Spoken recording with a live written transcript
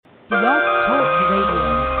Blog Talk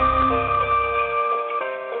Radio.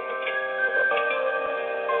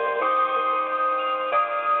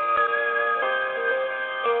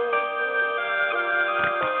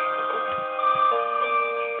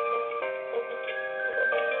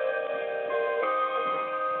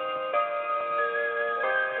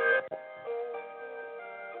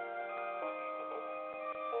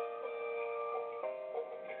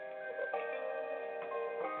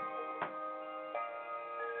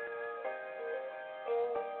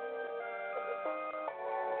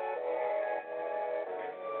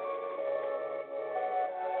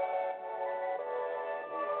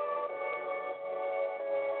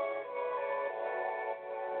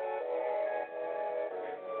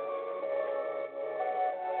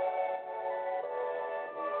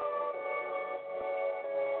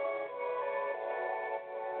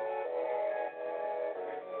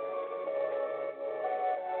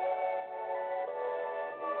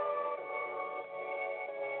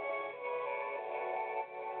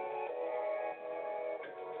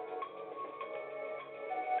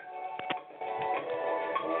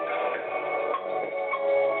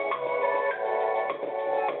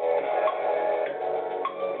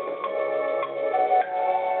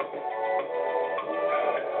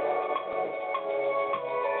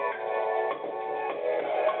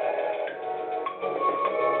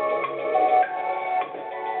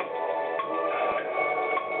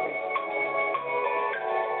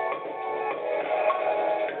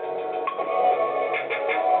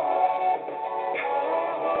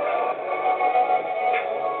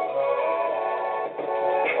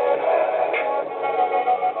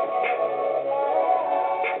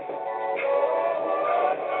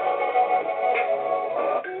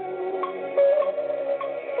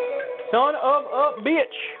 Son of a bitch.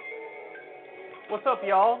 What's up,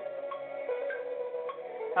 y'all?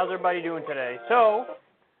 How's everybody doing today? So,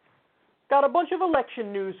 got a bunch of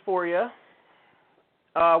election news for you.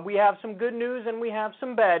 We have some good news and we have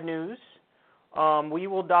some bad news. We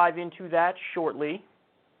will dive into that shortly.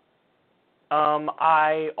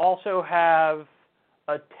 I also have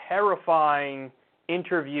a terrifying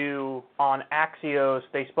interview on Axios.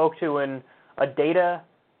 They spoke to a data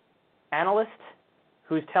analyst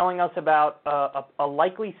who's telling us about a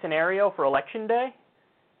likely scenario for Election Day,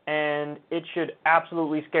 and it should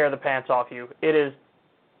absolutely scare the pants off you. It is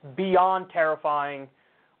beyond terrifying.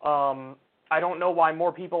 I don't know why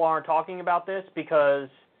more people aren't talking about this, because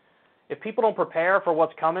if people don't prepare for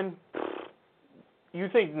what's coming, you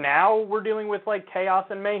think now we're dealing with like chaos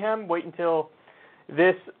and mayhem? Wait until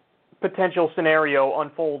this potential scenario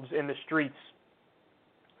unfolds in the streets.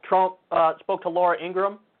 Trump spoke to Laura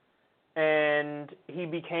Ingraham, and he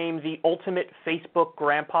became the ultimate Facebook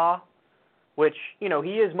grandpa, which, you know,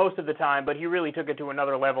 he is most of the time, but he really took it to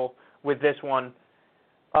another level with this one.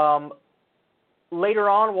 Later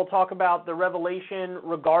on, we'll talk about the revelation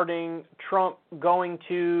regarding Trump going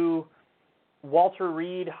to Walter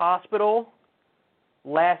Reed Hospital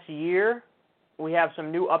last year. We have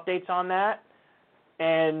some new updates on that.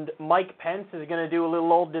 And Mike Pence is going to do a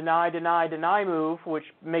little old deny move, which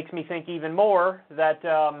makes me think even more that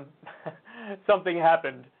something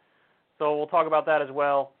happened. So we'll talk about that as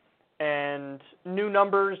well. And new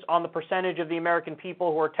numbers on the percentage of the American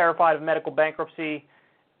people who are terrified of medical bankruptcy.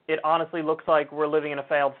 It honestly looks like we're living in a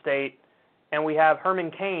failed state. And we have Herman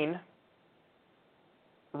Cain,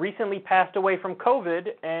 recently passed away from COVID,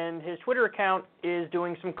 and his Twitter account is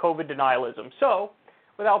doing some COVID denialism. So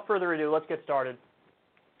without further ado, let's get started.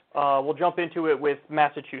 We'll jump into it with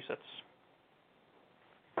Massachusetts.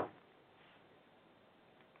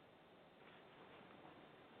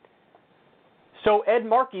 So Ed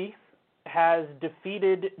Markey has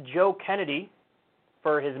defeated Joe Kennedy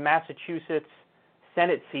for his Massachusetts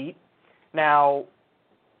Senate seat. Now,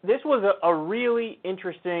 this was a really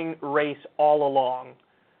interesting race all along.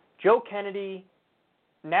 Joe Kennedy,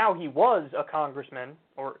 now he was a congressman,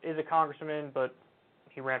 or is a congressman, but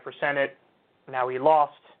he ran for Senate. Now he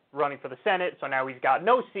lost running for the Senate, so now he's got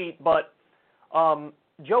no seat. But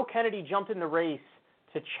Joe Kennedy jumped in the race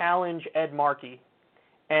to challenge Ed Markey.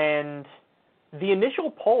 And the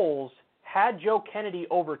initial polls had Joe Kennedy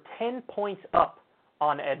over 10 points up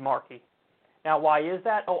on Ed Markey. Now, why is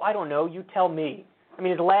that? Oh, I don't know. You tell me. I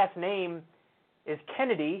mean, his last name is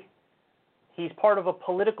Kennedy. He's part of a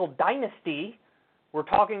political dynasty. We're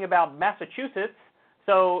talking about Massachusetts.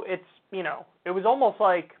 So it's, you know, it was almost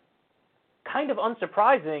like kind of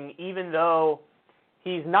unsurprising, even though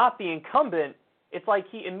he's not the incumbent. It's like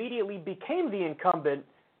he immediately became the incumbent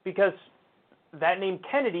because that name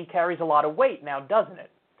Kennedy carries a lot of weight now, doesn't it?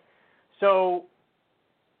 So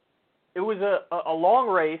it was a long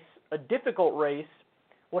race, a difficult race,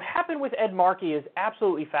 what happened with Ed Markey is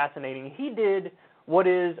absolutely fascinating. He did what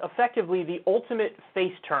is effectively the ultimate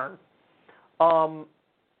face turn.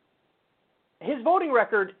 His voting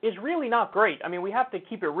record is really not great. I mean, we have to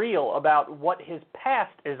keep it real about what his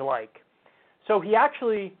past is like. So he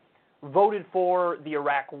actually voted for the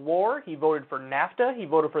Iraq War. He voted for NAFTA. He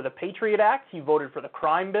voted for the Patriot Act. He voted for the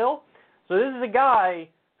crime bill. So this is a guy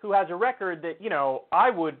who has a record that, I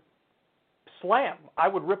would slam. I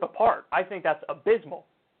would rip apart. I think that's abysmal.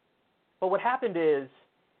 But what happened is,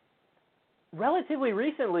 relatively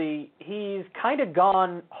recently, he's kind of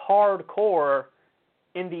gone hardcore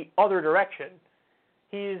in the other direction.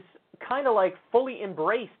 He's kind of like fully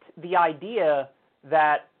embraced the idea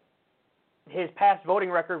that his past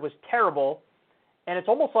voting record was terrible, and it's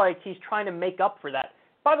almost like he's trying to make up for that.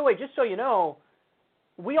 By the way, just so you know,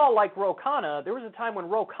 we all like Ro Khanna. There was a time when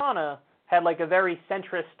Ro Khanna had like a very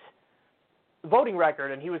centrist voting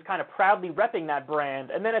record, and he was kind of proudly repping that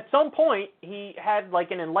brand. And then at some point, he had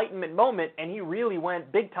like an enlightenment moment, and he really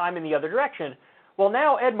went big time in the other direction. Well,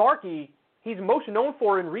 now Ed Markey, he's most known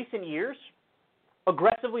for in recent years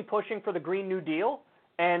aggressively pushing for the Green New Deal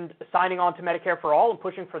and signing on to Medicare for All and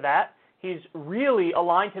pushing for that. He's really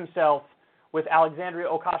aligned himself with Alexandria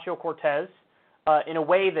Ocasio-Cortez in a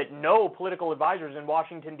way that no political advisors in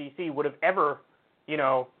Washington, D.C. would have ever,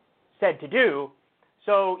 said to do.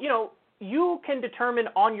 So, you can determine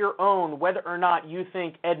on your own whether or not you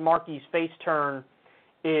think Ed Markey's face turn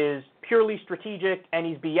is purely strategic and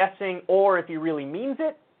he's BSing, or if he really means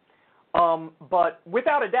it. But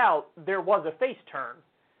without a doubt, there was a face turn.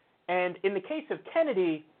 And in the case of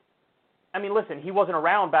Kennedy, I mean, listen, he wasn't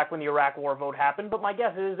around back when the Iraq War vote happened, but my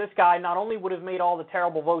guess is this guy not only would have made all the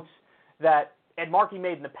terrible votes that Ed Markey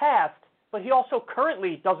made in the past, but he also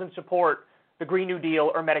currently doesn't support the Green New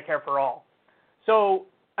Deal or Medicare for All. So,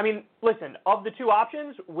 I mean, listen, of the two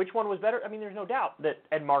options, which one was better? I mean, there's no doubt that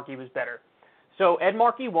Ed Markey was better. So Ed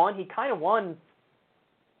Markey won. He kind of won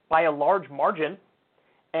by a large margin.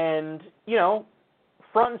 And,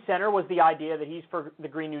 front and center was the idea that he's for the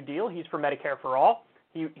Green New Deal. He's for Medicare for All.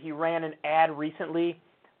 He ran an ad recently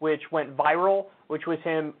which went viral, which was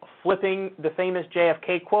him flipping the famous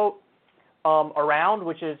JFK quote around,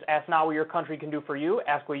 which is, ask not what your country can do for you,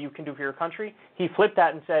 ask what you can do for your country. He flipped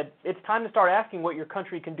that and said, it's time to start asking what your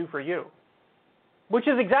country can do for you, which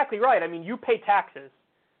is exactly right. I mean, you pay taxes.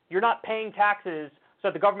 You're not paying taxes so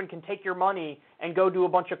that the government can take your money and go do a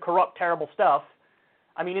bunch of corrupt, terrible stuff.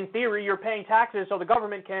 I mean, in theory, you're paying taxes so the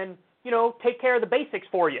government can, take care of the basics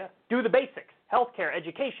for you, do the basics, healthcare,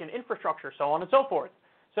 education, infrastructure, so on and so forth.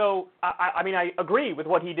 So, I mean, I agree with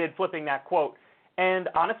what he did flipping that quote. And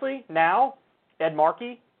honestly, now Ed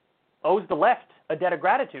Markey owes the left a debt of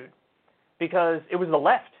gratitude because it was the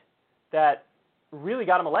left that really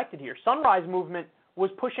got him elected here. Sunrise Movement was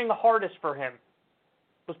pushing the hardest for him.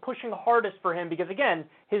 Because, again,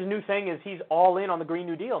 his new thing is he's all in on the Green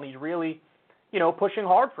New Deal, and he's really, pushing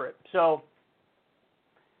hard for it. So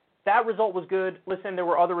that result was good. Listen, there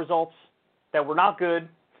were other results that were not good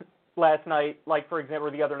last night, like, for example,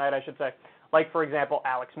 or the other night, I should say. Like, for example,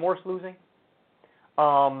 Alex Morse losing.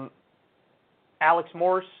 Alex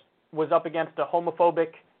Morse was up against a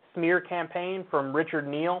homophobic smear campaign from Richard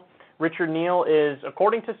Neal. Richard Neal is,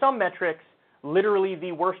 according to some metrics, literally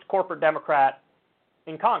the worst corporate Democrat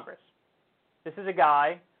in Congress. This is a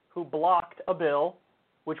guy who blocked a bill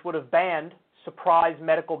which would have banned surprise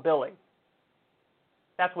medical billing.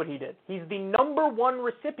 That's what he did. He's the number one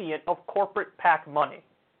recipient of corporate PAC money.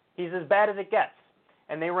 He's as bad as it gets.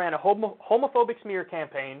 And they ran a homophobic smear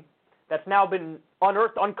campaign that's now been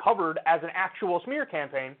uncovered as an actual smear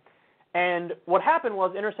campaign. And what happened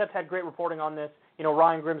was, Intercept had great reporting on this.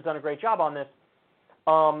 Ryan Grimm's done a great job on this.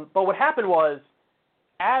 But what happened was,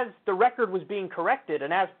 as the record was being corrected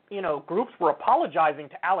and as, groups were apologizing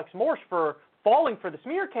to Alex Morse for falling for the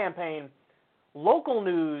smear campaign, local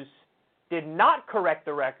news did not correct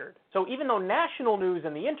the record. So even though national news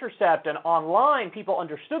and the Intercept and online people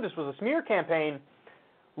understood this was a smear campaign,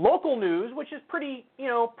 local news, which is pretty,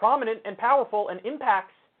 prominent and powerful and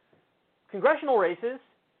impacts congressional races,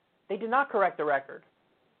 they did not correct the record.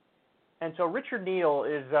 And so Richard Neal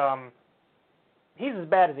is, he's as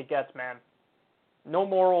bad as it gets, man. No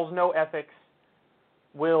morals, no ethics,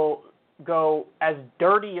 will go as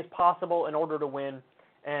dirty as possible in order to win.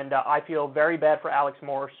 And I feel very bad for Alex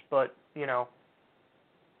Morse, but,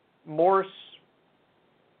 Morse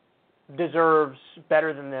deserves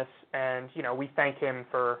better than this, and, we thank him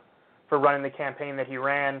for running the campaign that he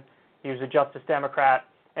ran. He was a Justice Democrat.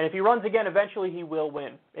 And if he runs again, eventually he will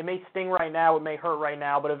win. It may sting right now, it may hurt right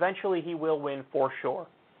now, but eventually he will win for sure.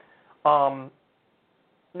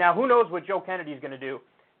 Now, who knows what Joe Kennedy is going to do?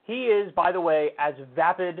 He is, by the way, as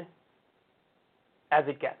vapid as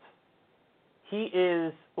it gets. He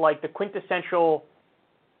is like the quintessential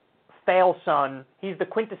fail son. He's the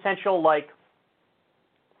quintessential, like,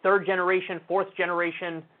 third generation, fourth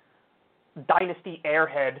generation dynasty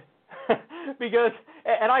airhead. Because,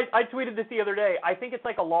 and I tweeted this the other day, I think it's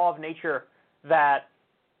like a law of nature that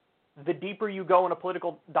the deeper you go in a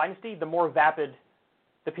political dynasty, the more vapid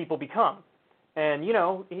the people become. And, you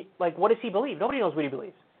know, like, what does he believe? Nobody knows what he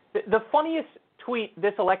believes. The funniest tweet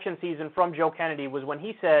this election season from Joe Kennedy was when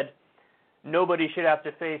he said, nobody should have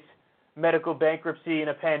to face medical bankruptcy in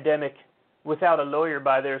a pandemic without a lawyer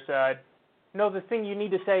by their side. No, the thing you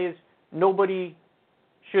need to say is nobody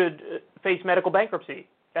should face medical bankruptcy.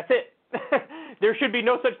 That's it. There should be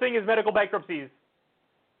no such thing as medical bankruptcies.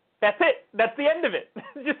 That's it. That's the end of it.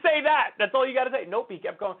 Just say that. That's all you got to say. Nope, he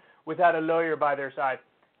kept going, without a lawyer by their side.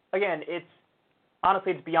 Again,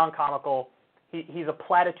 honestly, it's beyond comical. He's a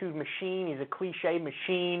platitude machine. He's a cliche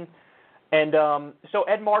machine. And so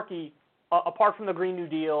Ed Markey, apart from the Green New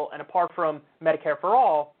Deal and apart from Medicare for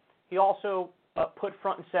All, he also put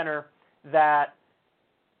front and center that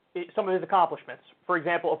some of his accomplishments. For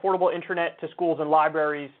example, affordable internet to schools and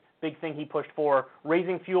libraries, big thing he pushed for.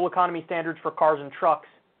 Raising fuel economy standards for cars and trucks,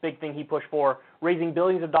 big thing he pushed for. Raising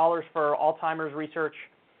billions of dollars for Alzheimer's research,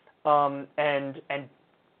 and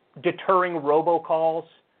deterring robocalls.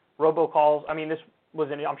 Robocalls, I mean, this was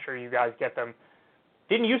I'm sure you guys get them.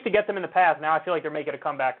 Didn't used to get them in the past. Now I feel like they're making a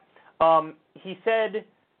comeback. He said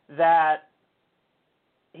that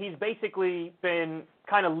he's basically been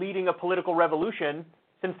kind of leading a political revolution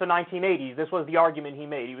since the 1980s. This was the argument he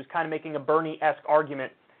made. He was kind of making a Bernie-esque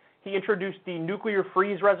argument. He introduced the nuclear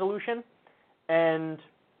freeze resolution, and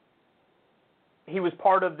he was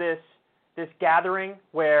part of this gathering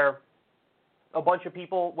where a bunch of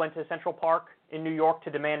people went to Central Park in New York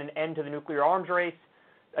to demand an end to the nuclear arms race.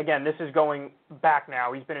 Again, this is going back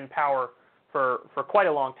now. He's been in power for quite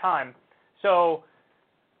a long time. So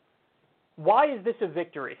why is this a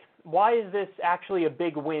victory? Why is this actually a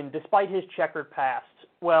big win despite his checkered past?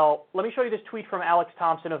 Well, let me show you this tweet from Alex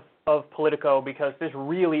Thompson of Politico, because this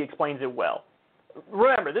really explains it well.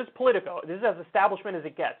 Remember, this is Politico. This is as establishment as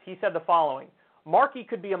it gets. He said the following: Markey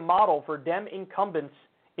could be a model for Dem incumbents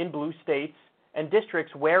in blue states and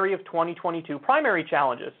districts wary of 2022 primary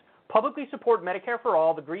challenges. Publicly support Medicare for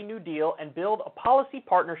All, the Green New Deal, and build a policy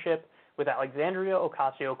partnership with Alexandria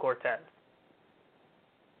Ocasio-Cortez.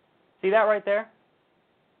 See that right there?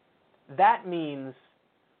 That means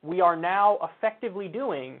we are now effectively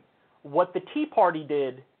doing what the Tea Party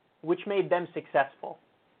did, which made them successful.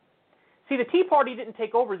 See, the Tea Party didn't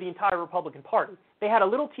take over the entire Republican Party. They had a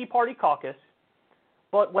little Tea Party caucus,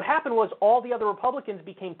 but what happened was all the other Republicans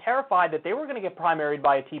became terrified that they were going to get primaried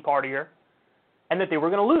by a Tea Partier and that they were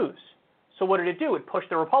going to lose. So what did it do? It pushed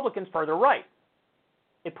the Republicans further right.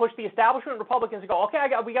 It pushed the establishment Republicans to go, okay,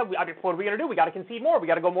 what are we going to do? We got to concede more. We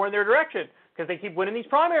got to go more in their direction because they keep winning these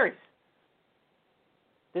primaries.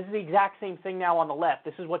 This is the exact same thing now on the left.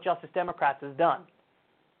 This is what Justice Democrats has done.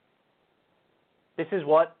 This is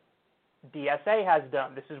what DSA has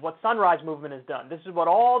done. This is what Sunrise Movement has done. This is what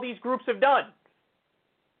all these groups have done.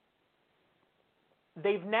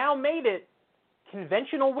 They've now made it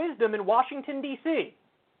conventional wisdom in Washington, D.C.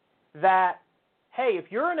 that, hey, if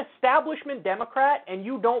you're an establishment Democrat and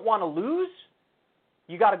you don't want to lose,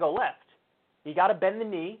 you got to go left. You got to bend the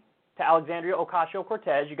knee to Alexandria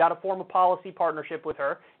Ocasio-Cortez. You got to form a policy partnership with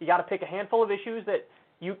her. You got to pick a handful of issues that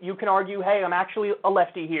you can argue, hey, I'm actually a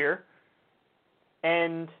lefty here.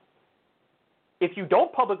 And if you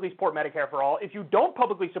don't publicly support Medicare for All, if you don't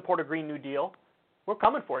publicly support a Green New Deal, we're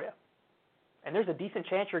coming for you. And there's a decent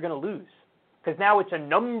chance you're going to lose, because now it's a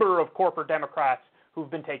number of corporate Democrats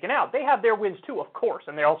who've been taken out. They have their wins too, of course,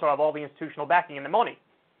 and they also have all the institutional backing and the money.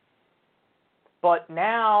 But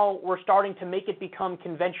now we're starting to make it become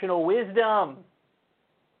conventional wisdom.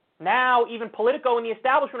 Now even Politico and the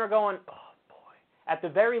establishment are going, oh boy, at the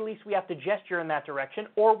very least we have to gesture in that direction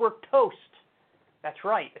or we're toast. That's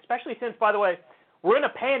right, especially since, by the way, we're in a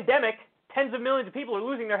pandemic. Tens of millions of people are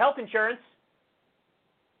losing their health insurance.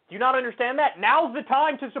 Do you not understand that? Now's the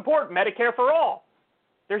time to support Medicare for All.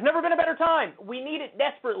 There's never been a better time. We need it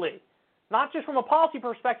desperately. Not just from a policy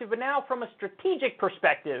perspective, but now from a strategic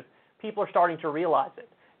perspective. People are starting to realize it.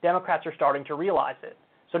 Democrats are starting to realize it.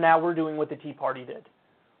 So now we're doing what the Tea Party did.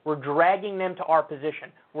 We're dragging them to our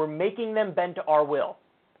position. We're making them bend to our will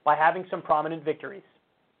by having some prominent victories.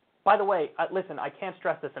 By the way, listen, I can't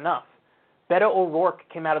stress this enough. Beto O'Rourke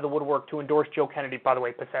came out of the woodwork to endorse Joe Kennedy. By the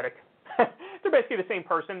way, pathetic. They're basically the same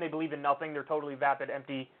person. They believe in nothing. They're totally vapid,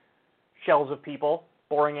 empty shells of people,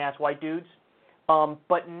 boring-ass white dudes.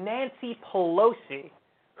 But Nancy Pelosi,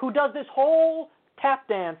 who does this whole tap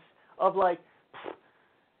dance of like,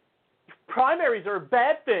 primaries are a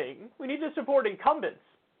bad thing. We need to support incumbents.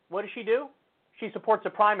 What does she do? She supports a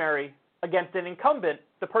primary against an incumbent.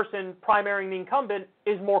 The person primarying the incumbent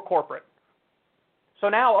is more corporate. So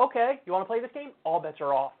now, okay, you want to play this game? All bets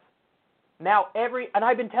are off. Now and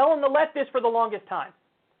I've been telling the left this for the longest time.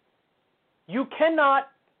 You cannot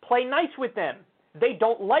play nice with them. They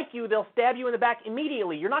don't like you. They'll stab you in the back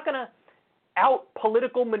immediately. You're not going to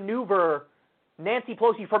out-political maneuver Nancy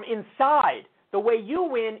Pelosi from inside. The way you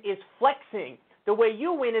win is flexing. The way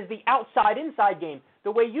you win is the outside-inside game.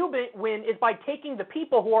 The way you win is by taking the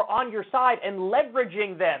people who are on your side and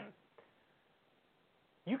leveraging them.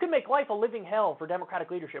 You can make life a living hell for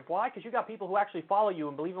Democratic leadership. Why? Because you got people who actually follow you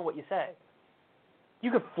and believe in what you say.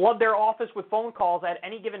 You could flood their office with phone calls at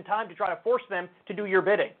any given time to try to force them to do your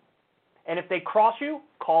bidding. And if they cross you,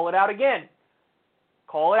 call it out again.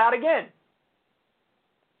 Call it out again.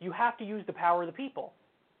 You have to use the power of the people.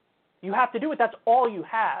 You have to do it. That's all you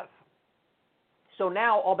have. So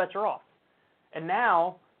now all bets are off. And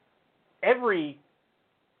now every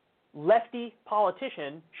lefty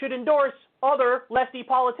politician should endorse other lefty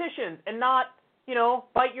politicians and not,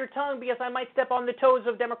 bite your tongue because I might step on the toes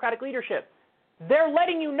of Democratic leadership. They're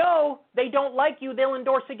letting you know they don't like you. They'll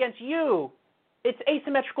endorse against you. It's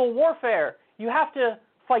asymmetrical warfare. You have to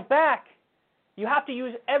fight back. You have to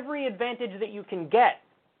use every advantage that you can get.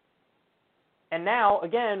 And now,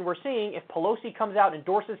 again, we're seeing if Pelosi comes out,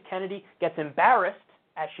 endorses Kennedy, gets embarrassed,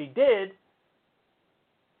 as she did,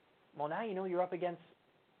 well, now you know you're up against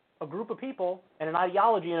a group of people and an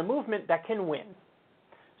ideology and a movement that can win.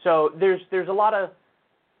 So there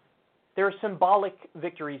are symbolic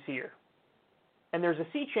victories here. And there's a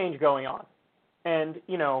sea change going on. And,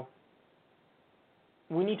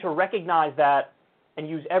 we need to recognize that and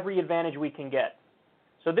use every advantage we can get.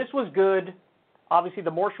 So this was good. Obviously,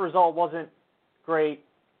 the Morse result wasn't great.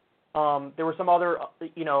 There were some other,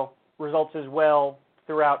 results as well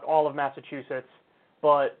throughout all of Massachusetts.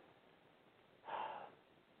 But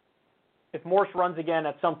if Morse runs again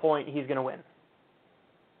at some point, he's going to win.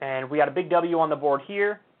 And we got a big W on the board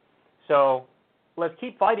here. So let's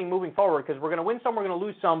keep fighting moving forward because we're going to win some, we're going to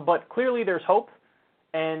lose some. But clearly there's hope.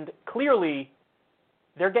 And clearly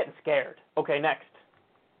they're getting scared. Okay, next.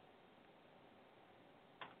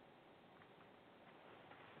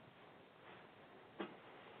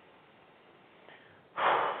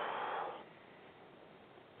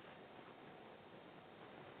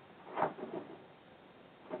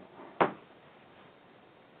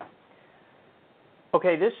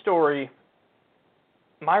 Okay, this story,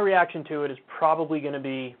 my reaction to it is probably going to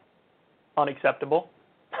be unacceptable.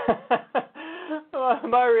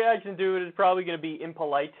 My reaction to it is probably going to be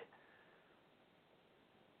impolite.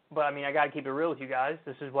 But, I got to keep it real with you guys.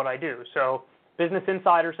 This is what I do. So, Business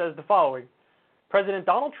Insider says the following. President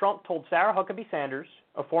Donald Trump told Sarah Huckabee Sanders,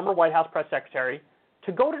 a former White House press secretary,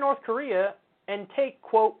 to go to North Korea and take,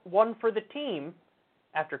 quote, one for the team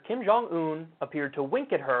after Kim Jong-un appeared to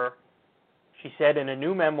wink at her, she said in a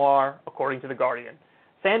new memoir, according to The Guardian.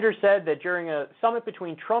 Sanders said that during a summit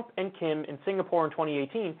between Trump and Kim in Singapore in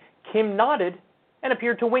 2018, Kim nodded and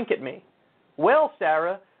appeared to wink at me. Well,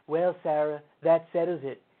 Sarah, that settles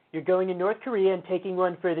it. You're going to North Korea and taking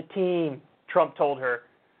one for the team, Trump told her.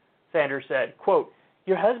 Sanders said, quote,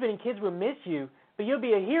 your husband and kids will miss you, but you'll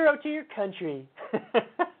be a hero to your country.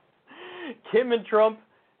 Kim and Trump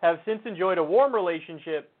have since enjoyed a warm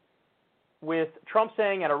relationship, with Trump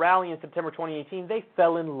saying at a rally in September 2018, they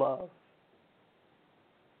fell in love.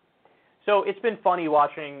 So it's been funny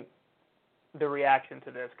watching the reaction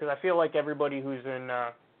to this, because I feel like everybody who's in,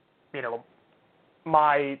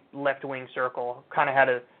 my left-wing circle kind of had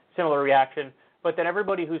a similar reaction. But then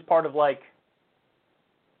everybody who's part of,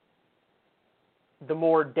 the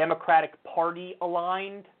more Democratic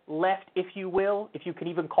Party-aligned left, if you will, if you can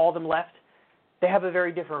even call them left, they have a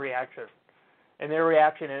very different reaction. And their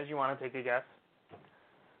reaction is, you want to take a guess?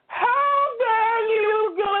 How dare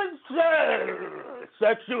you go and say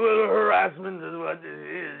sexual harassment is what this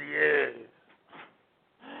is, yes.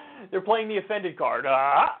 They're playing the offended card.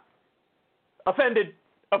 Offended.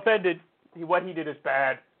 What he did is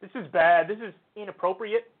bad. This is bad. This is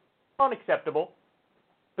inappropriate. Unacceptable.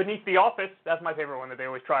 Beneath the office. That's my favorite one that they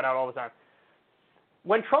always trot out all the time.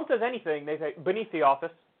 When Trump does anything, they say, beneath the office.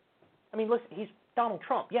 Listen, he's Donald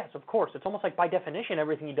Trump. Yes, of course. It's almost like by definition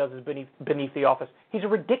everything he does is beneath the office. He's a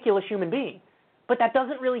ridiculous human being. But that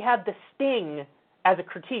doesn't really have the sting as a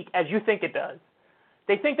critique as you think it does.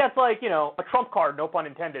 They think that's like, a Trump card, no pun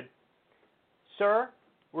intended. Sir,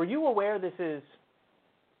 were you aware this is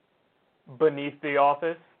beneath the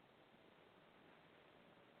office?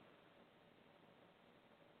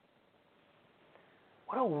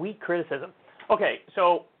 What a weak criticism. Okay,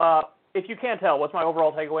 so if you can't tell, what's my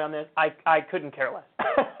overall takeaway on this? I couldn't care less.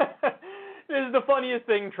 This is the funniest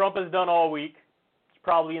thing Trump has done all week. It's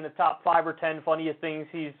probably in the top 5 or 10 funniest things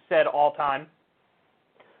he's said all time.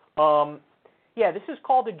 Yeah, this is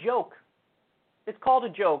called a joke. It's called a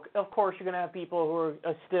joke. Of course, you're going to have people who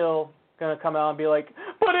are still going to come out and be like,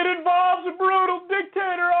 but it involves a brutal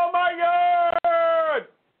dictator, oh my God!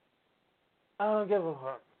 I don't give a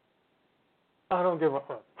fuck. I don't give a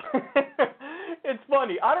fuck. It's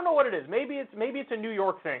funny. I don't know what it is. Maybe it's a New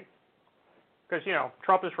York thing. Because, you know,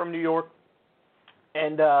 Trump is from New York.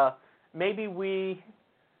 And maybe we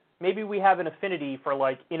have an affinity for,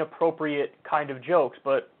 like, inappropriate kind of jokes.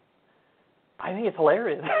 But I think it's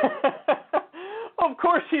hilarious. Of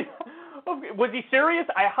course was he serious?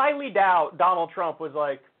 I highly doubt Donald Trump was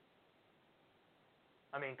like,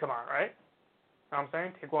 I mean, come on, right? You know what I'm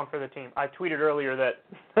saying? Take one for the team. I tweeted earlier that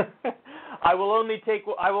I'll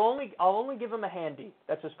only give him a handy.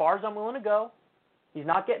 That's as far as I'm willing to go. He's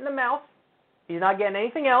not getting the mouth. He's not getting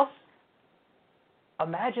anything else.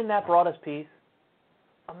 Imagine that brought us peace.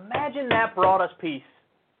 Imagine that brought us peace.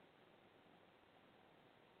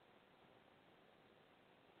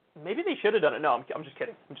 Maybe they should have done it. No, I'm just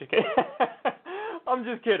kidding. I'm just kidding. I'm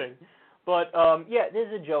just kidding. But yeah, this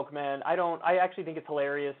is a joke, man. I actually think it's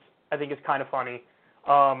hilarious. I think it's kind of funny.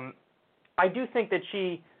 I do think that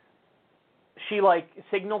she like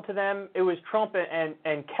signaled to them. It was Trump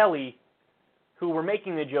and Kelly who were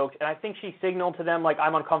making the jokes, and I think she signaled to them like,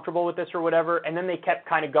 I'm uncomfortable with this or whatever, and then they kept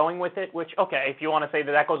kind of going with it, which, okay, if you want to say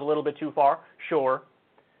that goes a little bit too far, sure.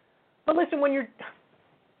 But listen,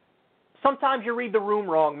 sometimes you read the room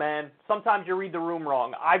wrong, man. Sometimes you read the room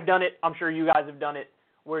wrong. I've done it. I'm sure you guys have done it,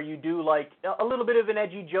 where you do like a little bit of an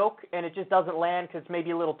edgy joke and it just doesn't land because it's maybe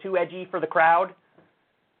a little too edgy for the crowd.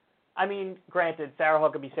 I mean, granted, Sarah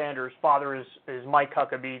Huckabee Sanders' father is Mike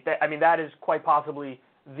Huckabee. I mean, that is quite possibly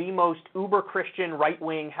the most uber-Christian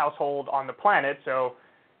right-wing household on the planet. So,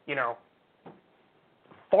 you know,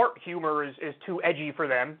 fart humor is too edgy for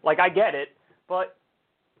them. Like, I get it, but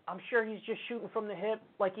I'm sure he's just shooting from the hip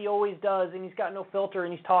like he always does, and he's got no filter,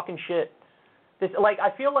 and he's talking shit.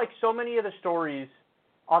 I feel like so many of the stories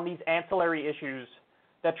on these ancillary issues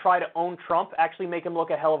that try to own Trump actually make him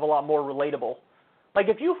look a hell of a lot more relatable. Like,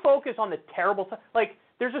 if you focus on the terrible stuff, like,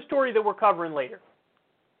 there's a story that we're covering later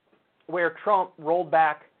where Trump rolled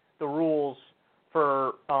back the rules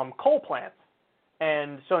for coal plants.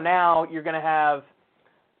 And so now you're going to have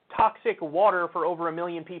toxic water for over 1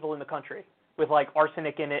 million people in the country with, like,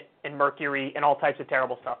 arsenic in it and mercury and all types of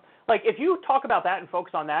terrible stuff. Like, if you talk about that and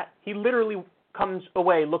focus on that, he literally comes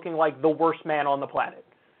away looking like the worst man on the planet.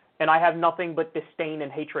 And I have nothing but disdain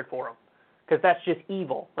and hatred for him because that's just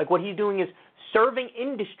evil. Like, what he's doing is serving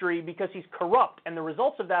industry because he's corrupt, and the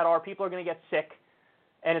results of that are people are going to get sick,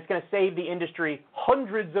 and it's going to save the industry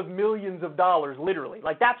hundreds of millions of dollars, literally.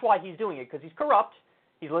 Like, that's why he's doing it, because he's corrupt,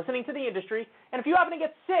 he's listening to the industry, and if you happen to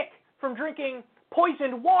get sick from drinking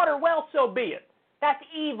poisoned water, well, so be it. That's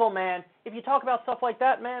evil, man. If you talk about stuff like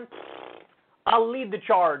that, man, I'll lead the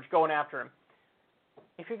charge going after him.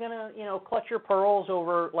 If you're going to, you know, clutch your pearls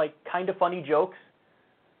over, like, kind of funny jokes,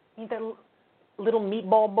 ain't that little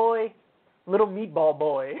meatball boy? Little meatball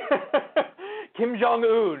boy. Kim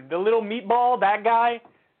Jong-un, the little meatball, that guy.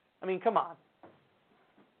 I mean, come on.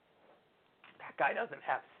 That guy doesn't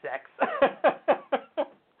have sex.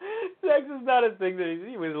 Sex is not a thing that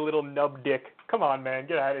he was a little nub dick. Come on, man,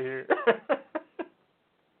 get out of here.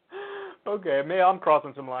 Okay, I'm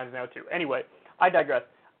crossing some lines now, too. Anyway, I digress.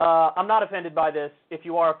 I'm not offended by this. If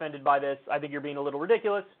you are offended by this, I think you're being a little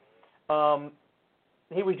ridiculous.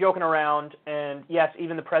 He was joking around, and yes,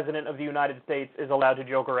 even the President of the United States is allowed to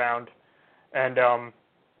joke around. And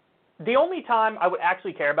the only time I would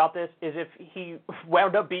actually care about this is if he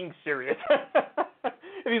wound up being serious. If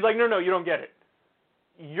he's like, no, you don't get it.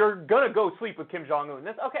 You're going to go sleep with Kim Jong-un.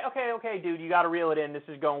 That's, okay, dude, you got to reel it in. This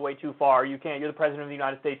is going way too far. You can't. You're the President of the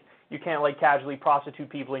United States. You can't, like, casually prostitute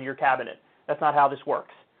people in your cabinet. That's not how this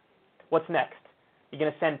works. What's next? You're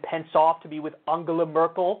going to send Pence off to be with Angela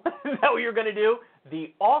Merkel? Is that what you're going to do?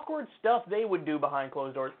 The awkward stuff they would do behind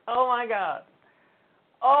closed doors. Oh, my God.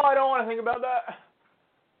 Oh, I don't want to think about that.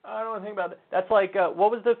 I don't want to think about that. That's like,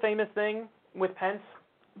 what was the famous thing with Pence?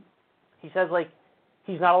 He says, like,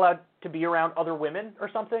 he's not allowed to be around other women or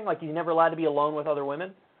something? Like, he's never allowed to be alone with other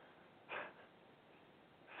women?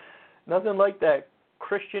 Nothing like that.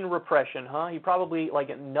 Christian repression, huh? He probably,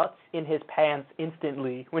 like, nuts in his pants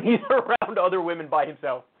instantly when he's around other women by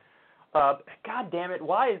himself. God damn it,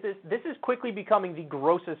 why is this? This is quickly becoming the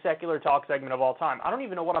grossest secular talk segment of all time. I don't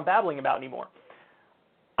even know what I'm babbling about anymore.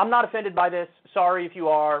 I'm not offended by this. Sorry if you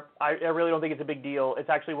are. I really don't think it's a big deal. It's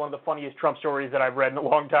actually one of the funniest Trump stories that I've read in a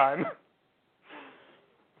long time.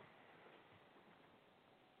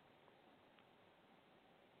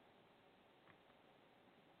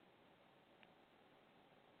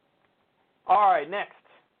 All right, next.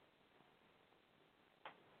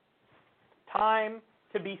 Time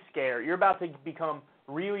to be scared. You're about to become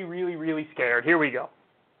really, really, really scared. Here we go.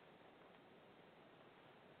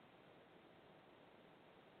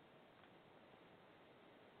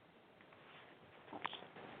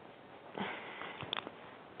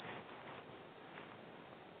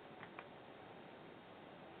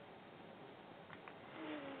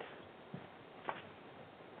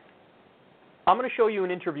 I'm going to show you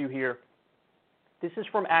an interview here. This is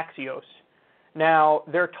from Axios. Now,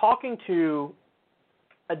 they're talking to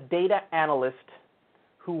a data analyst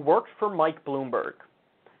who worked for Mike Bloomberg.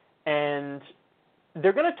 And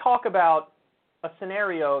they're going to talk about a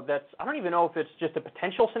scenario that's, I don't even know if it's just a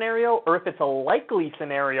potential scenario or if it's a likely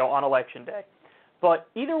scenario on Election Day. But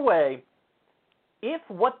either way, if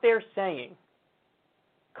what they're saying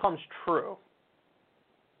comes true,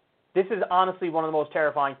 this is honestly one of the most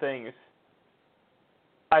terrifying things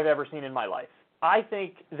I've ever seen in my life. I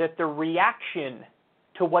think that the reaction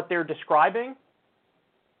to what they're describing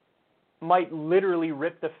might literally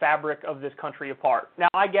rip the fabric of this country apart. Now,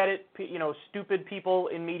 I get it. You know, stupid people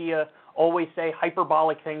in media always say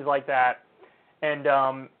hyperbolic things like that,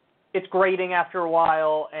 and it's grating after a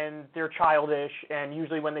while, and they're childish, and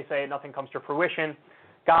usually when they say it, nothing comes to fruition.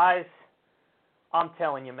 Guys, I'm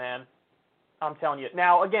telling you, man. I'm telling you.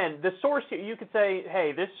 Now, again, the source, you could say,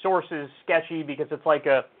 hey, this source is sketchy because it's like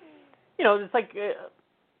a, you know, it's like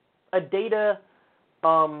a data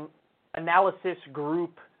analysis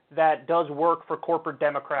group that does work for corporate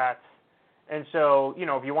Democrats. And so, you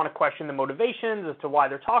know, if you want to question the motivations as to why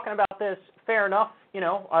they're talking about this, fair enough. You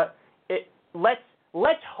know,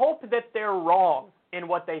 let's hope that they're wrong in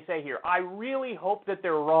what they say here. I really hope that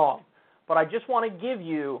they're wrong. But I just want to give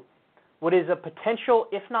you what is a potential,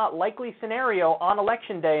 if not likely, scenario on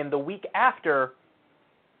Election Day and the week after.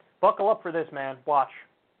 Buckle up for this, man. Watch.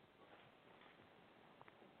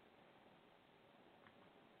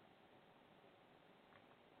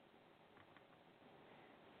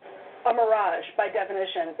 A mirage, by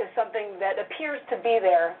definition, is something that appears to be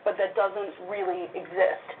there, but that doesn't really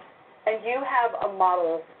exist. And you have a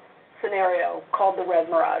model scenario called the red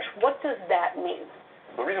mirage. What does that mean?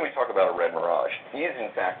 The reason we talk about a red mirage is,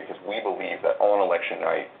 in fact, because we believe that on election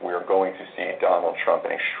night we are going to see Donald Trump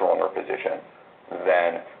in a stronger position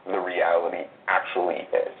than the reality actually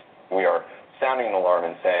is. We are sounding an alarm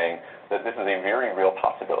and saying that this is a very real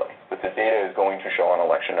possibility, that the data is going to show on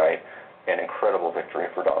election night an incredible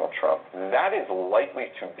victory for Donald Trump. That is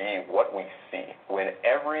likely to be what we see when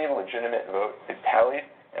every legitimate vote is tallied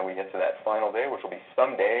and we get to that final day, which will be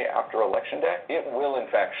someday after Election Day. It will,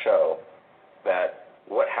 in fact, show that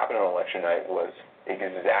what happened on election night was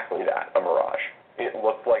exactly that, a mirage. It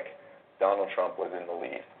looked like Donald Trump was in the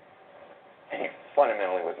lead, and he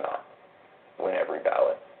fundamentally was not when every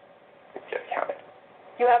ballot gets counted.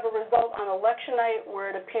 You have a result on election night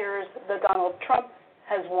where it appears that Donald Trump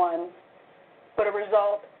has won, but a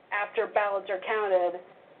result after ballots are counted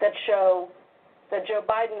that show that Joe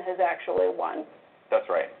Biden has actually won. That's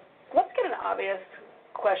right. Let's get an obvious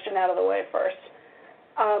question out of the way first.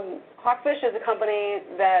 Hawkfish is a company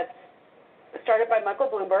that's started by Michael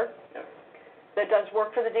Bloomberg, that does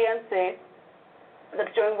work for the DNC,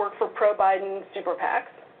 that's doing work for pro-Biden super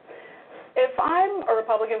PACs. If I'm a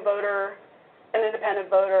Republican voter, an independent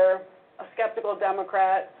voter, a skeptical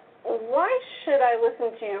Democrat, why should I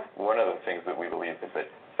listen to you? One of the things that we believe is that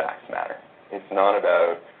facts matter. It's not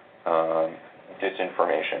about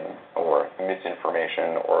disinformation or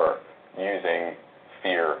misinformation or using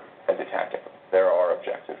fear as a tactic. There are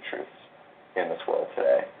objective truths in this world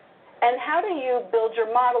today. And how do you build your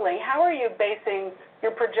modeling? How are you basing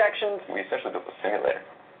your projections? We essentially built a simulator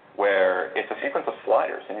where it's a sequence of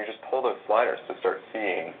sliders, and you just pull those sliders to start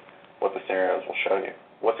seeing what the scenarios will show you.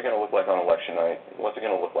 What's it going to look like on election night? What's it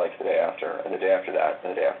going to look like the day after, and the day after that,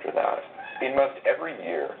 and the day after that? In most every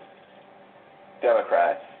year,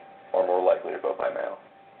 Democrats are more likely to vote by mail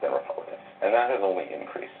than Republicans, and that has only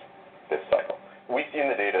increased this cycle. We see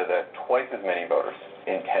in the data that twice as many voters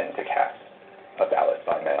intend to cast a ballot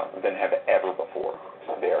by mail than have ever before.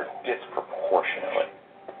 So they are disproportionately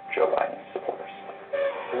Joe Biden supporters.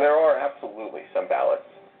 There are absolutely some ballots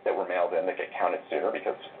that were mailed in that get counted sooner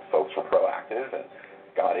because folks were proactive and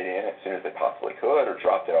got it in as soon as they possibly could, or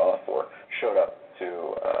dropped it off, or showed up to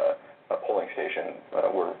a polling station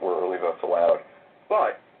where early votes allowed.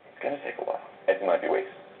 But it's going to take a while. It might be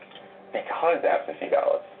weeks. because absentee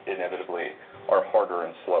ballots inevitably are harder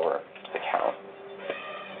and slower to count,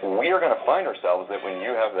 we are going to find ourselves that when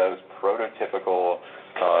you have those prototypical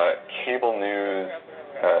cable news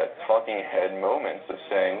talking head moments of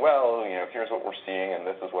saying, well, here's what we're seeing and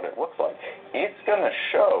this is what it looks like, it's going to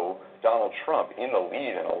show Donald Trump in the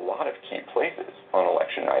lead in a lot of key places on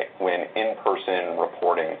election night when in-person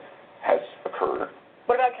reporting has occurred.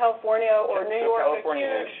 What about California or New York? California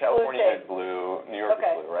is blue, New York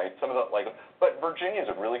is blue, right? Some of the but Virginia is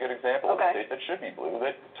a really good example of a state that should be blue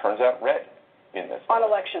that turns out red in this on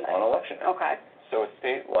election night. On election night. Okay. So a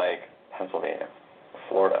state like Pennsylvania,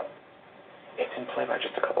 Florida, it's in play by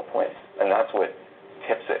just a couple points, and that's what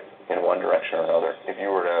tips it in one direction or another. If you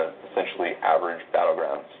were to essentially average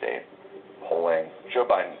battleground state polling, Joe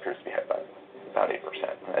Biden appears to be ahead by about 8%.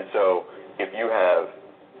 And so if you have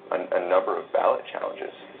a number of ballot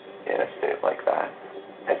challenges in a state like that,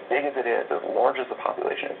 as big as it is, as large as the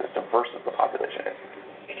population is, as diverse as the population is,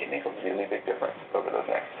 it can make a really big difference over those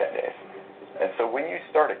next 10 days. And so when you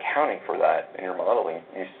start accounting for that in your modeling,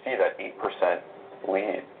 you see that 8%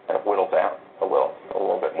 lead and it whittles down a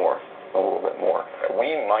little bit more.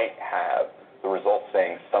 We might have the results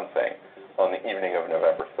saying something on the evening of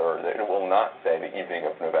November 3rd that it will not say the evening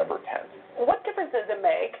of November 10th. What difference does it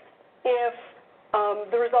make if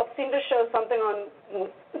the results seem to show something on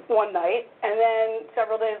one night, and then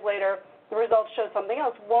several days later, the results show something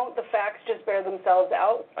else? Won't the facts just bear themselves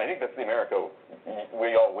out? I think that's the America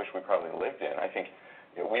we all wish we probably lived in. I think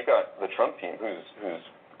we've got the Trump team who's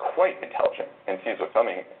quite intelligent and sees what's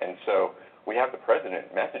coming, and so we have the president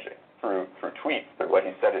messaging through tweets, through what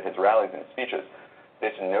he said at his rallies and speeches,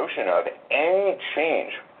 this notion of any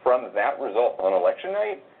change from that result on election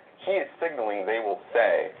night, he is signaling they will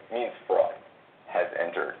say means fraud has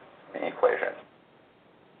entered the equation.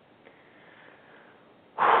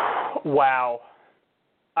 Wow.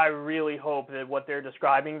 I really hope that what they're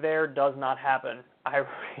describing there does not happen. I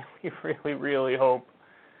really hope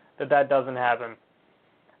that doesn't happen.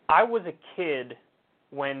 I was a kid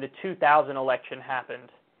when the 2000 election happened,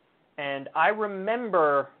 and I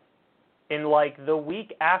remember in the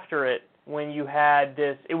week after it when you had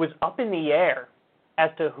this, it was up in the air as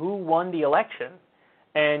to who won the election,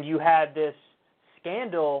 and you had this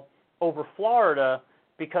scandal over Florida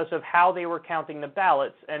because of how they were counting the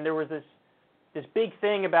ballots, and there was this big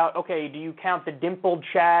thing about, okay, do you count the dimpled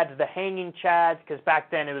chads, the hanging chads? Because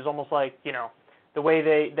back then it was almost like, the way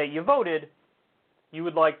that you voted, you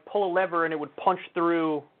would pull a lever and it would punch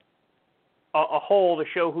through a hole to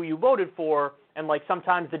show who you voted for, and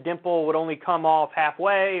sometimes the dimple would only come off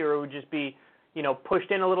halfway, or it would just be,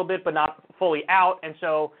 pushed in a little bit but not fully out, and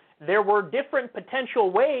so there were different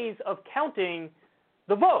potential ways of counting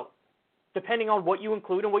the vote, depending on what you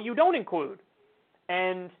include and what you don't include.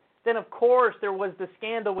 And then, of course, there was the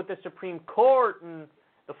scandal with the Supreme Court and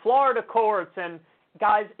the Florida courts, and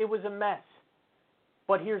guys, it was a mess.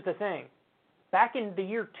 But here's the thing. Back in the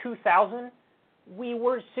year 2000, we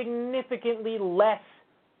were significantly less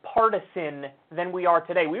partisan than we are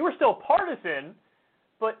today. We were still partisan,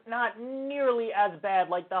 but not nearly as bad,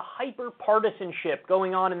 like the hyper-partisanship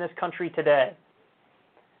going on in this country today.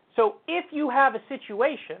 So if you have a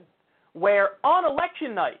situation where on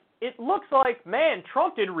election night, it looks like, man,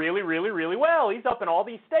 Trump did really, really, really well. He's up in all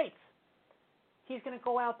these states. He's going to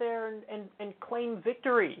go out there and claim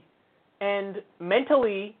victory and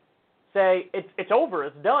mentally say, it's over,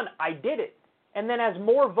 it's done, I did it. And then as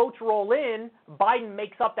more votes roll in, Biden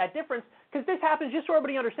makes up that difference. Because this happens, just so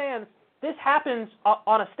everybody understands, this happens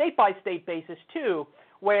on a state-by-state basis too,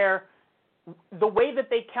 where the way that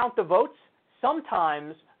they count the votes,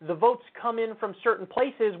 sometimes the votes come in from certain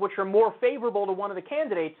places which are more favorable to one of the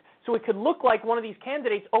candidates, so it could look like one of these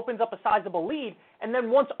candidates opens up a sizable lead, and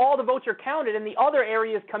then once all the votes are counted and the other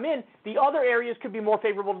areas come in, the other areas could be more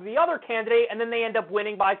favorable to the other candidate, and then they end up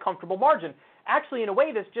winning by a comfortable margin. Actually, in a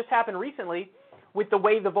way, this just happened recently with the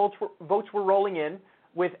way the votes were rolling in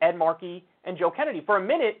with Ed Markey and Joe Kennedy. For a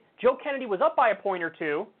minute, Joe Kennedy was up by a point or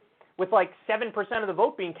two with 7% of the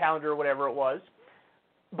vote being counted or whatever it was.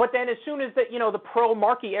 But then as soon as the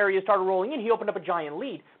pro-Markey area started rolling in, he opened up a giant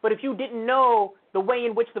lead. But if you didn't know the way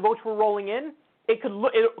in which the votes were rolling in, it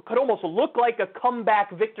could almost look like a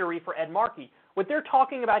comeback victory for Ed Markey. What they're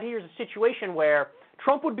talking about here is a situation where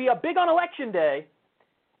Trump would be up big on election day,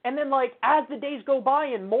 and then as the days go by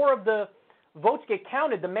and more of the votes get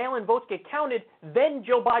counted, the mail-in votes get counted, then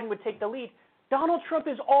Joe Biden would take the lead. Donald Trump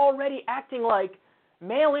is already acting like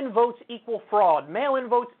mail-in votes equal fraud. Mail-in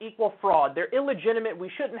votes equal fraud. They're illegitimate.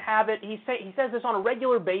 We shouldn't have it. He says this on a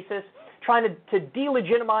regular basis, trying to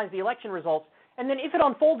delegitimize the election results. And then if it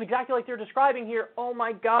unfolds exactly like they're describing here, oh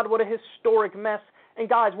my God, what a historic mess And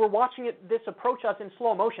guys, we're watching this approach us in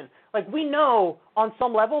slow motion. Like, we know on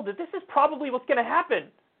some level that this is probably what's going to happen.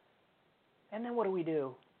 And then what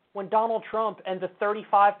do? When Donald Trump and the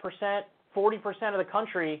 35%, 40% of the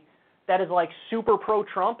country that is like super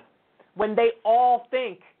pro-Trump, when they all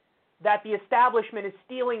think that the establishment is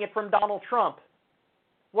stealing it from Donald Trump,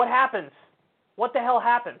 what happens? What the hell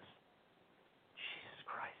happens? Jesus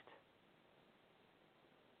Christ.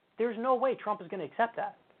 There's no way Trump is going to accept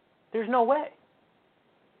that. There's no way.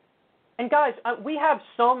 And guys, we have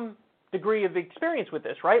some degree of experience with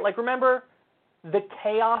this, right? Like, remember the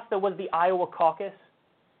chaos that was the Iowa caucus,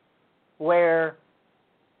 where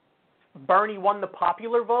Bernie won the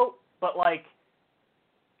popular vote, but like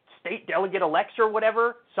state delegate elects or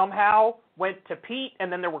whatever somehow went to Pete,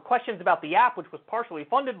 and then there were questions about the app, which was partially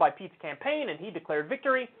funded by Pete's campaign, and he declared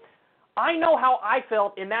victory. I know how I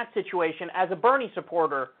felt in that situation as a Bernie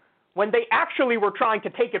supporter when they actually were trying to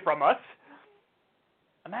take it from us.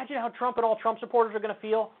 Imagine how Trump and all Trump supporters are going to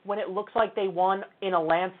feel when it looks like they won in a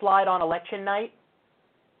landslide on election night.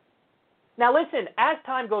 Now listen, as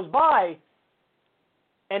time goes by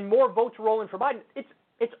and more votes roll in for Biden,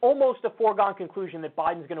 it's almost a foregone conclusion that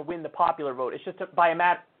Biden's going to win the popular vote. It's just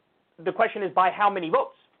the question is by how many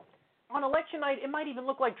votes. On election night, it might even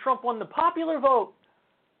look like Trump won the popular vote.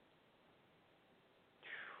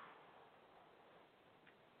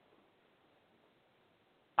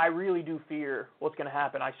 I really do fear what's going to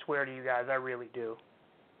happen. I swear to you guys, I really do.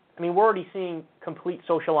 I mean, we're already seeing complete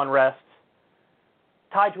social unrest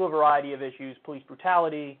tied to a variety of issues, police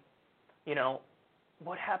brutality. You know,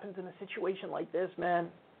 what happens in a situation like this, man?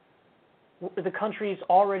 The country's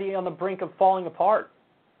already on the brink of falling apart.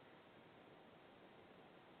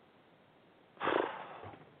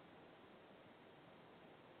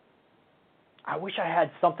 I wish I had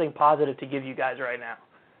something positive to give you guys right now.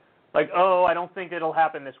 Like, oh, I don't think it'll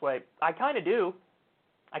happen this way. I kind of do.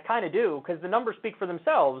 Because the numbers speak for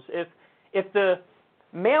themselves. If the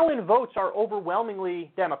mail-in votes are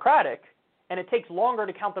overwhelmingly Democratic, and it takes longer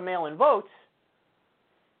to count the mail-in votes,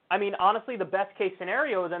 I mean, honestly, the best-case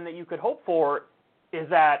scenario then that you could hope for is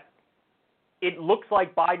that it looks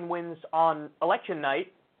like Biden wins on election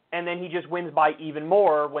night, and then he just wins by even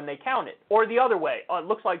more when they count it. Or the other way. It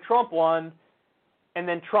looks like Trump won, and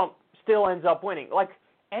then Trump still ends up winning. Like,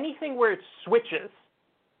 anything where it switches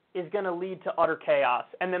is going to lead to utter chaos.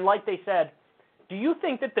 And then, like they said, do you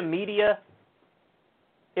think that the media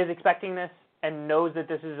is expecting this and knows that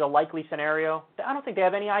this is a likely scenario? I don't think they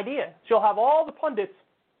have any idea. So you'll have all the pundits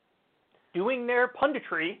doing their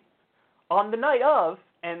punditry on the night of,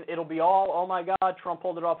 and it'll be all, oh my God, Trump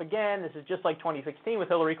pulled it off again. This is just like 2016 with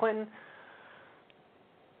Hillary Clinton.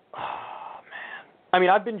 Oh, man. I mean,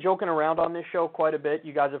 I've been joking around on this show quite a bit.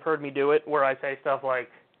 You guys have heard me do it, where I say stuff like,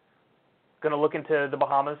 going to look into the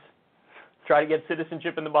Bahamas, try to get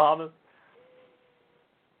citizenship in the Bahamas.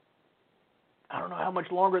 I don't know how much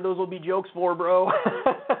longer those will be jokes for, bro.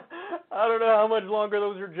 I don't know how much longer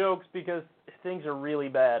those are jokes, because things are really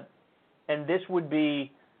bad. And this would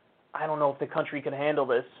be, I don't know if the country can handle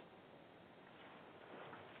this.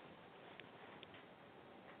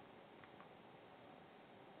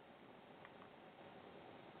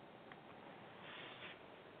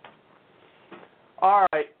 All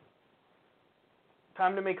right.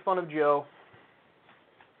 Time to make fun of Joe.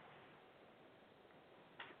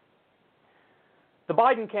 The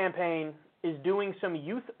Biden campaign is doing some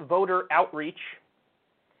youth voter outreach.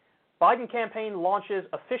 Biden campaign launches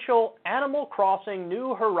official Animal Crossing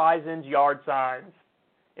New Horizons yard signs.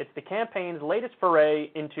 It's the campaign's latest foray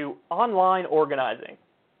into online organizing.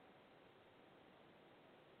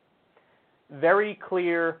 Very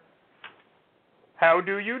clear, how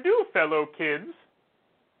do you do, fellow kids,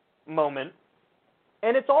 moment.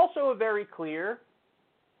 And it's also a very clear,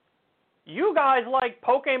 you guys like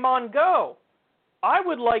Pokemon Go. I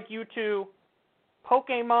would like you to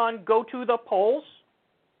Pokemon go to the polls.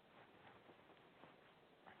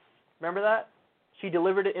 Remember that? She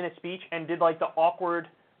delivered it in a speech and did like the awkward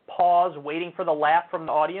pause waiting for the laugh from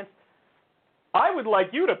the audience. I would like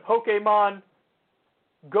you to Pokemon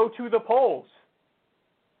go to the polls.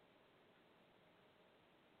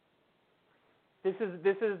 This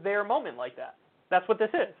is their moment like that. That's what this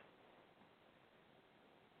is.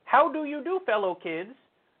 How do you do, fellow kids?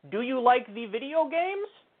 Do you like the video games?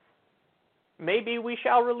 Maybe we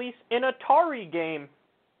shall release an Atari game.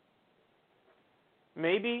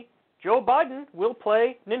 Maybe Joe Biden will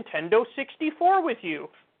play Nintendo 64 with you.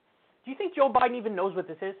 Do you think Joe Biden even knows what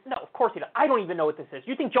this is? No, of course he doesn't. I don't even know what this is.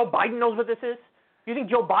 You think Joe Biden knows what this is? You think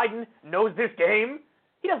Joe Biden knows this game?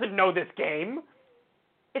 He doesn't know this game.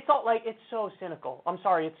 It's all like, it's so cynical. I'm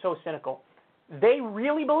sorry, it's so cynical. They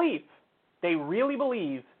really believe They really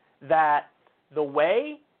believe that the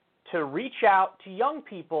way to reach out to young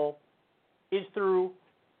people is through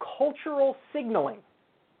cultural signaling.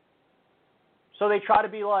 So they try to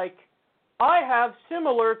be like, I have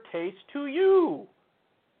similar tastes to you.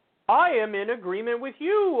 I am in agreement with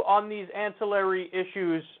you on these ancillary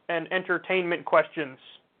issues and entertainment questions.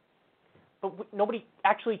 But nobody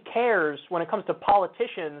actually cares when it comes to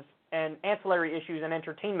politicians and ancillary issues and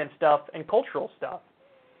entertainment stuff and cultural stuff.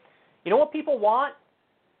 You know what people want?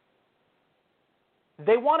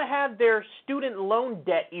 They want to have their student loan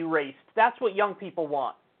debt erased. That's what young people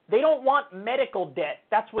want. They don't want medical debt.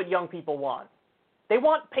 That's what young people want. They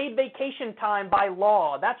want paid vacation time by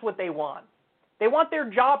law. That's what they want. They want their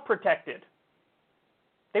job protected.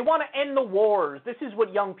 They want to end the wars. This is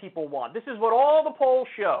what young people want. This is what all the polls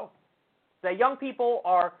show. That young people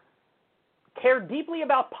care deeply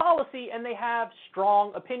about policy and they have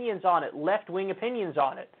strong opinions on it, left-wing opinions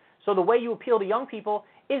on it. So the way you appeal to young people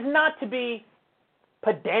is not to be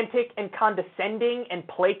pedantic and condescending and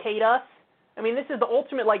placate us. I mean, this is the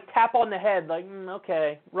ultimate, tap on the head,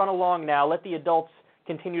 okay, run along now. Let the adults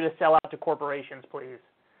continue to sell out to corporations, please.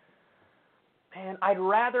 Man, I'd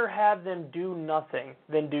rather have them do nothing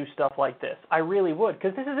than do stuff like this. I really would,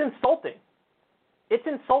 because this is insulting. It's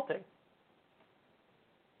insulting.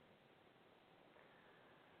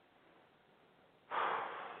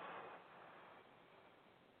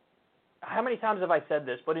 How many times have I said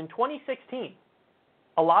this? But in 2016,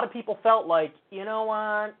 a lot of people felt like, you know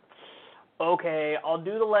what, okay, I'll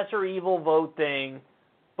do the lesser evil vote thing,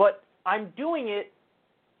 but I'm doing it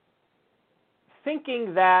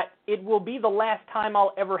thinking that it will be the last time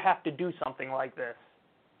I'll ever have to do something like this.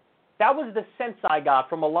 That was the sense I got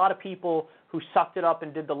from a lot of people who sucked it up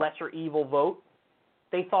and did the lesser evil vote.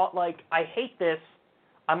 They thought, I hate this.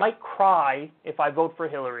 I might cry if I vote for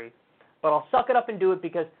Hillary, but I'll suck it up and do it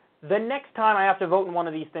because the next time I have to vote in one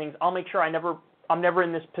of these things, I'll make sure I'm never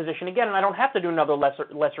in this position again, and I don't have to do another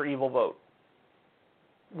lesser evil vote.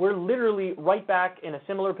 We're literally right back in a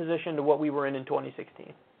similar position to what we were in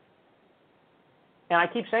 2016. And I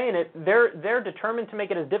keep saying it, they're determined to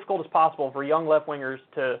make it as difficult as possible for young left-wingers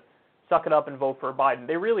to suck it up and vote for Biden.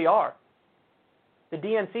 They really are. The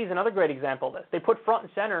DNC is another great example of this. They put front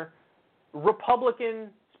and center Republican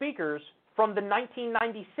speakers from the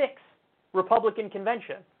 1996 Republican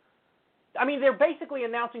convention. I mean, they're basically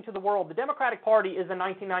announcing to the world the Democratic Party is the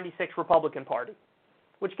 1996 Republican Party,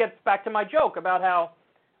 which gets back to my joke about how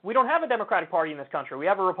we don't have a Democratic Party in this country. We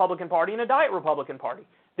have a Republican Party and a Diet Republican Party.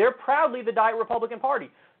 They're proudly the Diet Republican Party.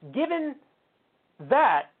 Given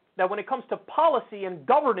that when it comes to policy and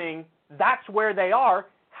governing, that's where they are,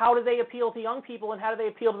 how do they appeal to young people and how do they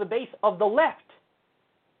appeal to the base of the left?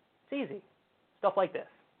 It's easy. Stuff like this.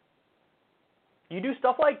 You do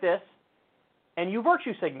stuff like this, and you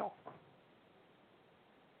virtue signal.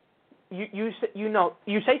 You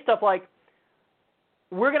say stuff like,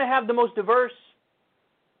 we're going to have the most diverse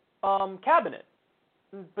cabinet.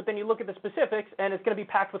 But then you look at the specifics, and it's going to be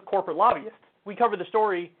packed with corporate lobbyists. We covered the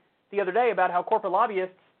story the other day about how corporate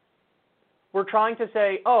lobbyists were trying to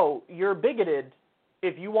say, oh, you're bigoted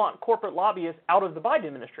if you want corporate lobbyists out of the Biden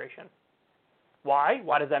administration. Why?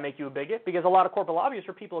 Why does that make you a bigot? Because a lot of corporate lobbyists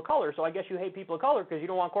are people of color, so I guess you hate people of color because you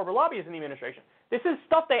don't want corporate lobbyists in the administration. This is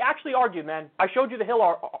stuff they actually argued, man. I showed you the Hill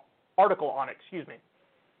article on it,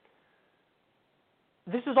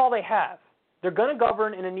 This is all they have. They're going to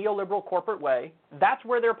govern in a neoliberal corporate way. That's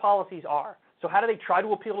where their policies are. So how do they try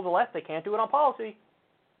to appeal to the left? They can't do it on policy.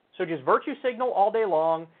 So just virtue signal all day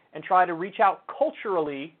long and try to reach out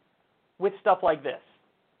culturally with stuff like this.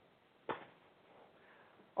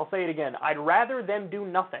 I'll say it again. I'd rather them do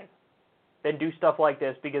nothing than do stuff like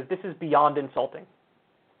this because this is beyond insulting.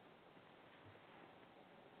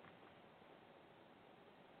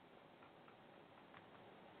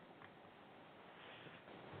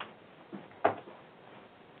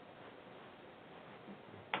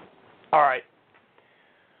 All right.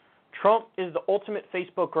 Trump is the ultimate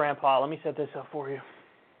Facebook grandpa. Let me set this up for you.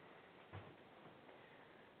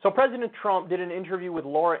 So President Trump did an interview with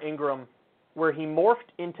Laura Ingraham where he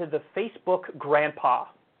morphed into the Facebook grandpa.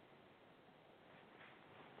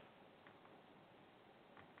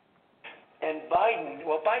 And Biden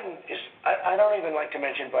is, I don't even like to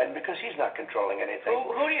mention Biden because he's not controlling anything.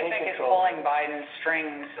 Who do you think is pulling Biden's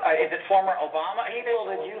strings? Is it former Obama?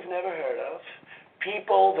 People that you've never heard of.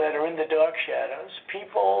 People that are in the dark shadows,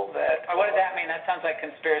 people that... What does that mean? That sounds like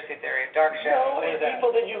conspiracy theory. Dark shadows. No, they're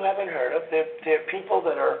people that you haven't heard of. They're people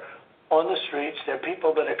that are on the streets. They're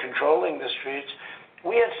people that are controlling the streets.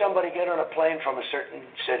 We had somebody get on a plane from a certain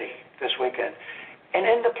city this weekend, and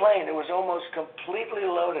in the plane it was almost completely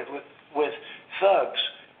loaded with thugs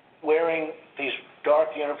wearing these dark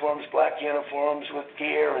uniforms, black uniforms with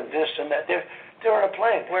gear and this and that. They're on a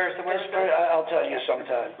plane. Where's the I'll tell you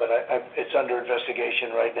sometime, but it's under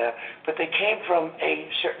investigation right now. But they came from a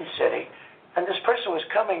certain city, and this person was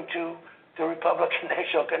coming to the Republican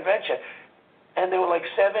National Convention. And there were like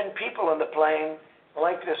 7 people on the plane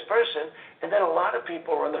like this person, and then a lot of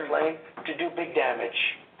people were on the plane to do big damage.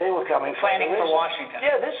 They were coming planning for Washington.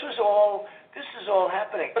 Yeah, this is all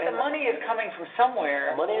happening. But the money is coming from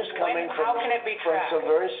somewhere. The money is coming How can it be from tracked? some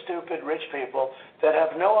very stupid rich people that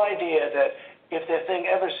have no idea that if their thing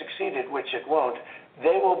ever succeeded, which it won't,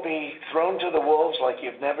 they will be thrown to the wolves like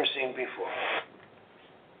you've never seen before.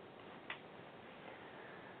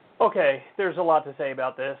 Okay, there's a lot to say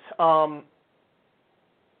about this.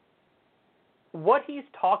 What he's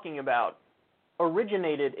talking about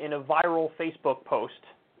originated in a viral Facebook post,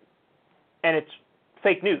 and it's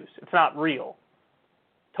fake news. It's not real.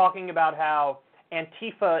 Talking about how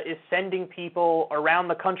Antifa is sending people around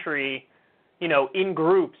the country, in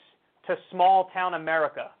groups to small-town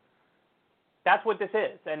America. That's what this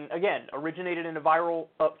is. And again, originated in a viral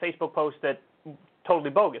Facebook post that's totally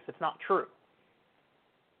bogus. It's not true.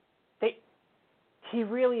 He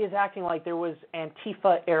really is acting like there was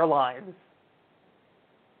Antifa Airlines.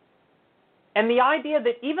 And the idea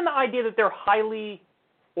that they're highly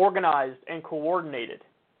organized and coordinated,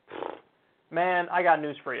 man, I got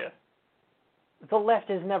news for you. The left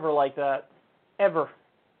is never like that. Ever.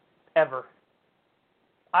 Ever.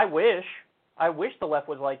 I wish the left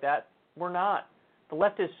was like that. We're not. The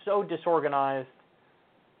left is so disorganized,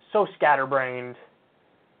 so scatterbrained.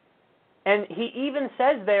 And he even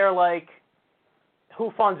says there, like,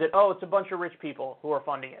 who funds it? Oh, it's a bunch of rich people who are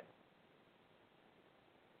funding it.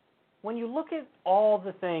 When you look at all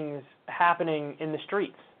the things happening in the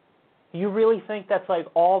streets, you really think that's like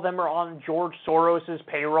all of them are on George Soros's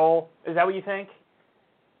payroll? Is that what you think?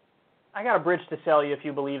 I got a bridge to sell you if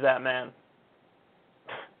you believe that, man.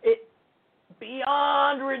 It's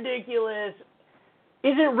beyond ridiculous.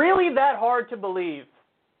 Is it really that hard to believe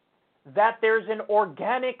that there's an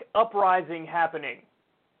organic uprising happening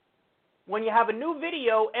when you have a new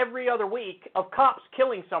video every other week of cops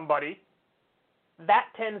killing somebody? That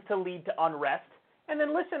tends to lead to unrest. And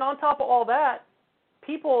then listen, on top of all that,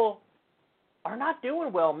 people are not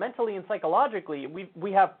doing well mentally and psychologically.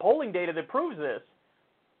 We have polling data that proves this.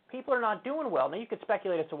 People are not doing well. Now, you could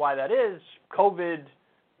speculate as to why that is. COVID,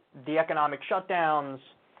 the economic shutdowns,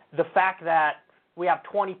 the fact that we have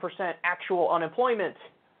 20% actual unemployment.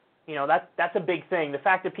 That's a big thing. The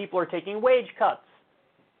fact that people are taking wage cuts.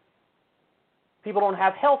 People don't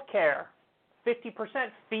have health care. 50%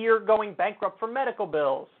 fear going bankrupt for medical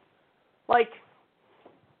bills. Like,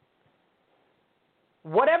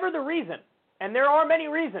 whatever the reason, and there are many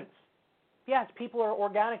reasons, yes, people are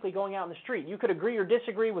organically going out in the street. You could agree or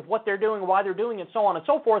disagree with what they're doing, why they're doing it, so on and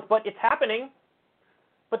so forth, but it's happening.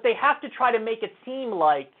 But they have to try to make it seem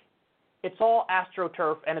like it's all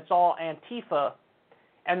AstroTurf and it's all Antifa.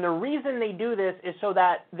 And the reason they do this is so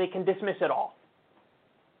that they can dismiss it all.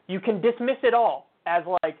 You can dismiss it all as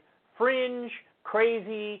like fringe,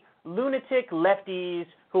 crazy, lunatic lefties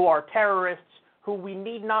who are terrorists who we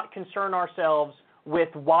need not concern ourselves with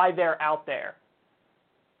why they're out there.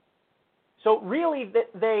 So really,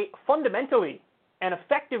 they fundamentally and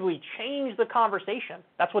effectively change the conversation.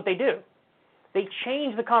 That's what they do. They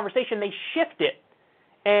change the conversation. They shift it.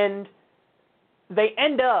 And they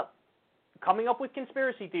end up coming up with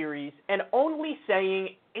conspiracy theories and only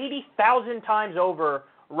saying 80,000 times over,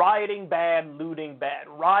 rioting bad, looting bad,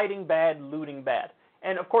 rioting bad, looting bad.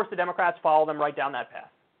 And, of course, the Democrats follow them right down that path.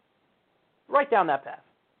 Right down that path.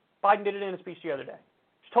 Biden did it in a speech the other day.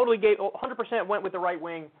 Just totally 100% went with the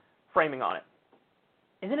right-wing framing on it.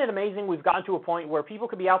 Isn't it amazing we've gotten to a point where people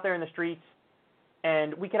could be out there in the streets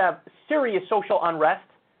and we could have serious social unrest,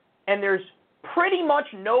 and there's pretty much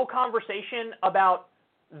no conversation about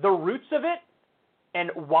the roots of it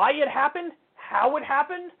and why it happened, how it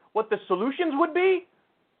happened, what the solutions would be?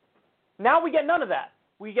 Now we get none of that.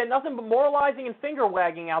 We get nothing but moralizing and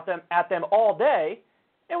finger-wagging at them all day,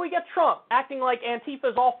 and we get Trump acting like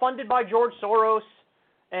Antifa is all funded by George Soros,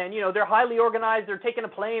 and, they're highly organized, they're taking a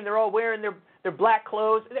plane, they're all wearing their black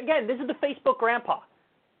clothes. Again, this is the Facebook grandpa.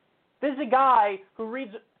 This is a guy who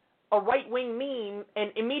reads a right-wing meme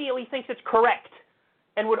and immediately thinks it's correct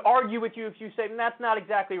and would argue with you if you say, that's not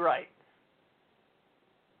exactly right.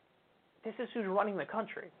 This is who's running the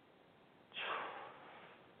country.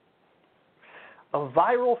 A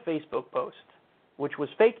viral Facebook post, which was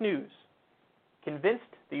fake news, convinced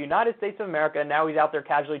the United States of America, and now he's out there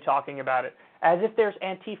casually talking about it, as if there's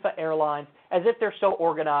Antifa Airlines, as if they're so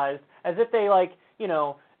organized, as if they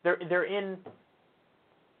they're in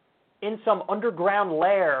in some underground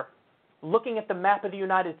lair looking at the map of the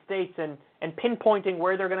United States and pinpointing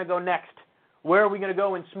where they're going to go next. Where are we going to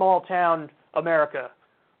go in small town America?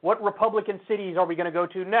 What Republican cities are we going to go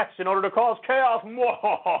to next in order to cause chaos?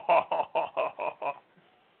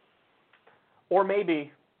 Or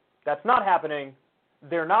maybe that's not happening.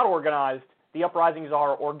 They're not organized. The uprisings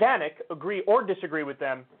are organic, agree or disagree with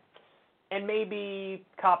them. And maybe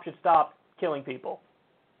cops should stop killing people.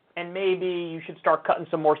 And maybe you should start cutting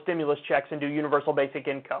some more stimulus checks and do universal basic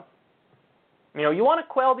income. You know, you want to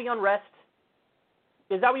quell the unrest?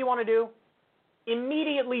 Is that what you want to do?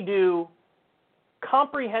 Immediately do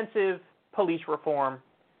comprehensive police reform,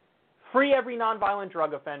 free every nonviolent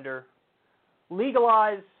drug offender,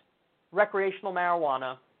 legalize recreational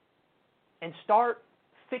marijuana, and start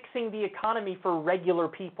fixing the economy for regular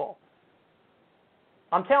people.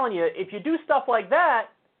 I'm telling you, if you do stuff like that,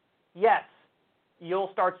 yes, you'll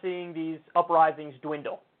start seeing these uprisings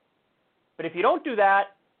dwindle. But if you don't do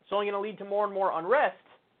that, it's only going to lead to more and more unrest,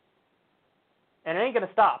 and it ain't going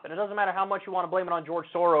to stop. And it doesn't matter how much you want to blame it on George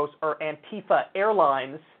Soros or Antifa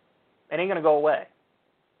Airlines, it ain't going to go away.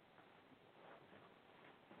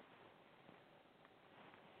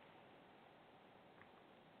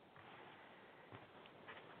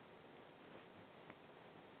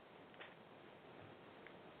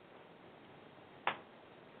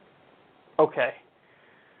 Okay.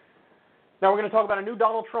 Now we're going to talk about a new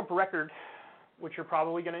Donald Trump record, which you're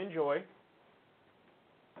probably going to enjoy.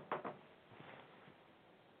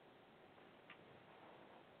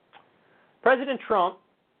 President Trump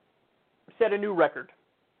set a new record.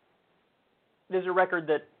 This is a record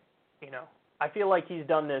that, I feel like he's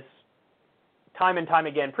done this time and time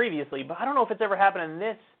again previously, but I don't know if it's ever happened in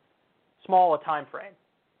this small a time frame.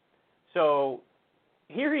 So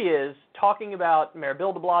here he is talking about Mayor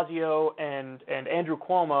Bill de Blasio and Andrew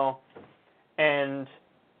Cuomo, and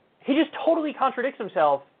he just totally contradicts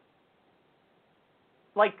himself,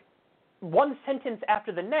 like one sentence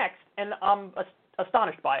after the next, and I'm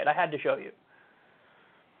astonished by it. I had to show you.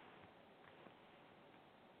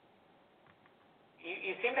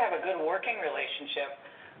 You seem to have a good working relationship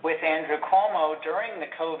with Andrew Cuomo during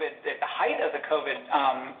the height of the COVID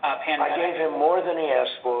pandemic. I gave him more than he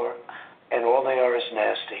asked for, and all they are is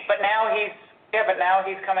nasty. But now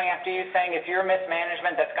he's coming after you, saying it's your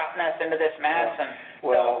mismanagement that's gotten us into this mess. Yeah. And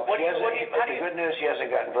well, so the good news, he hasn't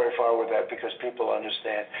gotten very far with that because people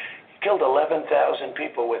understand. He killed 11,000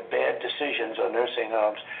 people with bad decisions on nursing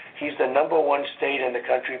homes. He's the number one state in the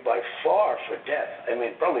country by far for death. I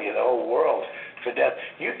mean, probably in the whole world for death.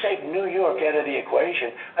 You take New York out of the equation,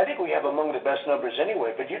 I think we have among the best numbers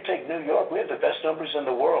anyway, but you take New York, we have the best numbers in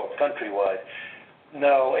the world, countrywide.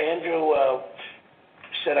 No, Andrew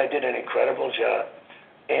said I did an incredible job.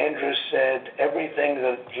 Andrew said everything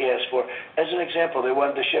that he asked for. As an example, they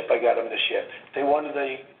wanted the ship, I got him the ship. They wanted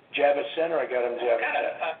the Javits Center, I got him the Javits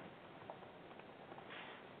Center.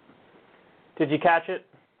 Did you catch it?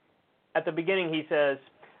 At the beginning he says,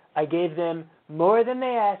 I gave them more than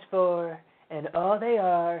they asked for, and all they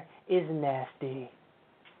are is nasty.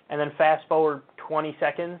 And then fast forward 20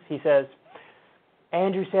 seconds, he says,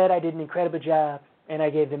 Andrew said I did an incredible job, and I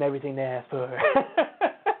gave them everything they asked for.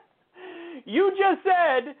 You just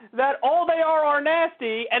said that all they are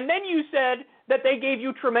nasty, and then you said that they gave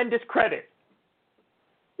you tremendous credit.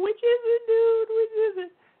 Which is it, dude? Which is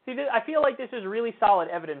it? See, I feel like this is really solid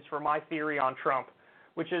evidence for my theory on Trump,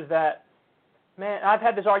 which is that, man, I've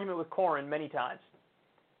had this argument with Corin many times.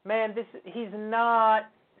 Man, he's not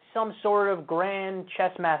some sort of grand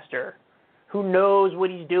chess master who knows what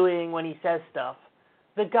he's doing when he says stuff.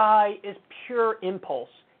 The guy is pure impulse.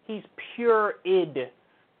 He's pure id.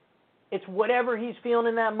 It's whatever he's feeling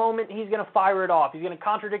in that moment, he's going to fire it off. He's going to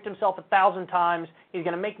contradict himself 1,000 times. He's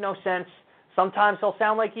going to make no sense. Sometimes he'll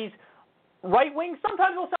sound like he's right-wing.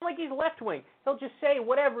 Sometimes he'll sound like he's left-wing. He'll just say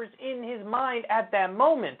whatever's in his mind at that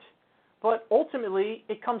moment. But ultimately,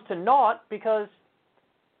 it comes to naught because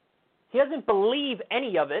he doesn't believe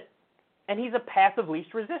any of it, and he's a path of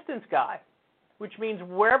least resistance guy, which means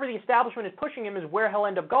wherever the establishment is pushing him is where he'll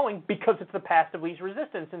end up going because it's the path of least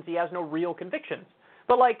resistance since he has no real convictions.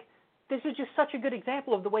 But, this is just such a good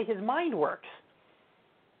example of the way his mind works.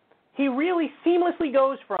 He really seamlessly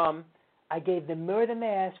goes from, I gave them more than they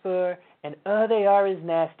asked for, and all they are is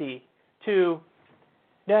nasty, to,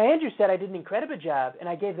 now Andrew said I did an incredible job, and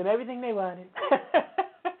I gave them everything they wanted.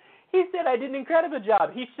 He said I did an incredible job.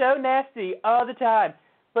 He's so nasty all the time.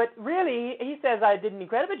 But really, he says I did an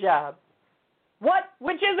incredible job. What?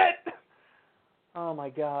 Which is it? Oh, my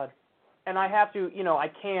God. And I have to,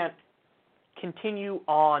 I can't continue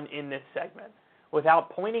on in this segment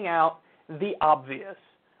without pointing out the obvious,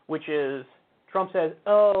 which is Trump says,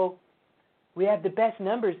 oh, we have the best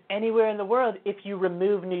numbers anywhere in the world if you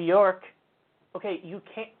remove New York. Okay, you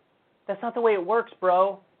can't. That's not the way it works,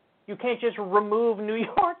 bro. You can't just remove New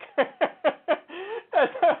York.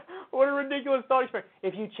 What a ridiculous thought experiment.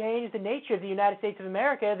 If you change the nature of the United States of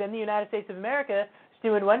America, then the United States of America is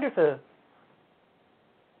doing wonderful.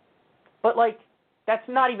 But, like, that's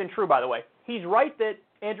not even true, by the way. He's right that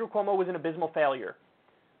Andrew Cuomo was an abysmal failure.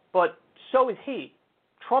 But so is he.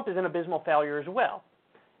 Trump is an abysmal failure as well.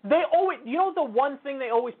 They always, you know, the one thing they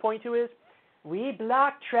always point to is, we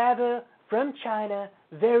blocked travel from China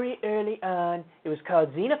very early on. It was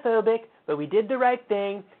called xenophobic, but we did the right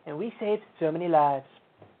thing, and we saved so many lives.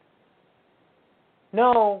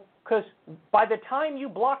 No, because by the time you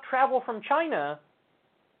blocked travel from China,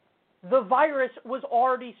 the virus was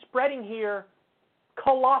already spreading here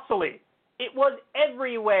colossally. It was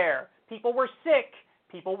everywhere. People were sick.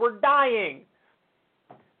 People were dying.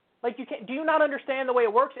 Like, you can't, do you not understand the way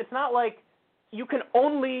it works? It's not like you can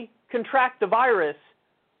only contract the virus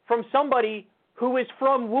from somebody who is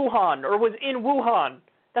from Wuhan or was in Wuhan.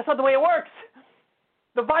 That's not the way it works.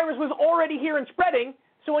 The virus was already here and spreading,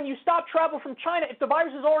 so when you stop travel from China, if the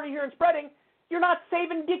virus is already here and spreading, you're not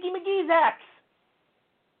saving Dickie McGee's axe.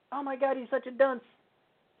 Oh my God, he's such a dunce.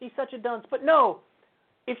 He's such a dunce. But no,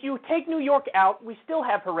 if you take New York out, we still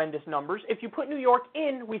have horrendous numbers. If you put New York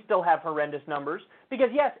in, we still have horrendous numbers. Because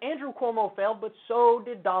yes, Andrew Cuomo failed, but so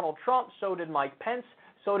did Donald Trump, so did Mike Pence,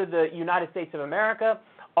 so did the United States of America.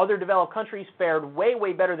 Other developed countries fared way,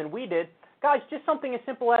 way better than we did. Guys, just something as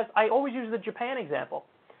simple as, I always use the Japan example.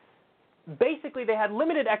 Basically, they had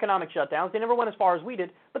limited economic shutdowns. They never went as far as we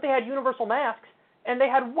did, but they had universal masks, and they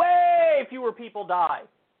had way fewer people die.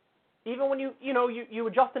 Even when you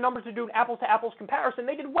adjust the numbers to do an apples-to-apples comparison,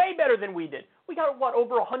 they did way better than we did. We got,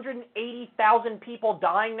 over 180,000 people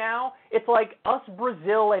dying now? It's like us,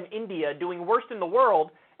 Brazil, and India doing worst in the world,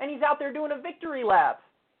 and he's out there doing a victory lap.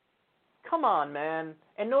 Come on, man.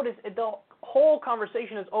 And notice, the whole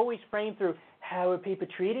conversation is always framed through, how are people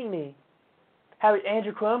treating me? How is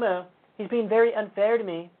Andrew Cuomo? He's being very unfair to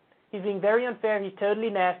me. He's being very unfair. He's totally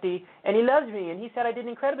nasty, and he loves me, and he said I did an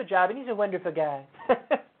incredible job, and he's a wonderful guy.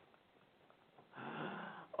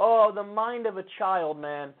 Oh, the mind of a child,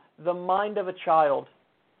 man. The mind of a child.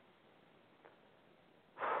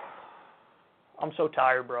 I'm so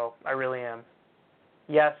tired, bro. I really am.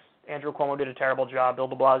 Yes, Andrew Cuomo did a terrible job. Bill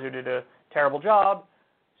de Blasio did a terrible job.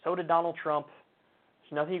 So did Donald Trump.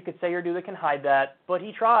 There's nothing you could say or do that can hide that. But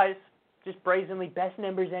he tries. Just brazenly, best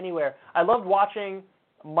numbers anywhere. I loved watching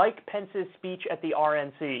Mike Pence's speech at the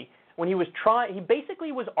RNC. When he was he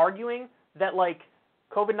basically was arguing that, like,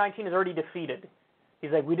 COVID-19 is already defeated.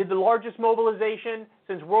 He's like, we did the largest mobilization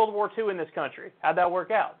since World War II in this country. How'd that work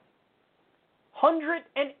out?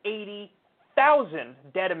 180,000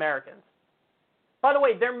 dead Americans. By the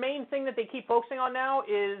way, their main thing that they keep focusing on now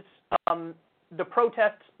is the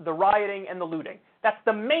protests, the rioting, and the looting. That's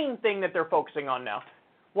the main thing that they're focusing on now.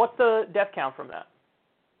 What's the death count from that?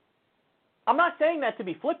 I'm not saying that to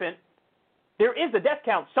be flippant. There is a death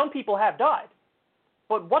count. Some people have died.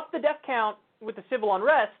 But what's the death count with the civil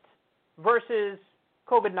unrest versus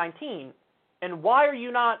COVID-19, and why are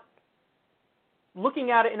you not looking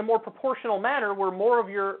at it in a more proportional manner where more of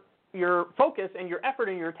your focus and your effort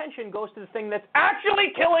and your attention goes to the thing that's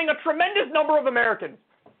actually killing a tremendous number of Americans?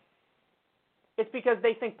 It's because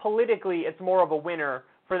they think politically it's more of a winner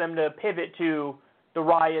for them to pivot to the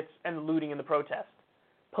riots and the looting and the protests.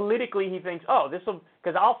 Politically, he thinks, oh, this will,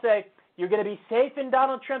 because I'll say, you're going to be safe in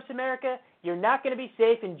Donald Trump's America, you're not going to be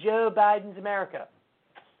safe in Joe Biden's America.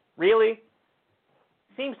 Really?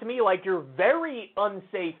 Seems to me like you're very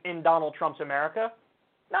unsafe in Donald Trump's America,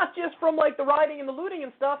 not just from, like, the rioting and the looting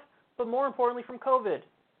and stuff, but more importantly from COVID,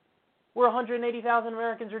 where 180,000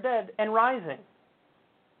 Americans are dead and rising.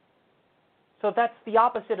 So that's the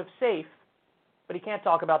opposite of safe, but he can't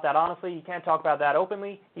talk about that honestly. He can't talk about that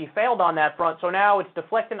openly. He failed on that front, so now it's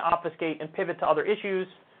deflect and obfuscate and pivot to other issues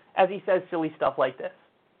as he says silly stuff like this.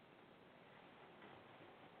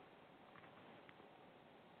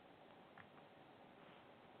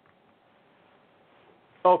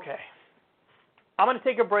 Okay. I'm going to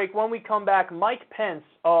take a break. When we come back, Mike Pence.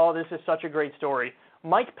 Oh, this is such a great story.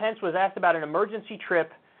 Mike Pence was asked about an emergency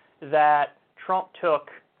trip that Trump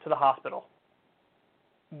took to the hospital.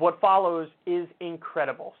 What follows is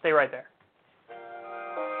incredible. Stay right there.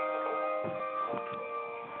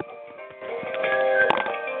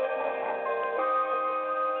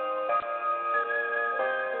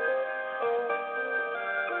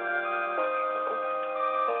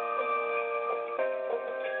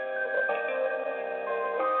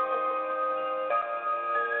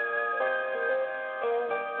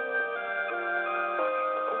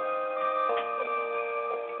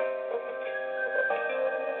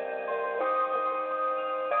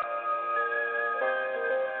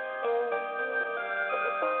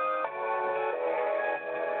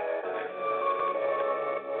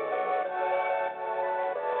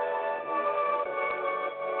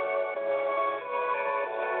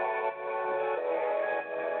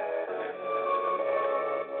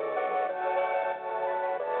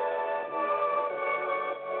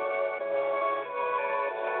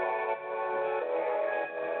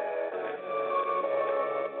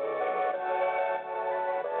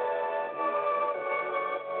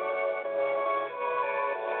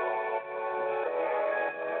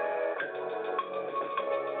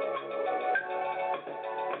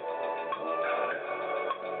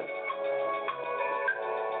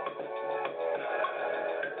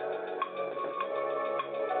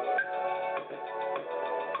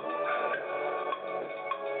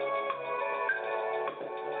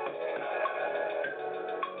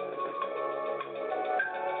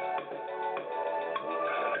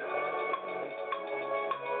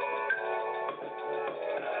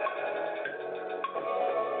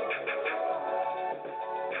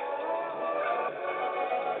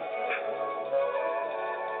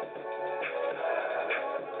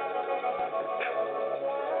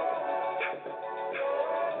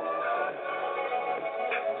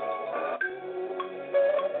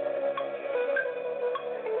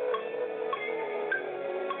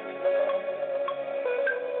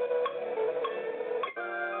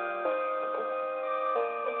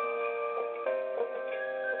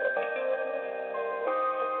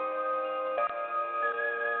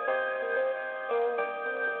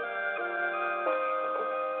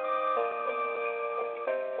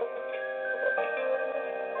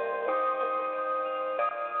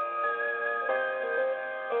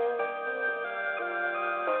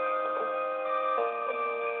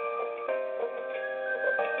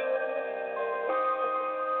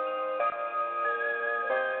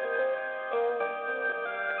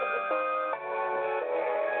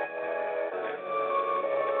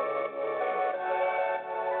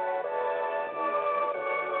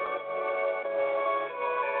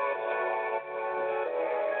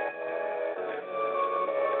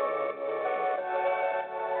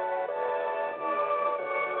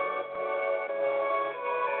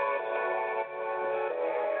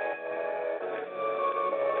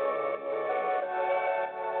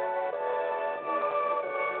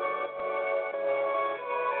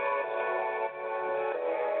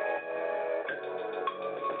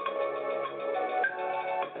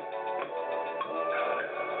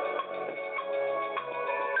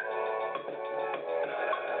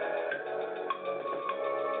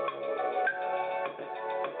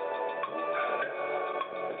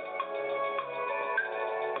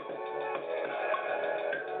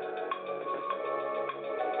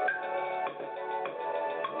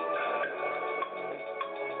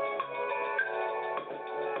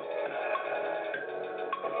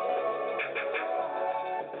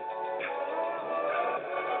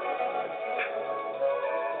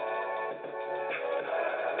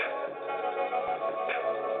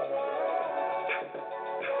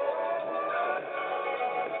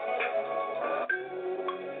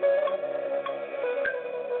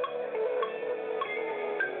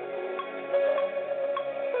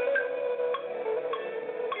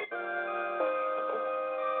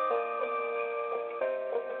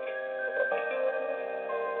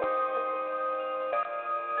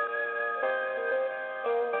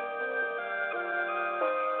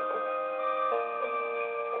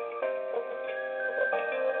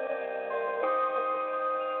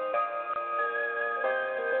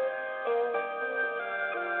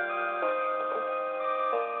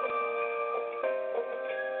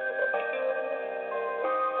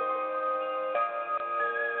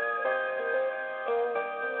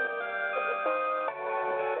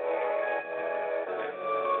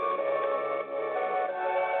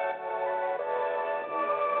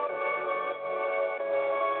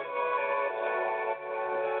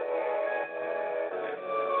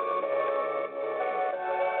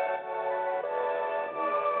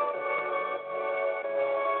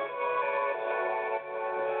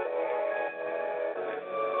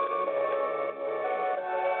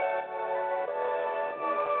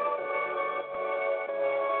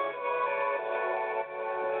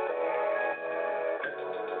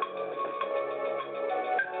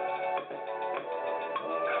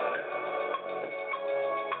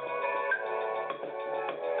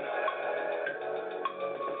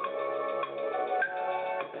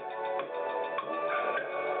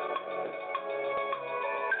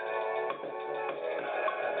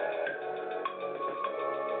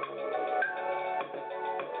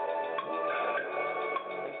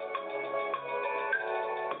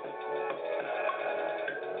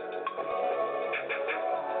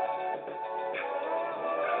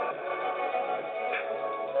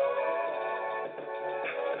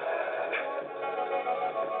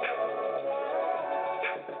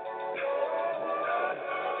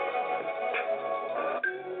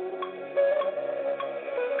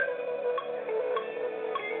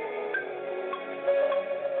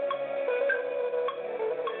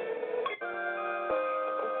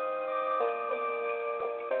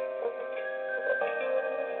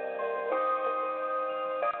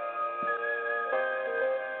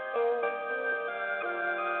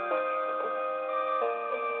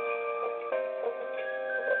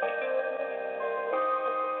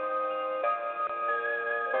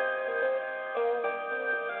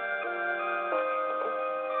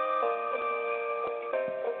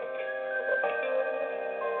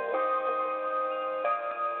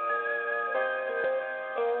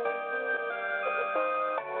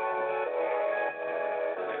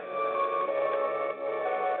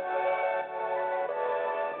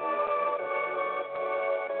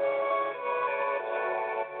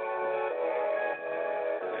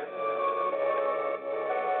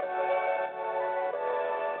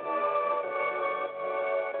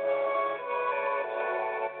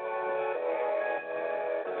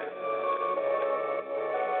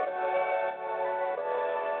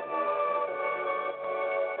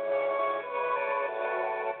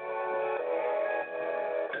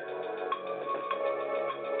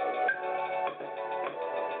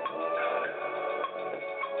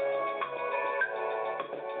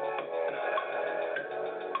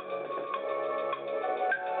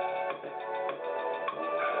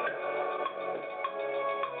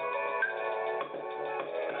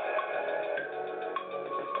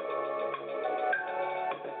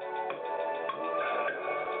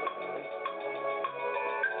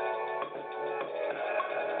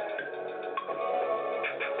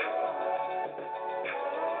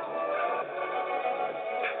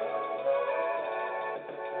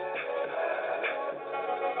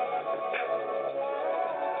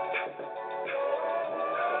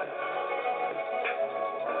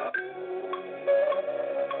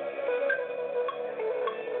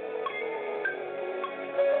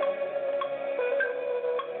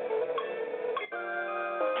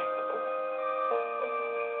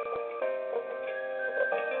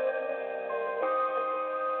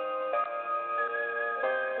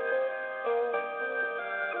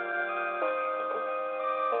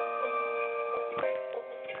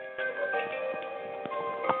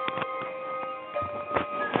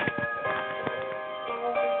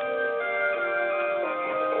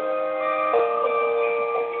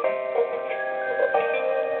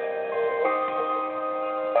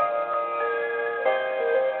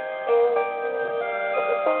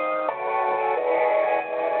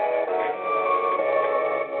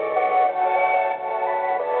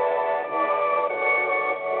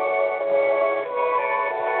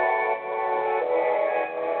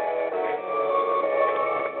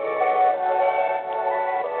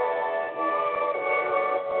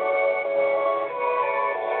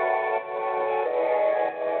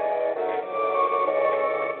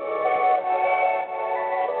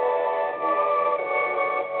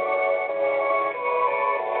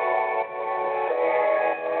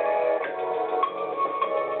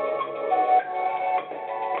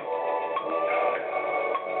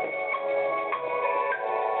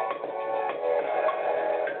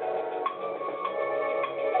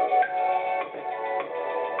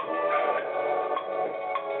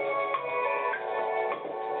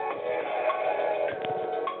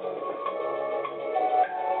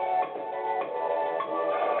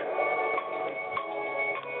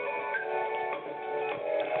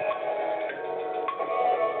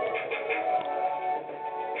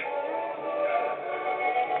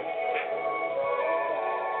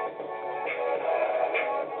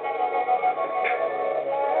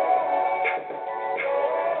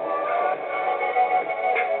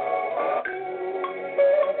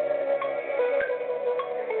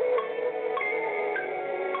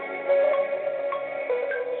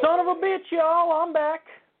 of a bitch, y'all. I'm back.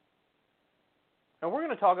 And we're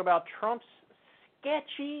going to talk about Trump's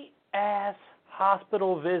sketchy-ass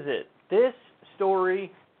hospital visit. This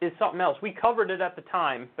story is something else. We covered it at the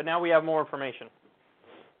time, but now we have more information.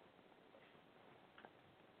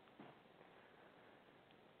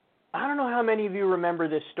 I don't know how many of you remember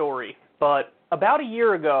this story, but about a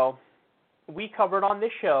year ago, we covered on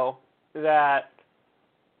this show that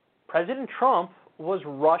President Trump was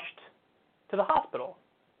rushed to the hospital.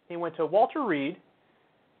 He went to Walter Reed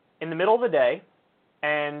in the middle of the day,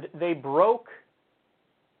 and they broke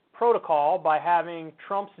protocol by having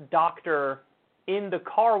Trump's doctor in the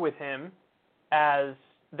car with him as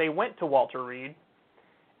they went to Walter Reed.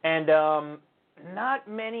 And not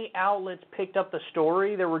many outlets picked up the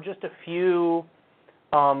story. There were just a few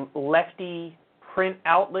lefty print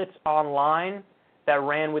outlets online that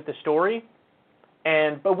ran with the story.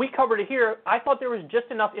 But we covered it here. I thought there was just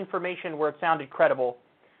enough information where it sounded credible,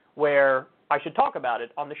 where I should talk about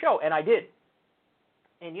it on the show, and I did.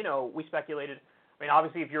 And, we speculated. I mean,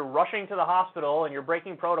 obviously, if you're rushing to the hospital and you're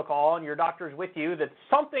breaking protocol and your doctor's with you, that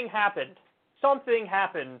something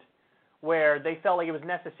happened where they felt like it was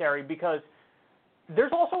necessary, because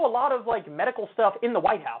there's also a lot of, medical stuff in the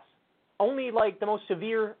White House. Only, the most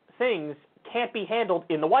severe things can't be handled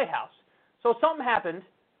in the White House. So something happened.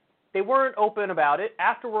 They weren't open about it.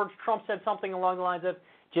 Afterwards, Trump said something along the lines of,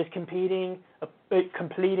 just completing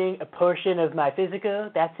a portion of my physical,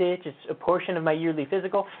 that's it, just a portion of my yearly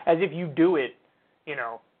physical, as if you do it,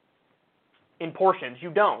 in portions. You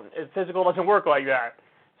don't. Physical doesn't work like that.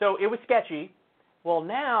 So it was sketchy. Well,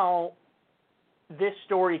 now this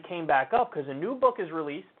story came back up because a new book is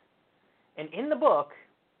released, and in the book,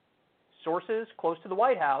 sources close to the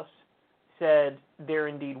White House said there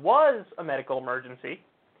indeed was a medical emergency,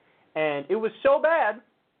 and it was so bad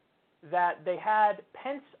that they had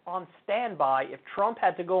Pence on standby if Trump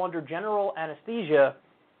had to go under general anesthesia.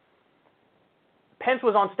 Pence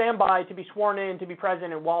was on standby to be sworn in to be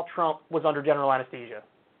president while Trump was under general anesthesia.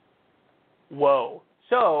 Whoa.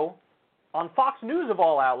 So, on Fox News of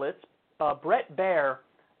all outlets, Brett Baier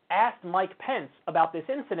asked Mike Pence about this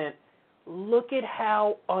incident. Look at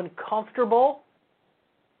how uncomfortable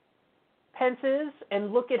Pence is,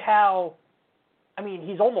 and look at how,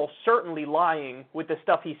 he's almost certainly lying with the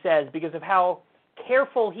stuff he says because of how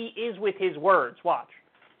careful he is with his words. Watch.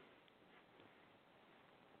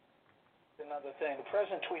 Another thing, the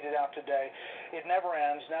president tweeted out today, it never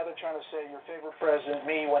ends. Now they're trying to say your favorite president,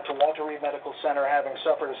 me, went to Walter Reed Medical Center having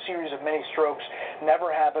suffered a series of mini strokes.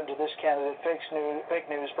 Never happened to this candidate. Fake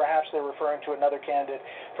news. Perhaps they're referring to another candidate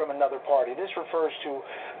from another party. This refers to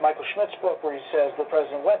Michael Schmidt's book where he says the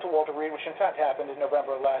president went to Walter Reed, which in fact happened in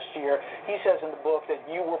November of last year. He says in the book that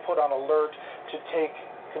you were put on alert to take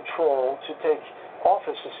control, to take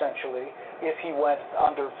office essentially, if he went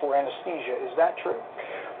under for anesthesia. Is that true?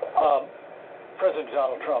 President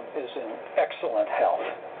Donald Trump is in excellent health,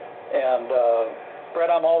 and Brett,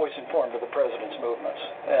 I'm always informed of the president's movements,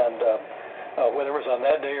 and whether it was on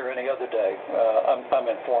that day or any other day, I'm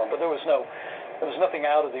informed. But there was nothing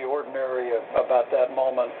out of the ordinary about that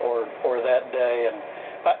moment or that day, and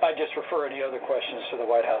I just refer any other questions to the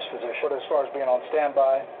White House physician. But as far as being on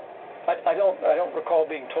standby, I don't recall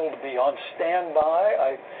being told to be on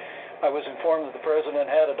standby. I was informed that the president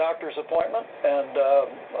had a doctor's appointment, and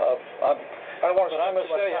I don't want to spend too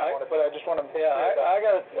much time on it, but I just want to. Yeah,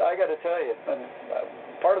 I got to tell you, and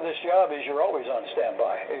part of this job is you're always on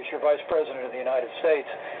standby. As your vice president of the United States,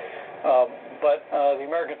 but the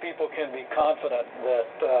American people can be confident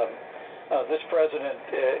that this president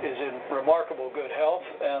is in remarkable good health,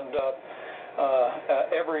 and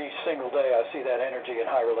every single day I see that energy in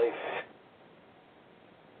high relief.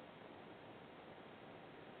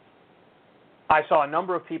 I saw a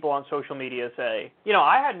number of people on social media say,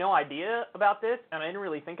 I had no idea about this, and I didn't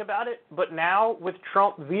really think about it, but now with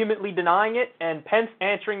Trump vehemently denying it and Pence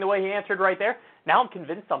answering the way he answered right there, now I'm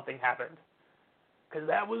convinced something happened. Because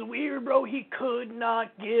that was weird, bro. He could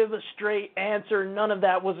not give a straight answer. None of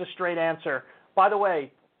that was a straight answer. By the way,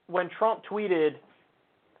 when Trump tweeted,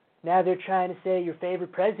 now they're trying to say your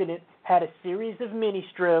favorite president had a series of mini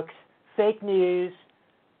strokes, fake news.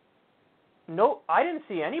 No, I didn't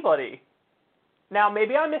see anybody. Now,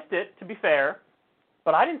 maybe I missed it, to be fair,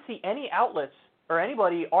 but I didn't see any outlets or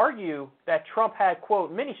anybody argue that Trump had,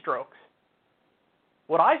 quote, mini strokes.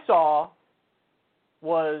 What I saw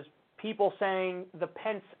was people saying the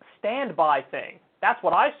Pence standby thing. That's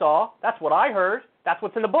what I saw. That's what I heard. That's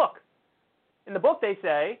what's in the book. In the book, they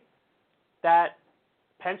say that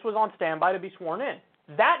Pence was on standby to be sworn in.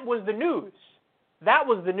 That was the news. That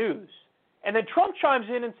was the news. And then Trump chimes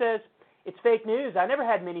in and says, it's fake news. I never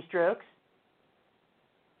had mini strokes.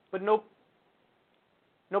 But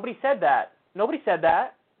nobody said that. Nobody said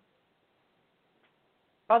that.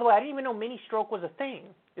 By the way, I didn't even know mini stroke was a thing.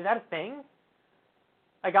 Is that a thing?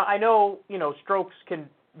 Like, I know, strokes can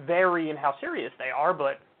vary in how serious they are,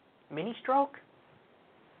 but mini stroke?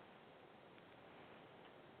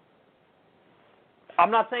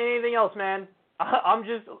 I'm not saying anything else, man. I'm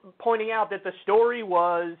just pointing out that the story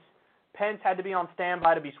was Pence had to be on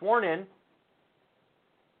standby to be sworn in.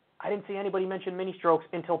 I didn't see anybody mention mini strokes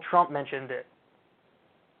until Trump mentioned it.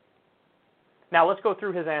 Now, let's go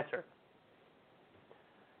through his answer.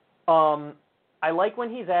 I like when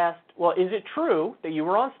he's asked, well, is it true that you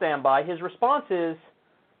were on standby? His response is,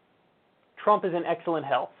 Trump is in excellent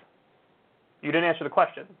health. You didn't answer the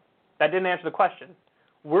question. That didn't answer the question.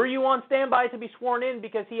 Were you on standby to be sworn in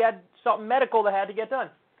because he had something medical that had to get done?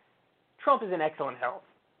 Trump is in excellent health.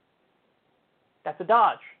 That's a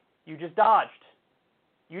dodge. You just dodged.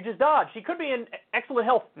 You just dodged. He could be in excellent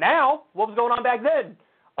health now. What was going on back then?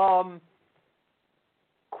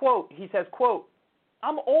 Quote, he says, quote,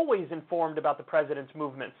 I'm always informed about the president's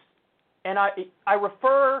movements, and I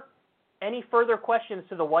refer any further questions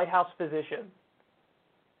to the White House physician.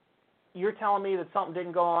 You're telling me that something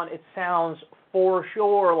didn't go on? It sounds for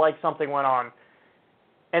sure like something went on.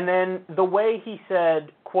 And then the way he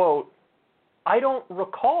said, quote, I don't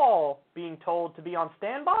recall being told to be on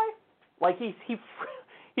standby? Like he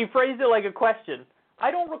phrased it like a question. I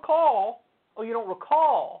don't recall. Oh, you don't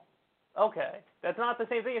recall? Okay. That's not the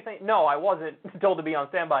same thing as saying, no, I wasn't told to be on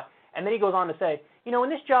standby. And then he goes on to say, in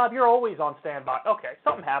this job, you're always on standby. Okay,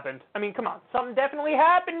 something happened. I mean, come on. Something definitely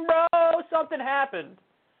happened, bro. Something happened.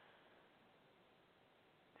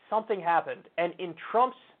 Something happened. And in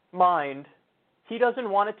Trump's mind, he doesn't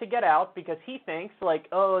want it to get out because he thinks, like,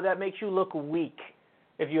 oh, that makes you look weak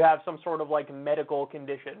if you have some sort of, like, medical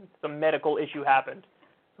condition. Some medical issue happened.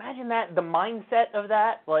 Imagine that, the mindset of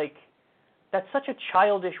that, like, that's such a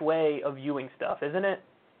childish way of viewing stuff, isn't it?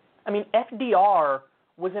 I mean, FDR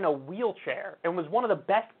was in a wheelchair and was one of the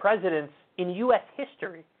best presidents in U.S.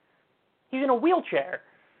 history. He's in a wheelchair.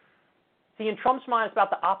 See, in Trump's mind, it's about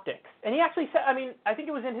the optics. And he actually said, I mean, I think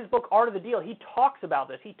it was in his book, Art of the Deal, he talks about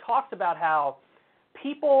this. He talks about how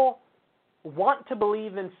people want to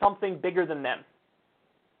believe in something bigger than them.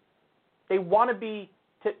 They want to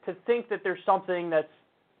think that there's something that's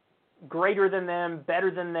greater than them,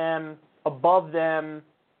 better than them, above them,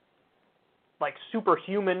 like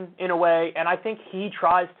superhuman in a way, and I think he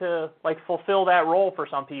tries to like fulfill that role for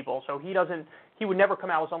some people. So he would never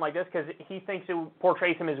come out with something like this because he thinks it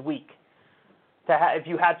portrays him as weak. If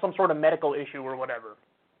you had some sort of medical issue or whatever.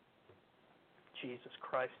 Jesus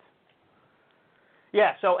Christ.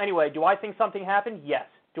 Yeah. So anyway, do I think something happened? Yes.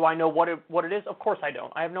 Do I know what it is? Of course I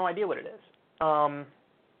don't. I have no idea what it is.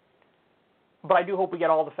 But I do hope we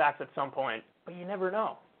get all the facts at some point. But you never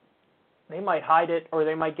know. They might hide it, or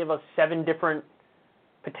they might give us 7 different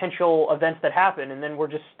potential events that happen, and then we're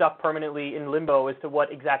just stuck permanently in limbo as to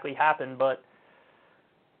what exactly happened. But,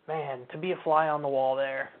 man, to be a fly on the wall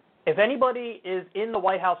there. If anybody is in the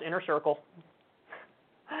White House inner circle,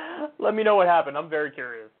 let me know what happened. I'm very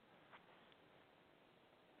curious.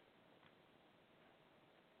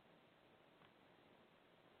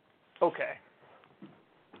 Okay.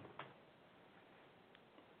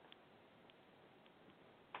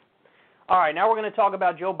 All right, now we're going to talk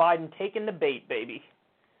about Joe Biden taking the bait, baby.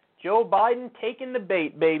 Joe Biden taking the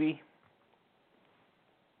bait, baby.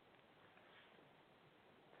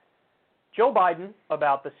 Joe Biden,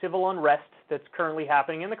 about the civil unrest that's currently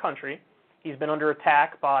happening in the country, he's been under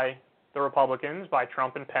attack by the Republicans, by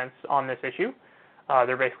Trump and Pence on this issue.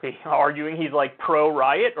 They're basically arguing he's like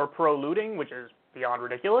pro-riot or pro-looting, which is beyond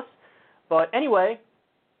ridiculous. But anyway,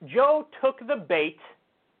 Joe took the bait,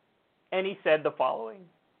 and he said the following.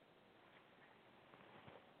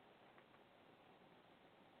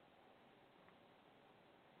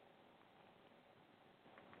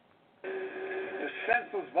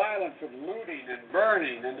 Senseless violence of looting and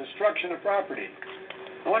burning and destruction of property.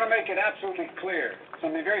 I want to make it absolutely clear,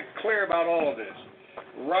 something very clear about all of this.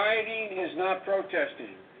 Rioting is not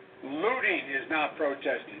protesting. Looting is not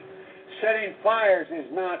protesting. Setting fires is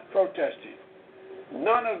not protesting.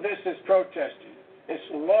 None of this is protesting. It's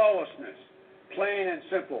lawlessness, plain and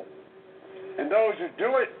simple. And those who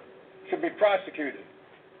do it should be prosecuted.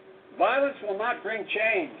 Violence will not bring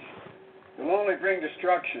change. It will only bring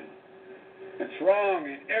destruction. It's wrong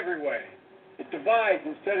in every way. It divides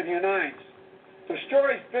instead of unites.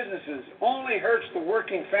 Destroys businesses, only hurts the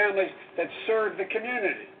working families that serve the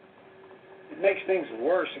community. It makes things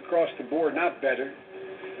worse across the board, not better.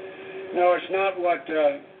 No, it's not what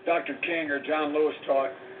Dr. King or John Lewis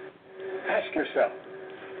taught. Ask yourself,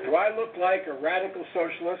 Do I look like a radical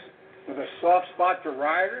socialist with a soft spot for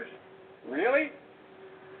rioters? Really?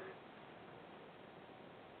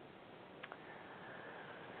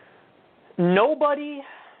 Nobody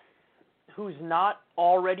who's not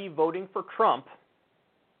already voting for Trump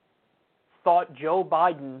thought Joe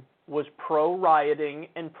Biden was pro-rioting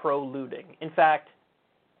and pro-looting. In fact,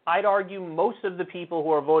 I'd argue most of the people who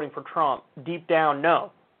are voting for Trump deep down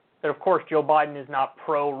know that, of course, Joe Biden is not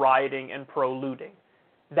pro-rioting and pro-looting.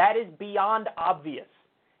 That is beyond obvious.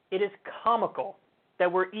 It is comical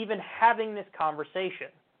that we're even having this conversation.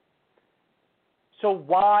 So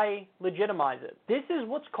why legitimize it? This is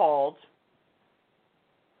what's called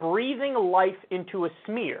breathing life into a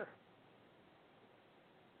smear.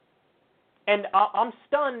 And I'm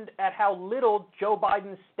stunned at how little Joe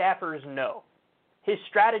Biden's staffers know. His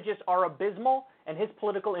strategists are abysmal, and his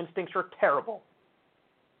political instincts are terrible.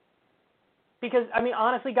 Because, I mean,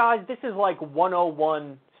 honestly, guys, this is like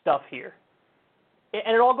 101 stuff here.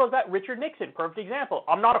 And it all goes back. Richard Nixon, perfect example.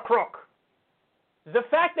 I'm not a crook. The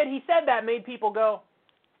fact that he said that made people go,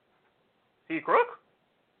 is he a crook?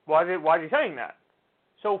 Why is he saying that?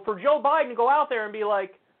 So for Joe Biden to go out there and be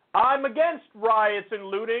like, I'm against riots and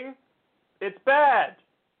looting, it's bad.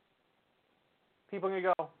 People are going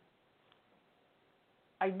to go,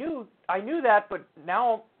 I knew that, but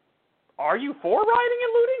now, are you for rioting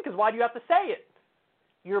and looting? Because why do you have to say it?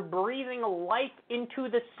 You're breathing life into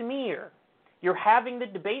the smear. You're having the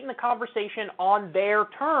debate and the conversation on their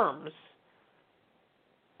terms.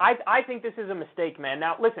 I think this is a mistake, man.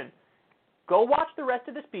 Now, listen, go watch the rest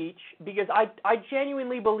of the speech, because I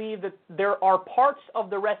genuinely believe that there are parts of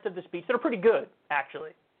the rest of the speech that are pretty good,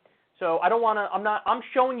 actually. So I don't want to, I'm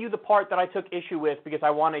showing you the part that I took issue with because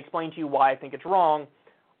I want to explain to you why I think it's wrong.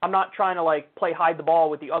 I'm not trying to play hide the ball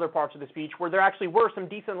with the other parts of the speech where there actually were some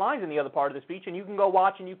decent lines in the other part of the speech, and you can go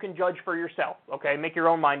watch and you can judge for yourself, okay? Make your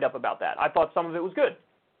own mind up about that. I thought some of it was good.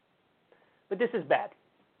 But this is bad.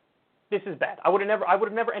 This is bad. I would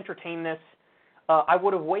have never entertained this. I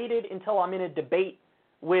would have waited until I'm in a debate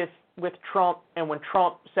with Trump, and when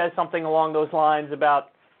Trump says something along those lines about,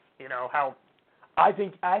 how I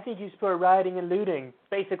think you support rioting and looting,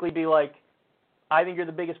 basically be like, I think you're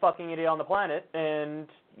the biggest fucking idiot on the planet, and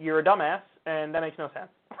you're a dumbass, and that makes no sense.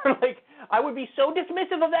 I would be so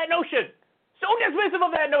dismissive of that notion. So dismissive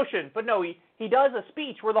of that notion. But no, he does a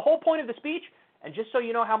speech where the whole point of the speech, and just so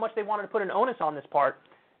you know how much they wanted to put an onus on this part,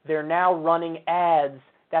 they're now running ads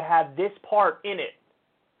that have this part in it.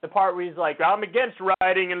 The part where he's like, I'm against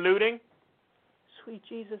rioting and looting. Sweet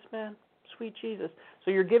Jesus, man. Sweet Jesus.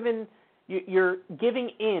 So you're giving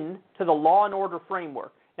in to the law and order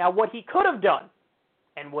framework. Now, what he could have done,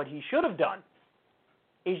 and what he should have done,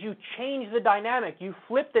 is you change the dynamic. You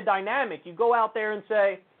flip the dynamic. You go out there and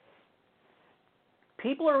say,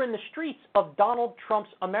 people are in the streets of Donald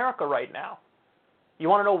Trump's America right now. You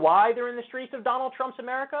want to know why they're in the streets of Donald Trump's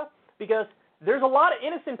America? Because there's a lot of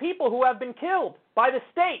innocent people who have been killed by the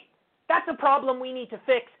state. That's a problem we need to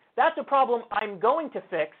fix. That's a problem I'm going to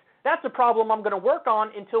fix. That's a problem I'm going to work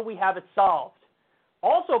on until we have it solved.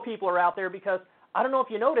 Also, people are out there because, I don't know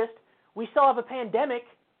if you noticed, we still have a pandemic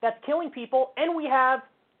that's killing people, and we have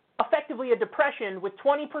effectively a depression with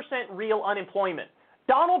 20% real unemployment.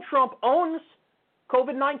 Donald Trump owns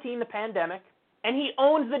COVID-19, the pandemic, and he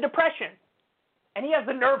owns the depression. And he has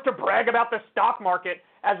the nerve to brag about the stock market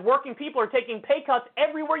as working people are taking pay cuts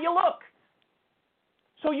everywhere you look.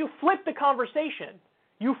 So you flip the conversation.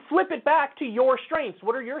 You flip it back to your strengths.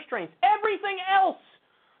 What are your strengths? Everything else.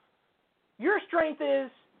 Your strength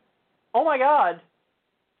is, oh my God,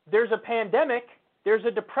 there's a pandemic, there's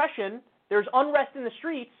a depression, there's unrest in the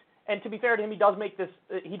streets, and to be fair to him, he does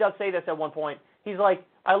say this at one point. He's like,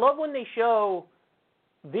 I love when they show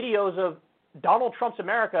videos of Donald Trump's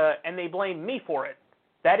America and they blame me for it.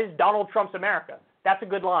 That is Donald Trump's America. That's a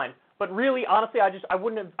good line. But really, honestly, I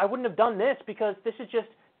wouldn't have done this, because this is just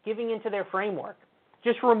giving into their framework.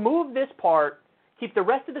 Just remove this part, keep the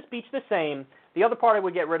rest of the speech the same. The other part I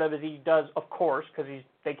would get rid of is he does, of course, because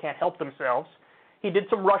they can't help themselves. He did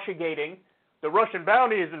some Russiagating. The Russian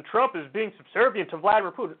bounties and Trump is being subservient to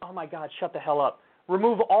Vladimir Putin. Oh my God, shut the hell up.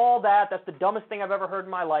 Remove all that. That's the dumbest thing I've ever heard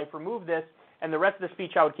in my life. Remove this, and the rest of the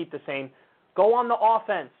speech I would keep the same. Go on the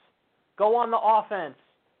offense. Go on the offense.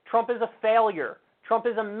 Trump is a failure. Trump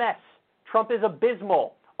is a mess. Trump is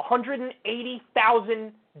abysmal.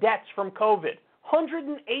 180,000 deaths from COVID.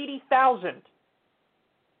 180,000.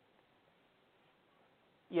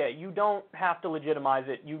 Yeah, you don't have to legitimize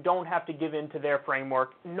it. You don't have to give in to their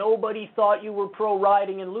framework. Nobody thought you were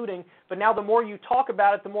pro-rioting and looting, but now the more you talk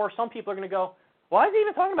about it, the more some people are going to go, why is he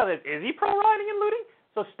even talking about this? Is he pro-rioting and looting?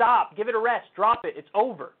 So stop. Give it a rest. Drop it. It's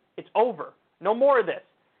over. It's over. No more of this.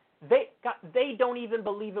 They don't even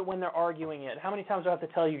believe it when they're arguing it. How many times do I have to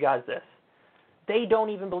tell you guys this? They don't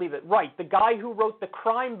even believe it. Right, the guy who wrote the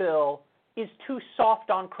crime bill is too soft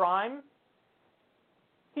on crime.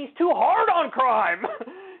 He's too hard on crime.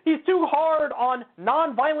 He's too hard on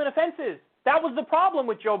nonviolent offenses. That was the problem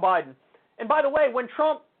with Joe Biden. And by the way, when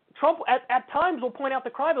Trump at times will point out the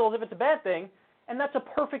crime bill as if it's a bad thing, and that's a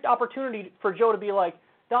perfect opportunity for Joe to be like,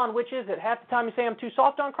 Don, which is it? Half the time you say I'm too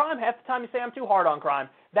soft on crime, half the time you say I'm too hard on crime.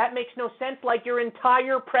 That makes no sense, like your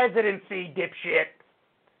entire presidency, dipshit.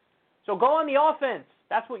 So go on the offense.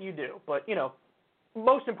 That's what you do. But,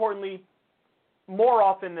 most importantly, more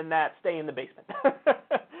often than that, stay in the basement.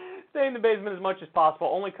 Stay in the basement as much as possible.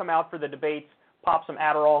 Only come out for the debates, pop some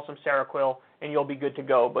Adderall, some Seroquel, and you'll be good to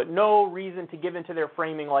go. But no reason to give into their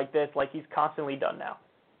framing like this, like he's constantly done now.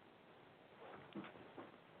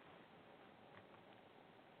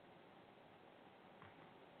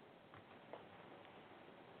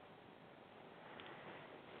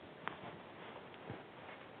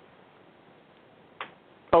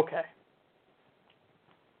 Okay.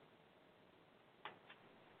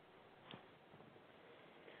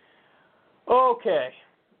 Okay.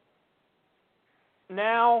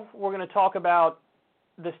 Now we're going to talk about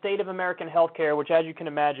the state of American healthcare, which, as you can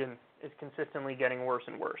imagine, is consistently getting worse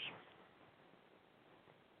and worse.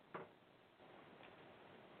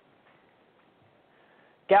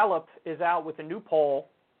 Gallup is out with a new poll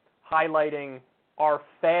highlighting our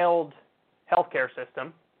failed healthcare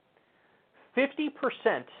system. 50%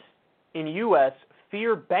 in U.S.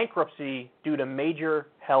 fear bankruptcy due to major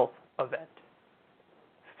health event.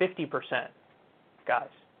 50%, guys.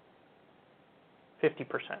 50%.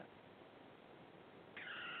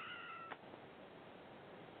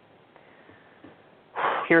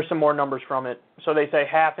 Here's some more numbers from it. So they say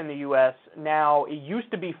half in the U.S. Now, it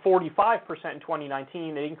used to be 45% in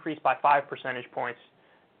 2019. It increased by 5 percentage points.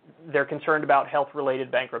 They're concerned about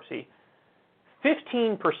health-related bankruptcy.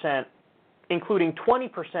 15%, including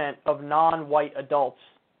 20% of non-white adults,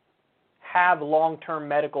 have long-term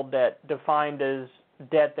medical debt defined as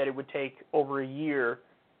debt that it would take over a year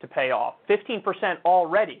to pay off. 15%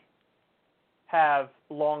 already have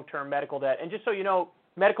long-term medical debt. And just so you know,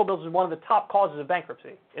 medical bills is one of the top causes of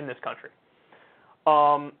bankruptcy in this country.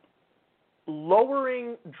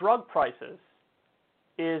 Lowering drug prices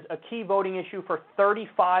is a key voting issue for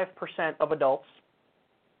 35% of adults,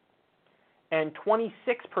 and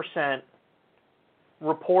 26%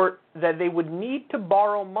 report that they would need to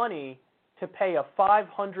borrow money to pay a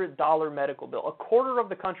 $500 medical bill. A quarter of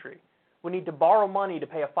the country would need to borrow money to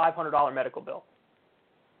pay a $500 medical bill.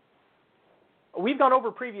 We've gone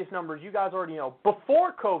over previous numbers. You guys already know.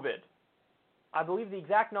 Before COVID, I believe the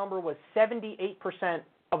exact number was 78%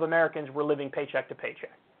 of Americans were living paycheck to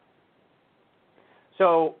paycheck.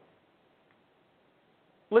 So,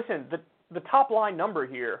 listen, the top line number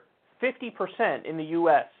here, 50% in the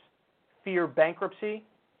U.S. fear bankruptcy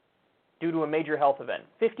due to a major health event.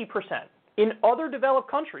 50%. In other developed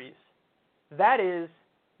countries, that is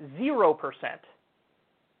 0%.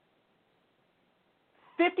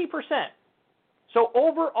 50%. So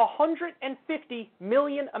over 150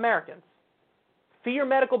 million Americans fear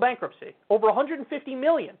medical bankruptcy. Over 150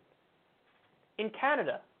 million. In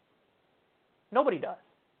Canada, nobody does.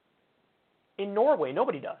 In Norway,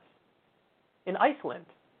 nobody does. In Iceland,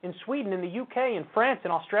 in Sweden, in the UK, in France,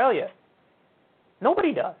 in Australia,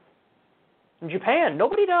 nobody does. In Japan,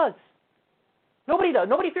 nobody does. Nobody does.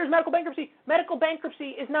 Nobody fears medical bankruptcy. Medical bankruptcy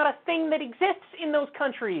is not a thing that exists in those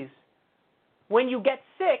countries. When you get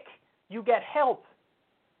sick, you get help,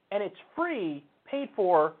 and it's free, paid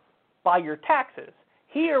for by your taxes.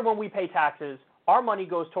 Here, when we pay taxes, our money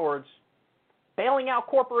goes towards bailing out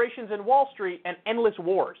corporations in Wall Street and endless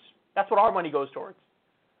wars. That's what our money goes towards.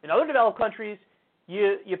 In other developed countries,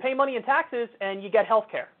 you pay money in taxes and you get health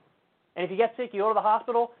care. And if you get sick, you go to the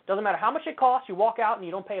hospital. Doesn't matter how much it costs, you walk out and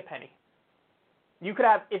you don't pay a penny. You could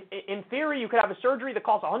have, in theory, you could have a surgery that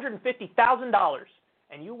costs $150,000,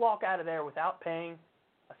 and you walk out of there without paying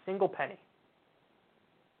a single penny.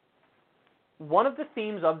 One of the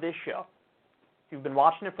themes of this show, if you've been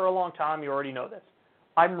watching it for a long time, you already know this.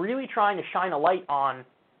 I'm really trying to shine a light on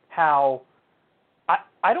how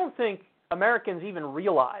I don't think Americans even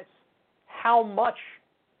realize how much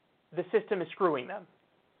the system is screwing them.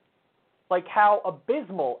 Like how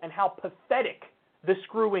abysmal and how pathetic the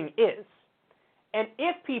screwing is. And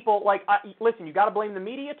if people, listen, you got to blame the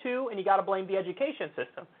media too, and you got to blame the education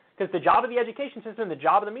system. Because the job of the education system, the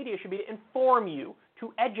job of the media should be to inform you,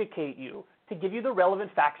 to educate you, to give you the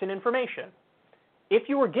relevant facts and information. If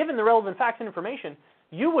you were given the relevant facts and information,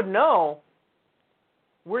 you would know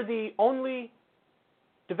we're the only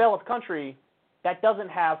developed country that doesn't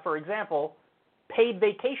have, for example, paid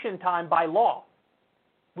vacation time by law.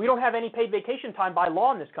 We don't have any paid vacation time by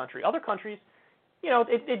law in this country. Other countries,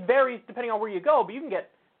 it varies depending on where you go, but you can get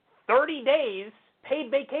 30 days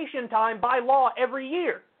paid vacation time by law every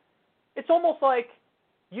year. It's almost like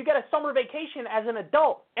you get a summer vacation as an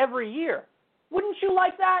adult every year. Wouldn't you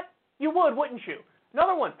like that? You would, wouldn't you?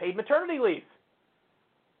 Another one, paid maternity leave.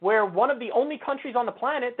 We're one of the only countries on the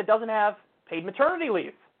planet that doesn't have paid maternity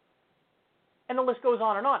leave. And the list goes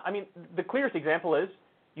on and on. I mean, the clearest example is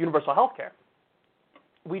universal health care.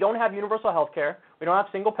 We don't have universal health care. We don't have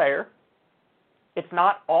single payer. It's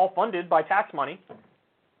not all funded by tax money.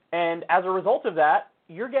 And as a result of that,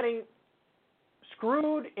 you're getting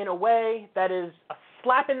screwed in a way that is a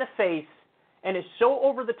slap in the face and is so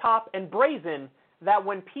over the top and brazen that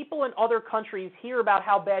when people in other countries hear about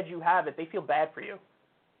how bad you have it, they feel bad for you.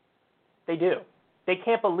 They do. They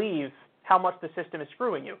can't believe how much the system is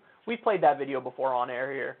screwing you. We've played that video before on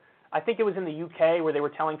air here. I think it was in the UK where they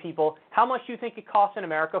were telling people, how much do you think it costs in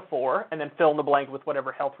America for, and then fill in the blank with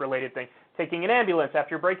whatever health-related thing, taking an ambulance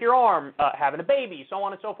after you break your arm, having a baby, so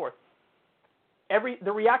on and so forth.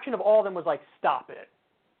 The reaction of all of them was like, stop it.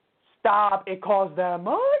 Stop, it costs that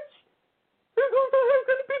much? How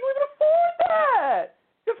can people even afford that?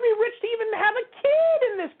 You have to be rich to even have a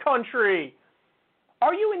kid in this country.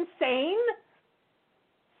 Are you insane?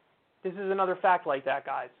 This is another fact like that,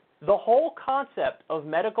 guys. The whole concept of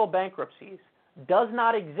medical bankruptcies does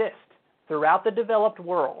not exist throughout the developed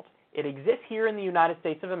world. It exists here in the United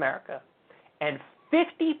States of America. And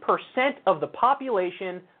 50% of the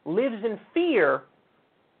population lives in fear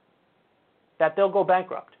that they'll go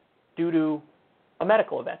bankrupt due to a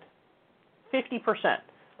medical event. 50%.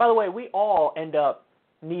 By the way, we all end up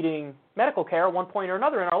needing medical care at one point or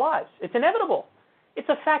another in our lives. It's inevitable. It's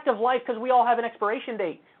a fact of life because we all have an expiration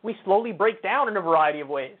date. We slowly break down in a variety of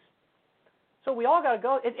ways. So we all got to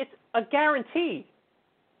go. It's a guarantee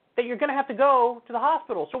that you're going to have to go to the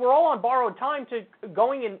hospital. So we're all on borrowed time to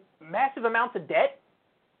going in massive amounts of debt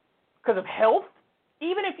because of health.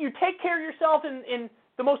 Even if you take care of yourself in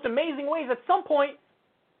the most amazing ways, at some point,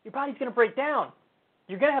 your body's going to break down.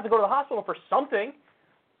 You're going to have to go to the hospital for something.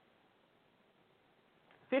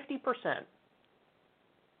 50%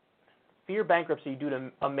 fear bankruptcy due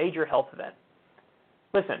to a major health event.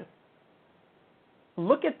 Listen,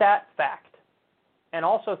 look at that fact and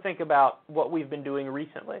also think about what we've been doing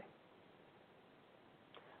recently.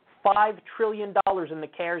 $5 trillion in the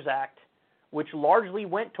CARES Act, which largely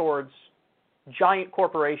went towards giant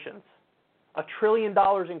corporations. $1 trillion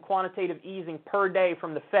in quantitative easing per day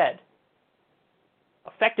from the Fed,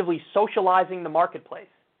 effectively socializing the marketplace.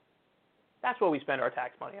 That's what we spend our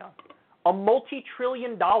tax money on. A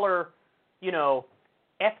multi-trillion-dollar,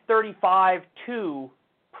 F-35-2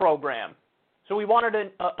 program. So we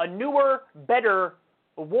wanted a newer, better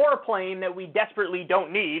warplane that we desperately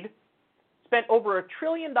don't need. Spent over $1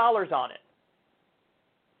 trillion on it.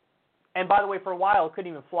 And by the way, for a while, it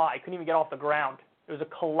couldn't even fly. It couldn't even get off the ground. It was a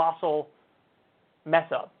colossal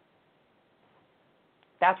mess up.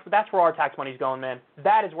 That's where our tax money's going, man.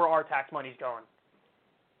 That is where our tax money's going.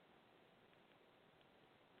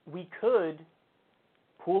 We could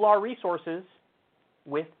pool our resources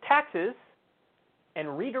with taxes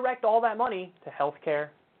and redirect all that money to healthcare,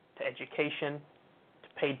 to education,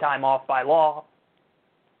 to paid time off by law.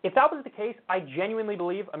 If that was the case, I genuinely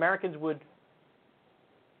believe Americans would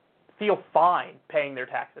feel fine paying their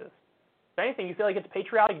taxes. If anything, you feel like it's a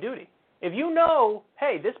patriotic duty. If you know,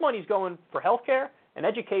 hey, this money's going for healthcare and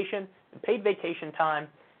education and paid vacation time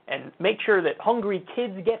and make sure that hungry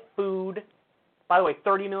kids get food. By the way,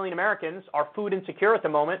 30 million Americans are food insecure at the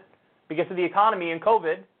moment because of the economy and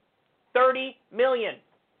COVID. 30 million.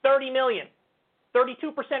 30 million.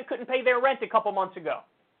 32% couldn't pay their rent a couple months ago.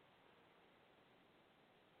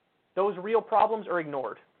 Those real problems are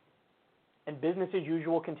ignored, and business as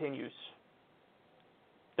usual continues.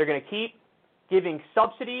 They're going to keep giving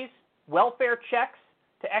subsidies, welfare checks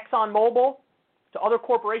to ExxonMobil, to other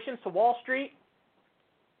corporations, to Wall Street.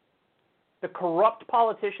 The corrupt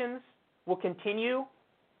politicians will continue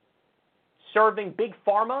serving big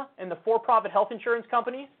pharma and the for-profit health insurance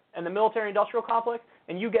companies and the military-industrial complex,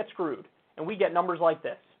 and you get screwed, and we get numbers like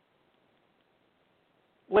this.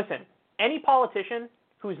 Listen, any politician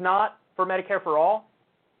who's not for Medicare for all,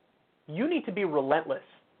 you need to be relentless.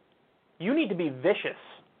 You need to be vicious.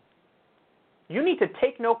 You need to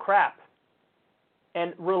take no crap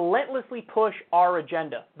and relentlessly push our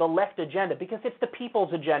agenda, the left agenda, because it's the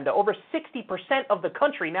people's agenda. Over 60% of the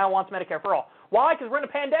country now wants Medicare for all. Why? Because we're in a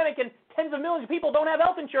pandemic and tens of millions of people don't have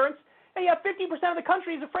health insurance, and you have 50% of the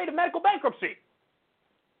country is afraid of medical bankruptcy.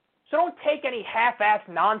 So don't take any half-assed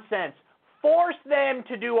nonsense, Force them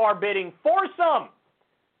to do our bidding. Force them.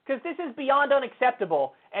 Because this is beyond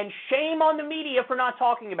unacceptable. And shame on the media for not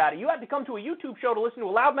talking about it. You had to come to a YouTube show to listen to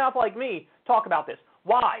a loudmouth like me talk about this.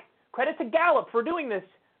 Why? Credit to Gallup for doing this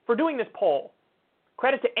poll.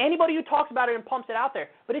 Credit to anybody who talks about it and pumps it out there.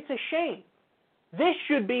 But it's a shame. This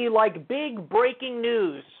should be like big breaking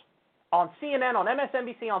news on CNN, on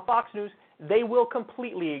MSNBC, on Fox News. They will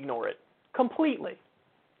completely ignore it. Completely.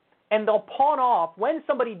 And they'll pawn off, when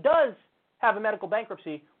somebody does have a medical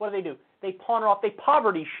bankruptcy, what do? They pawn it off. They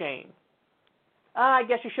poverty shame. I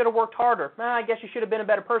guess you should have worked harder. I guess you should have been a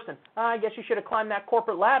better person. I guess you should have climbed that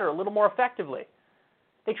corporate ladder a little more effectively.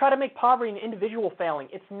 They try to make poverty an individual failing.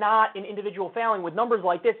 It's not an individual failing. With numbers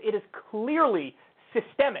like this, it is clearly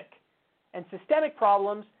systemic. And systemic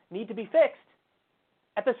problems need to be fixed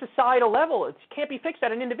at the societal level. It can't be fixed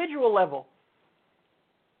at an individual level.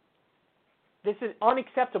 This is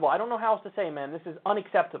unacceptable. I don't know how else to say, man. This is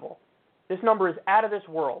unacceptable. This number is out of this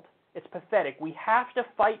world. It's pathetic. We have to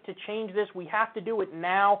fight to change this. We have to do it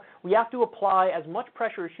now. We have to apply as much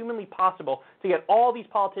pressure as humanly possible to get all these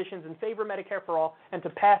politicians in favor of Medicare for all and to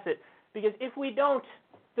pass it. Because if we don't,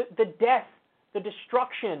 the death, the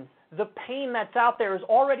destruction, the pain that's out there is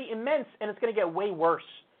already immense, and it's going to get way worse.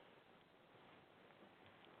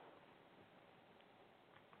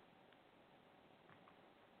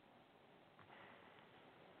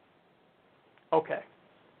 Okay.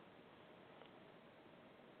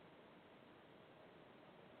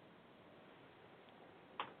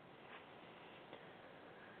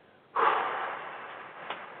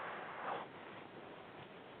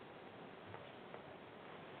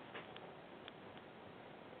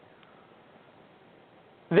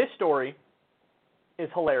 This story is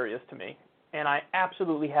hilarious to me, and I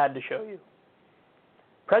absolutely had to show you.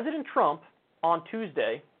 President Trump, on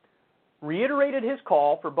Tuesday, reiterated his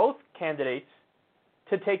call for both candidates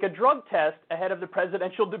to take a drug test ahead of the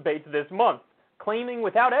presidential debates this month, claiming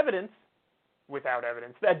without evidence,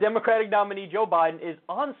 that Democratic nominee Joe Biden is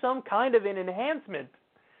on some kind of an enhancement.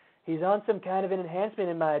 He's on some kind of an enhancement,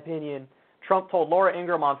 in my opinion, Trump told Laura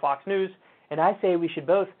Ingraham on Fox News, and I say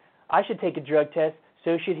I should take a drug test,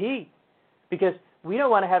 so should he. Because we don't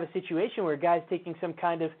want to have a situation where a guy's taking some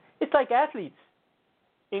kind of, it's like athletes.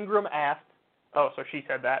 Ingraham asked, so she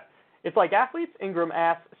said that. It's like athletes, Ingraham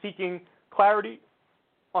asked, seeking clarity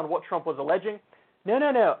on what Trump was alleging.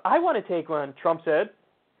 No, I want to take one, Trump said.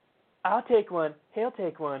 I'll take one, he'll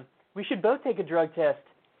take one. We should both take a drug test.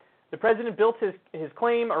 The president built his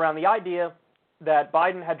claim around the idea that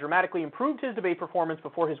Biden had dramatically improved his debate performance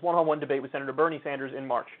before his one-on-one debate with Senator Bernie Sanders in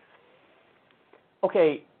March.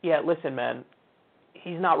 Okay, yeah, listen, man.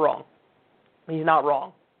 He's not wrong. He's not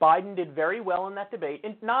wrong. Biden did very well in that debate,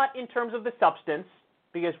 not in terms of the substance,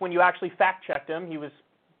 because when you actually fact-checked him, he was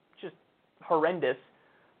just horrendous.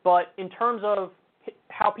 But in terms of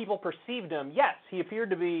how people perceived him, yes, he appeared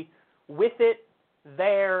to be with it,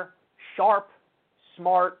 there, sharp,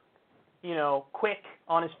 smart, quick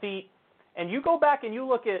on his feet. And you go back and you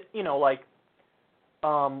look at,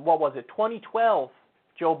 what was it, 2012,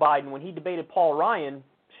 Joe Biden, when he debated Paul Ryan,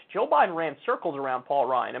 Joe Biden ran circles around Paul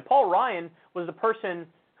Ryan. And Paul Ryan was the person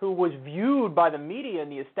who was viewed by the media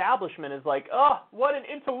and the establishment as like, what an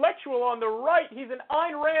intellectual on the right. He's an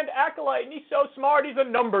Ayn Rand acolyte, and he's so smart, he's a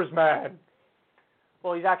numbers man.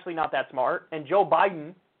 Well, he's actually not that smart. And Joe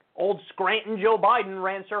Biden, old Scranton Joe Biden,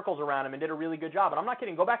 ran circles around him and did a really good job. And I'm not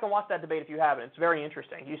kidding. Go back and watch that debate if you haven't. It's very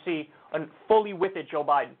interesting. You see a fully with it Joe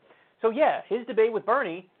Biden. So, yeah, his debate with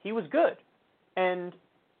Bernie, he was good. And,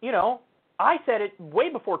 I said it way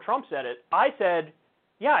before Trump said it. I said,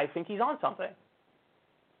 yeah, I think he's on something.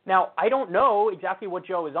 Now, I don't know exactly what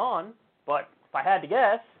Joe is on, but if I had to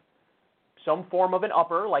guess, some form of an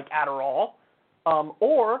upper like Adderall,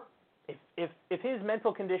 or if his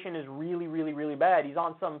mental condition is really, really, really bad, he's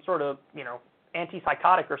on some sort of,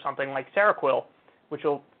 antipsychotic or something like Seroquel, which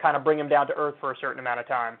will kind of bring him down to earth for a certain amount of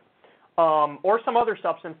time, or some other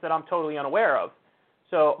substance that I'm totally unaware of.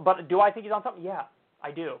 So, but do I think he's on something? Yeah, I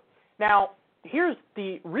do. Now, here's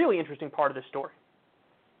the really interesting part of this story.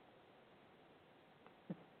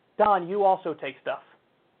 Don, you also take stuff.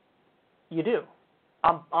 You do.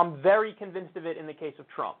 I'm very convinced of it in the case of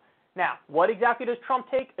Trump. Now, what exactly does Trump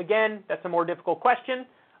take? Again, that's a more difficult question.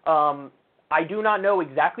 I do not know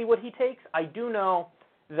exactly what he takes. I do know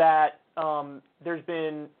that there's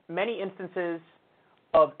been many instances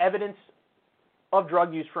of evidence of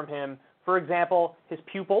drug use from him. For example, his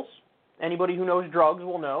pupils. Anybody who knows drugs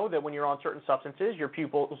will know that when you're on certain substances, your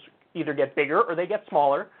pupils either get bigger or they get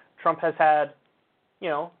smaller. Trump has had,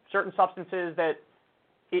 certain substances that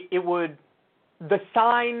the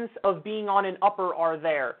signs of being on an upper are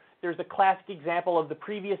there. there's a classic example of the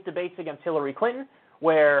previous debates against Hillary Clinton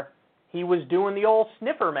where he was doing the old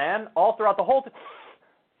sniffer, man, all throughout the whole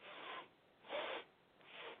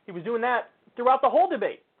he was doing that throughout the whole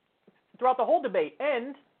debate.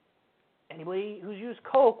 And anybody who's used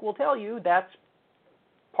Coke will tell you that's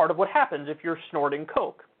part of what happens if you're snorting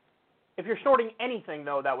Coke. If you're snorting anything,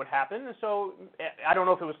 though, that would happen. So I don't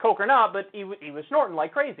know if it was Coke or not, but he was snorting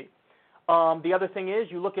like crazy. The other thing is,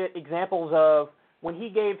 you look at examples of when he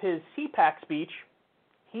gave his CPAC speech,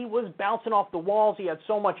 he was bouncing off the walls. He had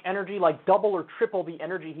so much energy, like double or triple the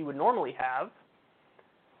energy he would normally have.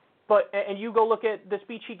 And you go look at the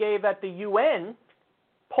speech he gave at the UN,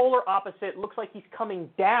 polar opposite, looks like he's coming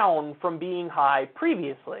down from being high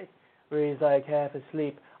previously, where he's like half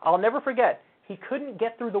asleep. I'll never forget, he couldn't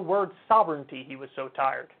get through the word sovereignty. He was so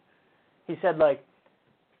tired. He said, like,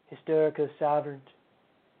 hysterica sovereign.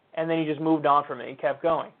 And then he just moved on from it and kept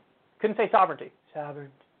going. Couldn't say sovereignty.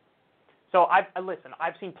 Sovereign. So listen,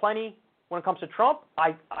 I've seen plenty when it comes to Trump.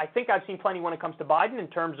 I think I've seen plenty when it comes to Biden in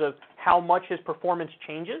terms of how much his performance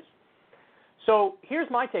changes. So here's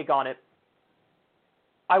my take on it.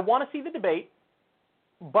 I want to see the debate,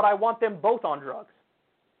 but I want them both on drugs,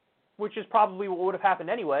 which is probably what would have happened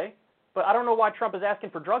anyway. But I don't know why Trump is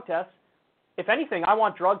asking for drug tests. If anything, I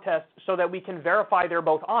want drug tests so that we can verify they're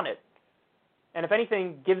both on it. And if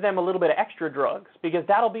anything, give them a little bit of extra drugs, because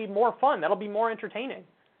that'll be more fun. That'll be more entertaining.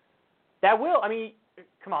 That will, I mean,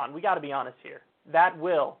 come on, we got to be honest here. That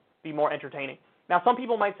will be more entertaining. Now, some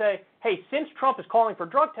people might say, hey, since Trump is calling for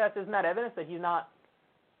drug tests, isn't that evidence that he's not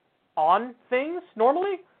on things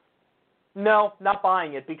normally? No, not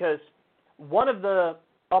buying it, because one of the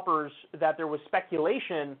uppers that there was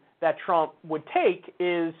speculation that Trump would take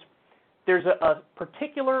is there's a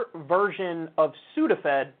particular version of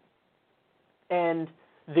Sudafed, and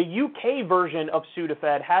the UK version of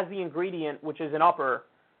Sudafed has the ingredient, which is an upper,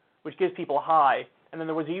 which gives people high. And then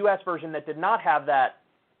there was a US version that did not have that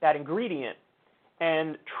ingredient.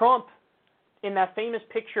 And Trump, in that famous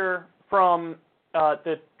picture from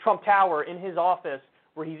the Trump Tower in his office,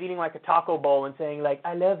 where he's eating like a taco bowl and saying, like,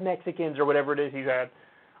 I love Mexicans, or whatever it is he's had,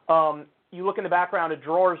 you look in the background, a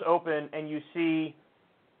drawer's open, and you see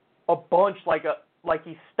a bunch, like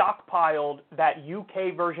he stockpiled that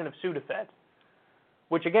UK version of Sudafed,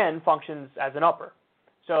 which, again, functions as an upper.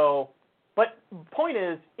 So, but point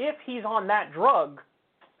is, if he's on that drug,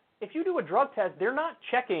 if you do a drug test, they're not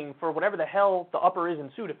checking for whatever the hell the upper is in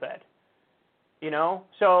Sudafed, you know?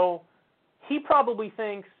 So he probably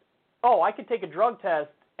thinks, oh, I could take a drug test,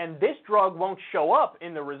 and this drug won't show up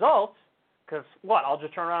in the results, because what? I'll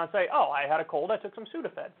just turn around and say, oh, I had a cold, I took some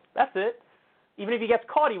Sudafed. That's it. Even if he gets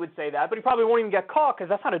caught, he would say that, but he probably won't even get caught because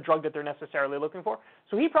that's not a drug that they're necessarily looking for.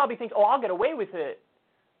 So he probably thinks, oh, I'll get away with it.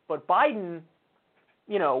 But Biden,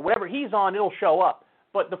 you know, whatever he's on, it'll show up.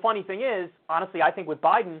 But the funny thing is, honestly, I think with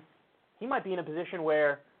Biden, he might be in a position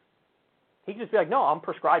where he can just be like, no, I'm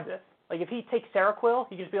prescribed this. Like if he takes Seroquel,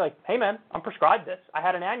 he can just be like, hey, man, I'm prescribed this. I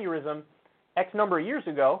had an aneurysm X number of years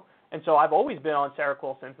ago, and so I've always been on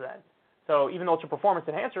Seroquel since then. So even though it's a performance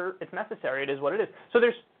enhancer, it's necessary. It is what it is. So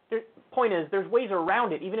point is, there's ways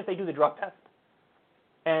around it, even if they do the drug test.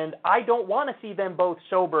 And I don't want to see them both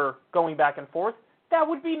sober going back and forth. That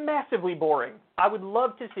would be massively boring. I would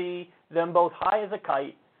love to see them both high as a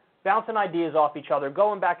kite, bouncing ideas off each other,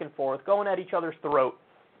 going back and forth, going at each other's throat.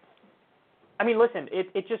 I mean, listen,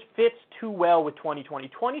 it just fits too well with 2020.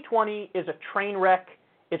 2020 is a train wreck.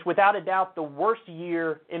 It's without a doubt the worst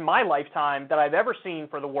year in my lifetime that I've ever seen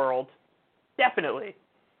for the world. Definitely.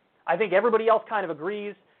 I think everybody else kind of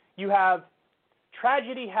agrees. You have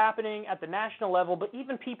tragedy happening at the national level, but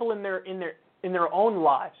even people in their own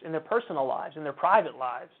lives, in their personal lives, in their private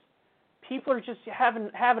lives, people are just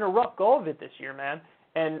having a rough go of it this year, man.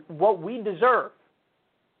 And what we deserve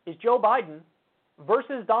is Joe Biden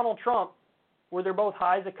versus Donald Trump, where they're both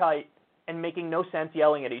high as a kite and making no sense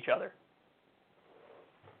yelling at each other.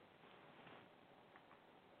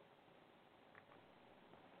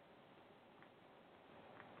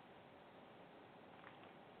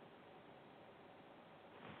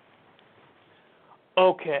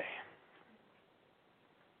 Okay.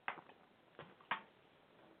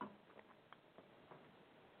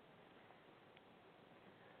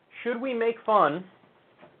 Should we make fun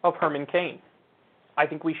of Herman Cain? I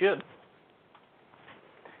think we should.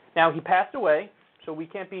 Now, he passed away, so we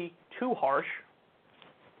can't be too harsh,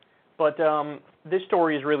 but this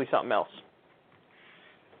story is really something else.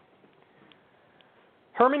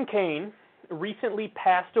 Herman Cain recently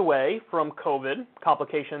passed away from COVID,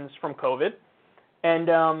 complications from COVID,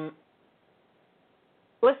 and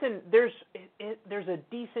listen, there's a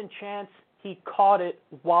decent chance he caught it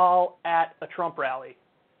while at a Trump rally.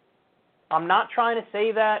 I'm not trying to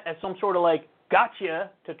say that as some sort of like gotcha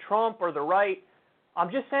to Trump or the right. I'm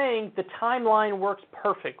just saying the timeline works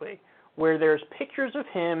perfectly, where there's pictures of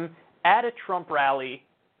him at a Trump rally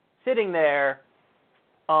sitting there,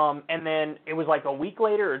 and then it was like a week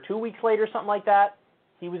later or 2 weeks later, something like that,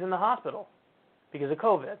 he was in the hospital because of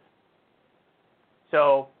COVID.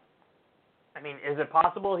 So, I mean, is it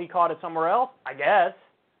possible he caught it somewhere else? I guess.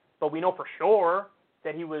 But we know for sure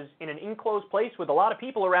that he was in an enclosed place with a lot of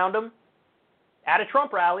people around him at a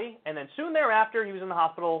Trump rally, and then soon thereafter he was in the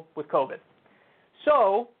hospital with COVID.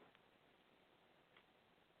 So,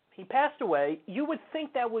 he passed away. You would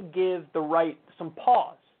think that would give the right some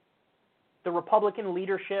pause. The Republican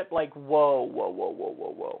leadership, like,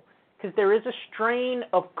 whoa. Because there is a strain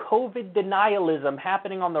of COVID denialism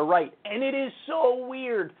happening on the right, and it is so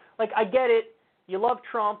weird. Like, I get it. You love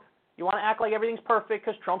Trump. You want to act like everything's perfect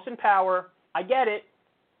because Trump's in power. I get it.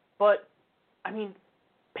 But, I mean,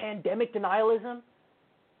 pandemic denialism.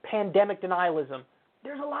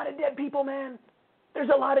 There's a lot of dead people, man. There's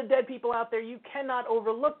a lot of dead people out there. You cannot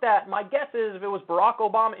overlook that. My guess is if it was Barack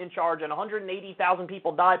Obama in charge and 180,000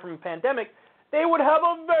 people died from a pandemic, they would have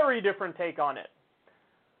a very different take on it.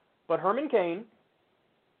 But Herman Cain,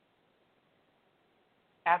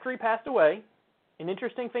 after he passed away, an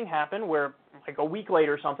interesting thing happened where, like a week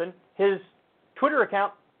later or something, his Twitter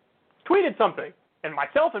account tweeted something. And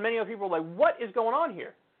myself and many other people were like, what is going on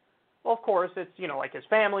here? Well, of course, it's, like his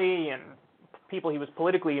family and people he was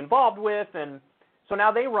politically involved with, and so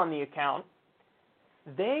now they run the account.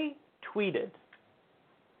 They tweeted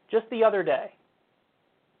just the other day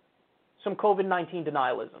some COVID-19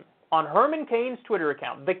 denialism on Herman Cain's Twitter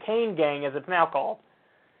account, the Cain Gang as it's now called.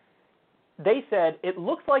 They said, it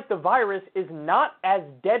looks like the virus is not as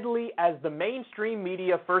deadly as the mainstream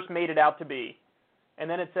media first made it out to be. And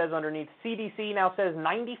then it says underneath, CDC now says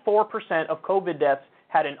 94% of COVID deaths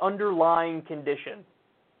had an underlying condition.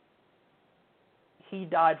 He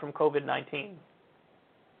died from COVID-19.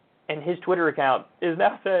 And his Twitter account is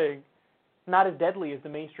now saying, not as deadly as the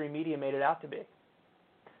mainstream media made it out to be.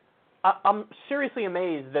 I'm seriously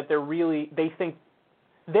amazed that they think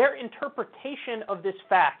their interpretation of this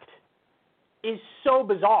fact is so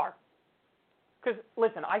bizarre. Because,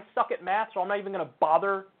 listen, I suck at math, so I'm not even going to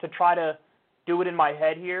bother to try to do it in my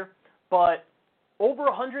head here. But over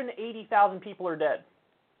 180,000 people are dead.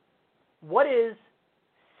 What is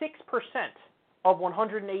 6% of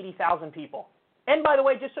 180,000 people? And by the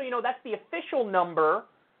way, just so you know, that's the official number.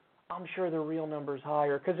 I'm sure the real number is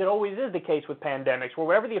higher because it always is the case with pandemics where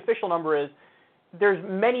whatever the official number is, there's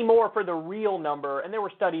many more for the real number. And there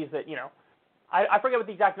were studies that, I forget what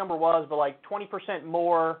the exact number was, but like 20%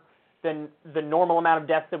 more than the normal amount of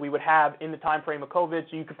deaths that we would have in the time frame of COVID.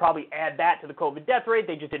 So you could probably add that to the COVID death rate.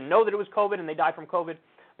 They just didn't know that it was COVID and they died from COVID.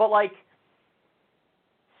 But like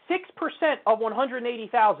 6% of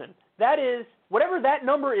 180,000, that is, whatever that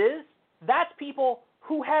number is, that's people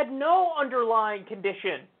who had no underlying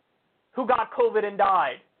condition who got COVID and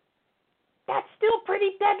died. That's still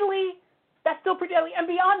pretty deadly. And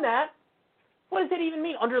beyond that, what does it even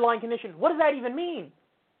mean, underlying condition? What does that even mean?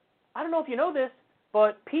 I don't know if you know this,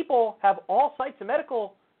 but people have all types of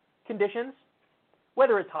medical conditions,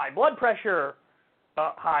 whether it's high blood pressure,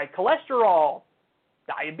 high cholesterol,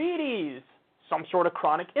 diabetes, some sort of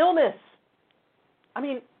chronic illness. I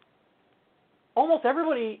mean, almost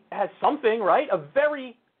everybody has something, right? A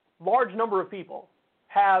very large number of people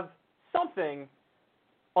have something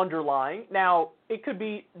underlying. Now, it could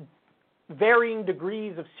be varying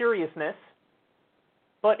degrees of seriousness,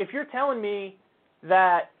 but if you're telling me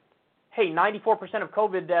that, hey, 94% of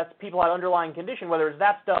COVID deaths, people had underlying condition, whether it's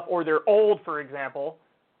that stuff or they're old, for example,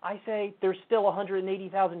 I say there's still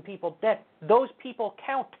 180,000 people dead. Those people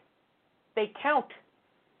count. They count.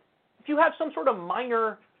 If you have some sort of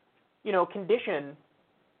minor, condition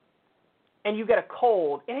and you get a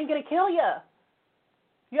cold, it ain't going to kill you.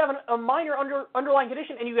 You have a minor underlying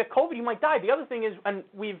condition and you get COVID, you might die. The other thing is, and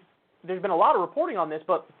there's been a lot of reporting on this,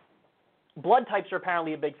 but blood types are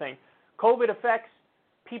apparently a big thing. COVID affects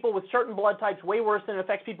people with certain blood types way worse than it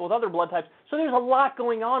affects people with other blood types. So there's a lot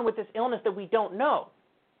going on with this illness that we don't know.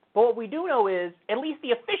 But what we do know is, at least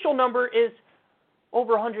the official number is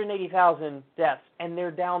over 180,000 deaths, and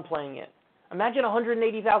they're downplaying it. Imagine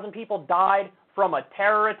 180,000 people died from a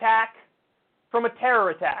terror attack.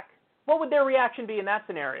 What would their reaction be in that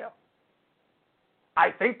scenario?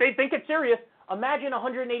 I think they'd think it's serious. Imagine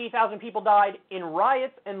 180,000 people died in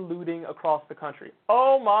riots and looting across the country.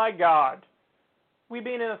 Oh, my God. We'd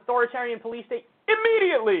be in an authoritarian police state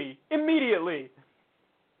immediately.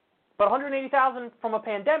 But 180,000 from a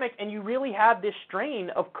pandemic, and you really have this strain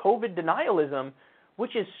of COVID denialism,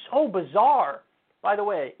 which is so bizarre. By the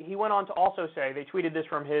way, he went on to also say, they tweeted this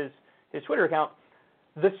from his Twitter account,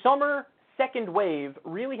 the summer second wave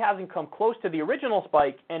really hasn't come close to the original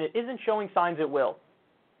spike, and it isn't showing signs it will.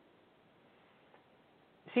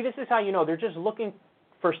 See, this is how you know they're just looking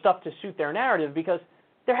for stuff to suit their narrative, because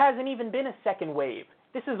there hasn't even been a second wave.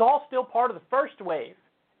 This is all still part of the first wave.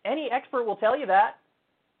 Any expert will tell you that.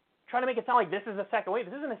 Trying to make it sound like this is a second wave.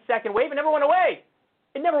 This isn't a second wave. It never went away.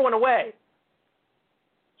 It never went away.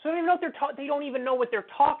 So they don't even know what they don't even know what they're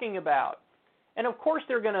talking about. And of course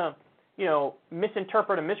they're going to,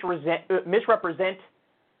 misinterpret and misrepresent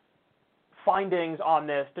findings on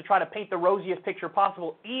this to try to paint the rosiest picture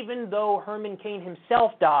possible, even though Herman Cain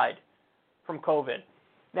himself died from COVID.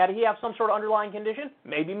 Now, did he have some sort of underlying condition?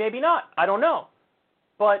 Maybe, maybe not. I don't know.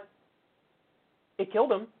 But it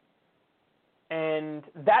killed him, and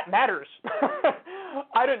that matters.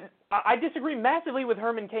 I disagree massively with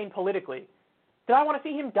Herman Cain politically. Did I want to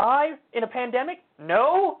see him die in a pandemic?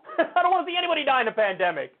 No. I don't want to see anybody die in a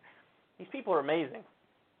pandemic. These people are amazing.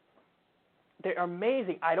 They're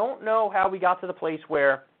amazing. I don't know how we got to the place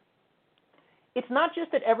where it's not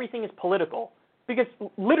just that everything is political, because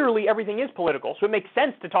literally everything is political, so it makes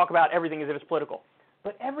sense to talk about everything as if it's political.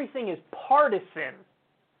 But everything is partisan,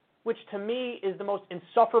 which to me is the most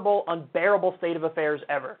insufferable, unbearable state of affairs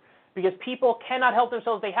ever. Because people cannot help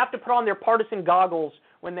themselves. They have to put on their partisan goggles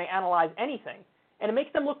when they analyze anything. And it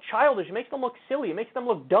makes them look childish. It makes them look silly. It makes them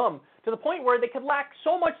look dumb, to the point where they could lack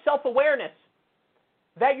so much self-awareness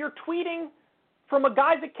that you're tweeting from a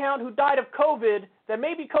guy's account who died of COVID that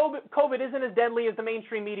maybe COVID isn't as deadly as the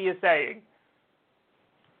mainstream media is saying.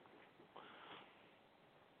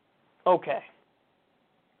 Okay.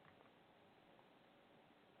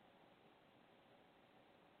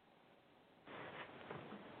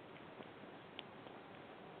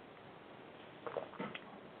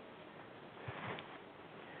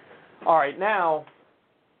 All right, now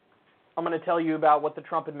I'm going to tell you about what the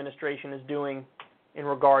Trump administration is doing in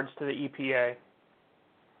regards to the EPA.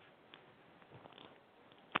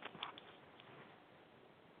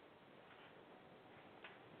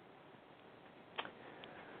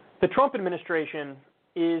 The Trump administration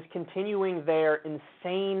is continuing their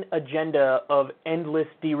insane agenda of endless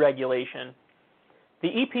deregulation. The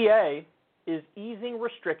EPA is easing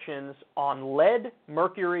restrictions on lead,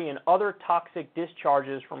 mercury, and other toxic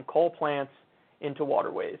discharges from coal plants into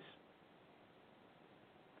waterways.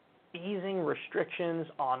 Easing restrictions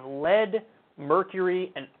on lead,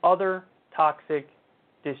 mercury, and other toxic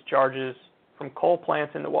discharges from coal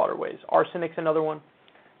plants into waterways. Arsenic's another one.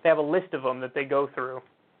 They have a list of them that they go through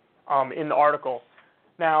in the article.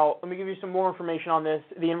 Now, let me give you some more information on this.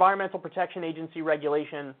 The Environmental Protection Agency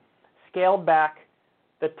regulation scaled back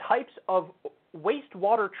the types of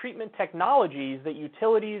wastewater treatment technologies that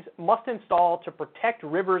utilities must install to protect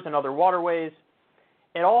rivers and other waterways.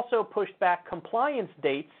 It also pushed back compliance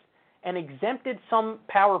dates and exempted some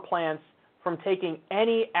power plants from taking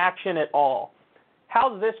any action at all.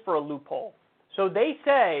 How's this for a loophole? So they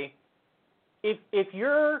say if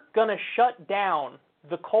you're going to shut down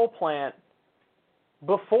the coal plant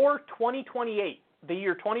before 2028, the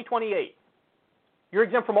year 2028, you're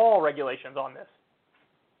exempt from all regulations on this.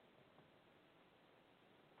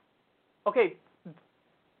 Okay,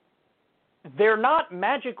 they're not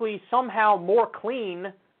magically somehow more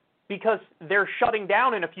clean because they're shutting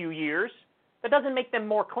down in a few years. That doesn't make them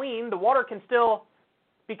more clean. The water can still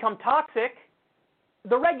become toxic.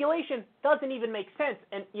 The regulation doesn't even make sense.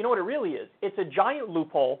 And you know what it really is? It's a giant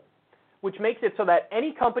loophole which makes it so that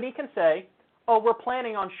any company can say, oh, we're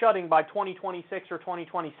planning on shutting by 2026 or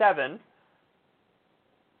 2027,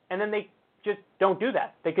 and then they just don't do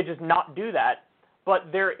that. They could just not do that.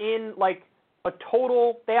 But they're in like a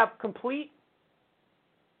total, they have complete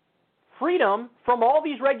freedom from all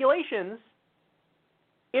these regulations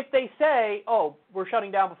if they say, oh, we're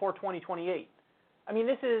shutting down before 2028. I mean,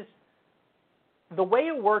 this is, the way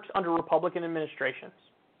it works under Republican administrations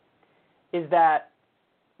is that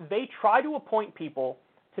they try to appoint people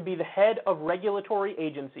to be the head of regulatory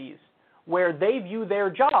agencies where they view their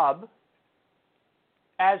job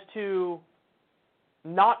as to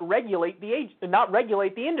not regulate the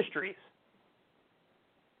industries.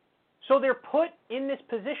 So they're put in this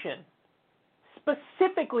position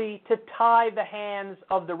specifically to tie the hands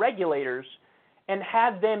of the regulators and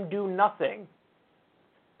have them do nothing.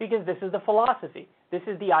 Because this is the philosophy. This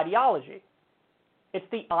is the ideology. It's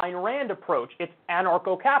the Ayn Rand approach. It's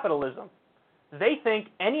anarcho-capitalism. They think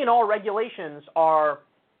any and all regulations are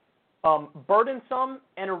burdensome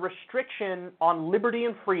and a restriction on liberty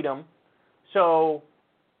and freedom. So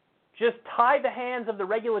just tie the hands of the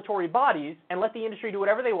regulatory bodies and let the industry do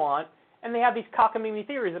whatever they want. And they have these cockamamie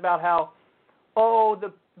theories about how, oh,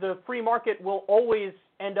 the free market will always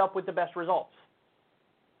end up with the best results.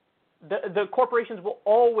 The corporations will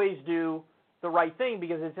always do the right thing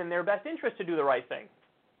because it's in their best interest to do the right thing.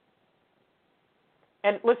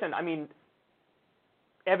 And listen, I mean,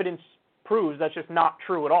 evidence proves that's just not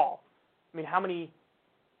true at all. I mean, how many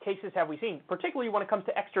cases have we seen, particularly when it comes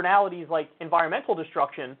to externalities like environmental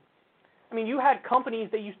destruction? I mean, you had companies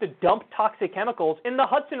that used to dump toxic chemicals in the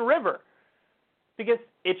Hudson River because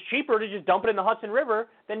it's cheaper to just dump it in the Hudson River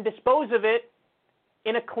than dispose of it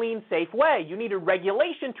in a clean, safe way. You needed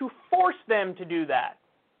regulation to force them to do that.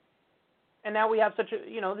 And now we have such a,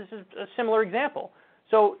 this is a similar example.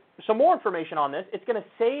 So some more information on this. It's going to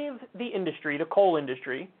save the industry, the coal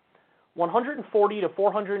industry, $140 to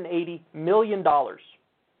 $480 million.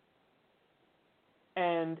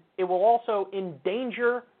 And it will also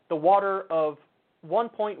endanger the water of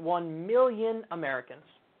 1.1 million Americans.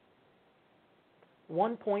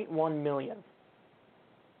 1.1 million.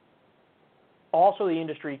 Also, the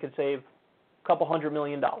industry could save a couple $100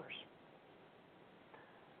 million.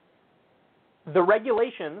 The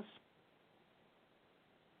regulations,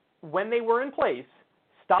 when they were in place,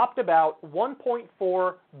 stopped about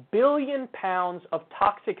 1.4 billion pounds of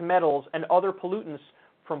toxic metals and other pollutants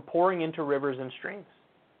from pouring into rivers and streams.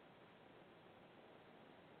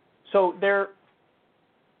 So there's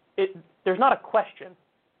not a question.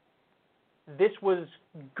 This was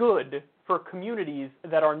good for communities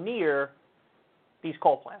that are near these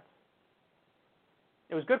coal plants.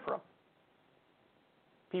 It was good for them.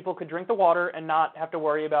 People could drink the water and not have to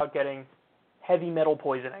worry about getting heavy metal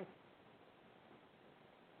poisoning.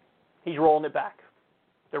 He's rolling it back.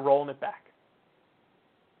 They're rolling it back.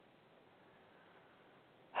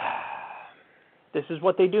 This is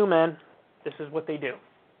what they do, man. This is what they do.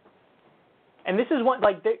 And this is what,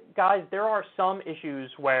 guys, there are some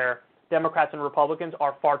issues where Democrats and Republicans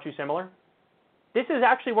are far too similar. This is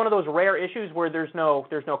actually one of those rare issues where there's no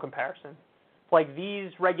comparison. Like,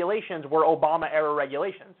 these regulations were Obama-era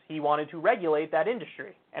regulations. He wanted to regulate that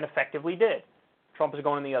industry and effectively did. Trump is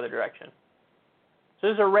going in the other direction. So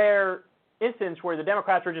this is a rare instance where the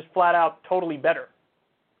Democrats are just flat out totally better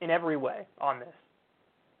in every way on this.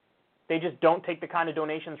 They just don't take the kind of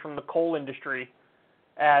donations from the coal industry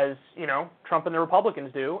as, Trump and the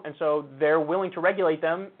Republicans do, and so they're willing to regulate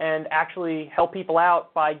them and actually help people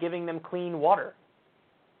out by giving them clean water.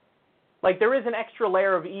 Like, there is an extra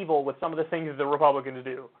layer of evil with some of the things the Republicans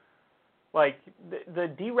do. Like,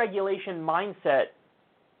 the deregulation mindset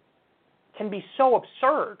can be so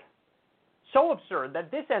absurd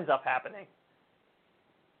that this ends up happening.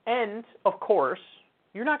 And, of course,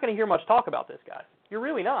 you're not going to hear much talk about this, guys. You're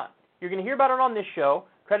really not. You're going to hear about it on this show.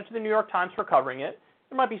 Credit to the New York Times for covering it.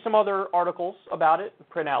 There might be some other articles about it,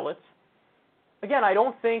 print outlets. Again, I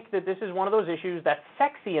don't think that this is one of those issues that's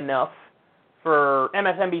sexy enough for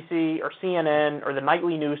MSNBC or CNN or the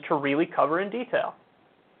nightly news to really cover in detail.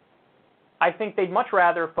 I think they'd much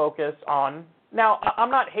rather focus on, now,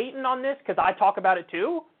 I'm not hating on this because I talk about it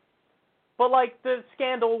too, but like the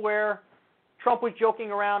scandal where Trump was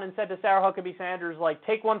joking around and said to Sarah Huckabee Sanders,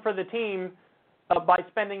 take one for the team by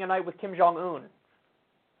spending a night with Kim Jong-un.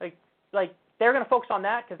 Like they're going to focus on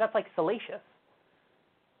that because that's salacious.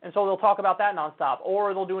 And so they'll talk about that nonstop.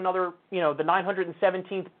 Or they'll do another, the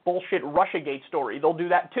 917th bullshit Russiagate story. They'll do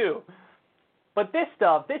that too. But this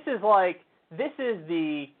stuff, this is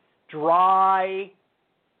the dry,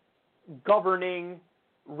 governing,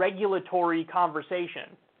 regulatory conversation,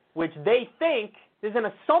 which they think is an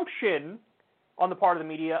assumption on the part of the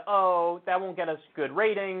media, oh, that won't get us good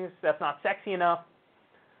ratings, that's not sexy enough.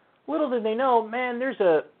 Little did they know, man, there's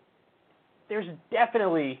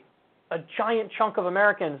definitely a giant chunk of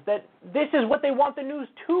Americans that this is what they want the news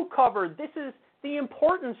to cover. This is the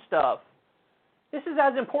important stuff. This is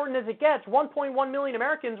as important as it gets. 1.1 million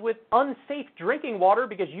Americans with unsafe drinking water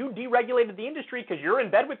because you deregulated the industry because you're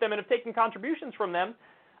in bed with them and have taken contributions from them.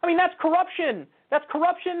 I mean, that's corruption. That's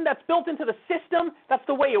corruption. That's built into the system. That's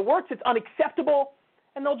the way it works. It's unacceptable.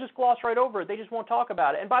 And they'll just gloss right over it. They just won't talk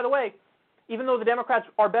about it. And by the way, even though the Democrats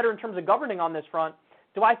are better in terms of governing on this front,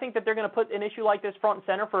 do I think that they're going to put an issue like this front and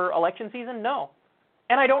center for election season? No.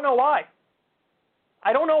 And I don't know why.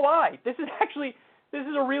 I don't know why. This is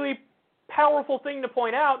a really powerful thing to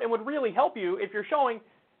point out and would really help you if you're showing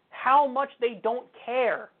how much they don't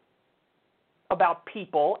care about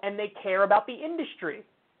people and they care about the industry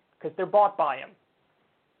because they're bought by them.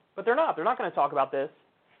 But they're not. They're not going to talk about this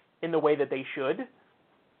in the way that they should.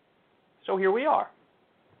 So here we are.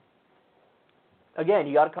 Again,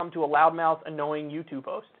 you got to come to a loudmouth, annoying YouTube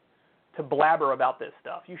post to blabber about this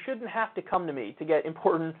stuff. You shouldn't have to come to me to get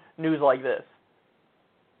important news like this.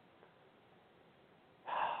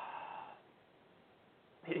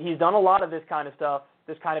 He's done a lot of this kind of stuff,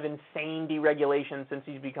 this kind of insane deregulation since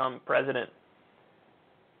he's become president.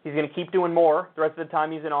 He's going to keep doing more the rest of the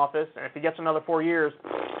time he's in office, and if he gets another 4 years,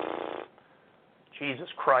 Jesus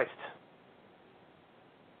Christ.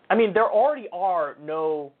 I mean, there already are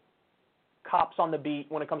no cops on the beat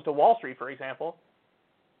when it comes to Wall Street, for example.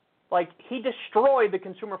 Like, he destroyed the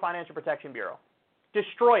Consumer Financial Protection Bureau.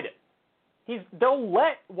 Destroyed it. They'll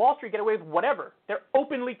let Wall Street get away with whatever. They're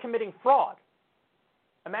openly committing fraud.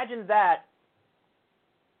 Imagine that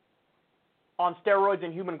on steroids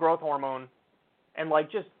and human growth hormone and,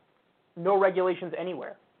 like, just no regulations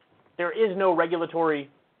anywhere. There is no regulatory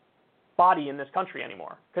body in this country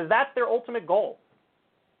anymore because that's their ultimate goal.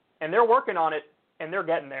 And they're working on it, and they're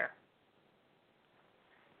getting there.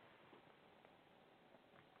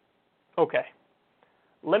 Okay.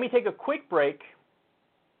 Let me take a quick break,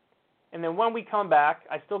 and then when we come back,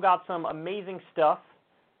 I still got some amazing stuff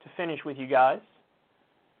to finish with you guys.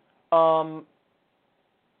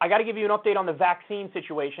 I got to give you an update on the vaccine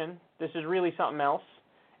situation. This is really something else.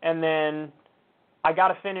 And then I got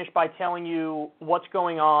to finish by telling you what's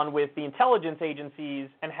going on with the intelligence agencies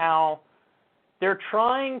and how they're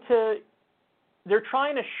trying to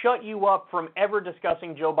shut you up from ever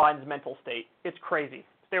discussing Joe Biden's mental state. It's crazy.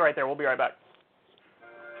 Stay right there. We'll be right back.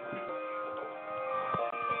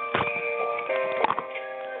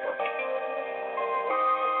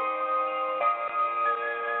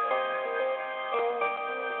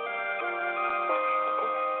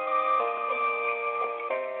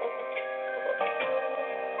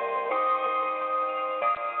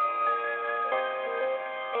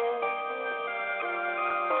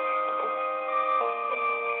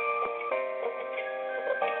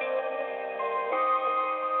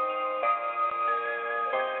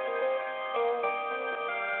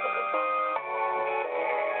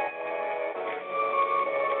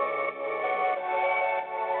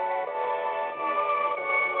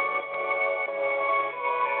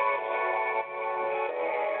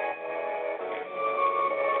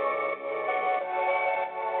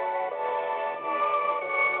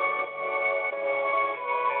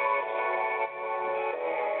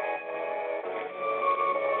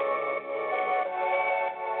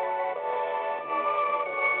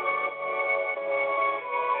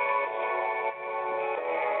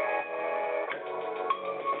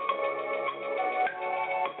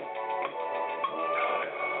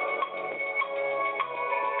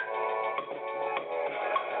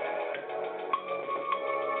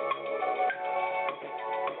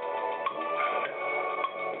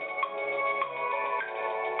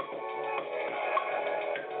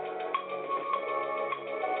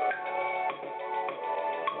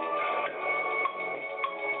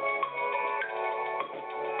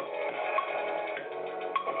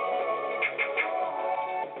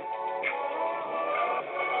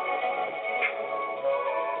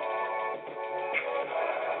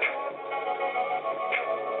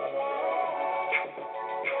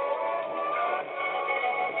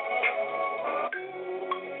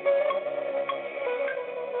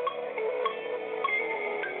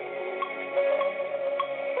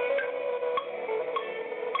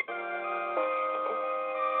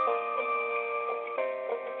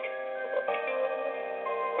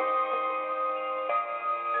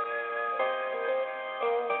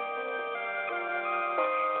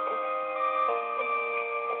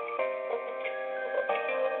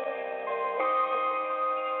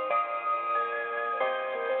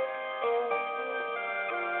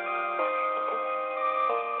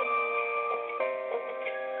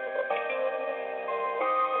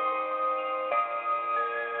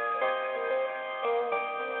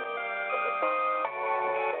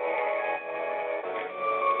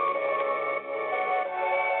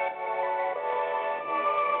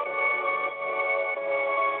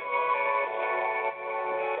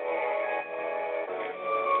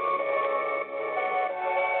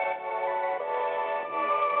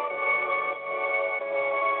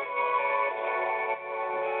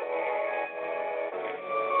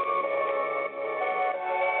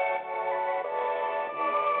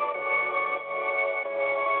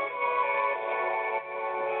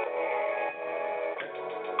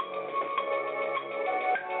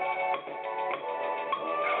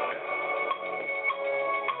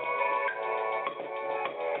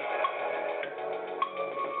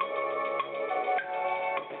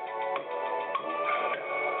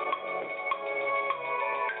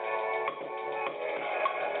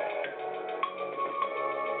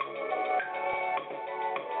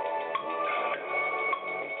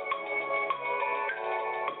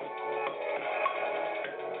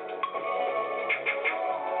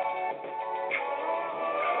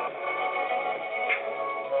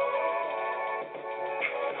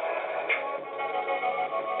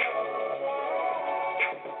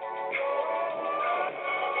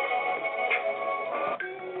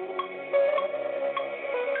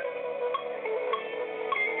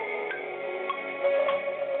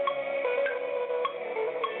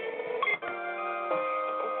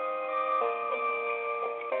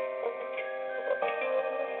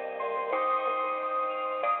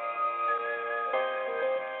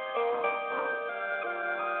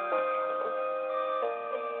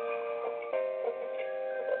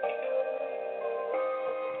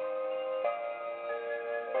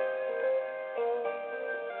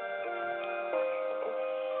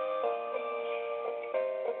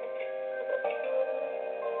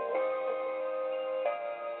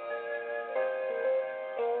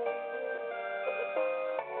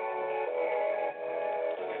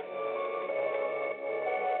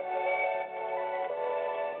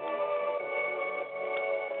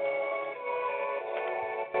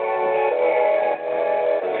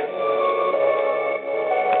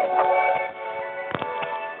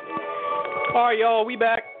 right, y'all, we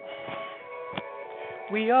back.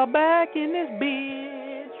 We are back in this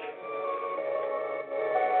bitch.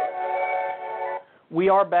 We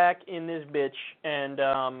are back in this bitch, and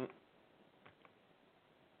I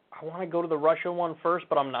want to go to the Russia one first,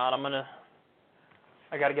 but I'm not.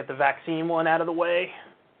 I got to get the vaccine one out of the way,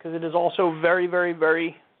 because it is also very, very,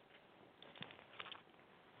 very,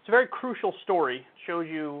 it's a very crucial story. It shows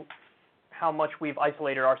you how much we've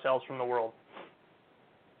isolated ourselves from the world.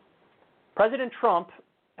 President Trump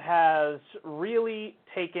has really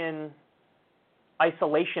taken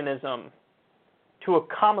isolationism to a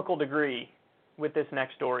comical degree with this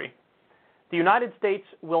next story. The United States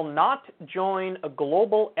will not join a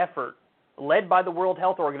global effort led by the World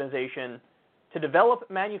Health Organization to develop,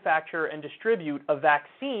 manufacture, and distribute a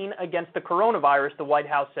vaccine against the coronavirus, the White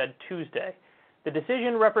House said Tuesday. The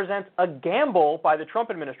decision represents a gamble by the Trump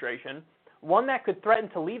administration, one that could threaten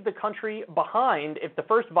to leave the country behind if the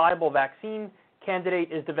first viable vaccine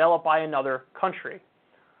candidate is developed by another country.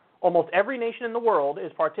 Almost every nation in the world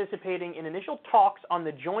is participating in initial talks on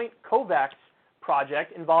the joint COVAX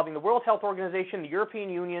project involving the World Health Organization, the European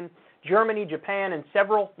Union, Germany, Japan, and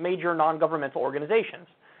several major non-governmental organizations.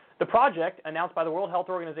 The project, announced by the World Health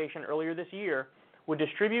Organization earlier this year, would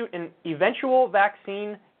distribute an eventual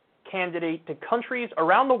vaccine candidate to countries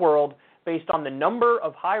around the world based on the number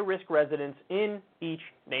of high-risk residents in each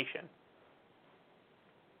nation.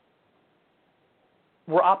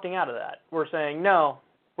 We're opting out of that. We're saying, no,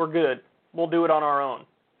 we're good. We'll do it on our own.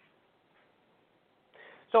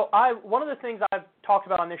 So one of the things I've talked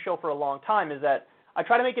about on this show for a long time is that I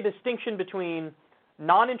try to make a distinction between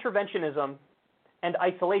non-interventionism and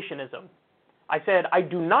isolationism. I said I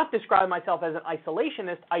do not describe myself as an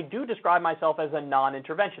isolationist. I do describe myself as a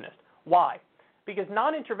non-interventionist. Why? Because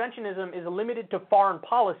non-interventionism is limited to foreign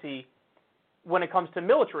policy when it comes to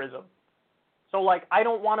militarism. So, like, I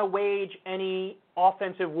don't want to wage any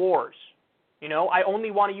offensive wars. You know, I only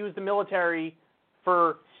want to use the military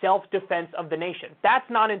for self-defense of the nation. That's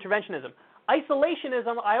non-interventionism.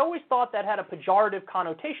 Isolationism, I always thought that had a pejorative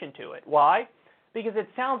connotation to it. Why? Because it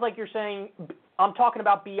sounds like you're saying, I'm talking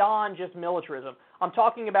about beyond just militarism. I'm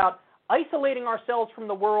talking about isolating ourselves from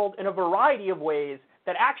the world in a variety of ways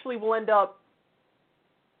that actually will end up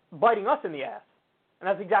biting us in the ass. And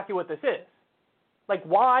that's exactly what this is. Like,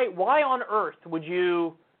 why on earth would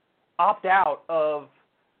you opt out of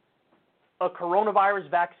a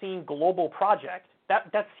coronavirus vaccine global project?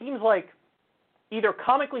 That seems like either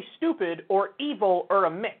comically stupid or evil or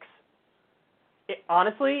a mix.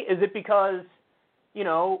 Honestly, is it because, you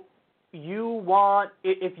know, you want,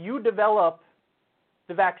 if you develop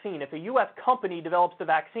the vaccine, if a U.S. company develops the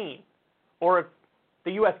vaccine, or if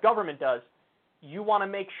the U.S. government does, you want to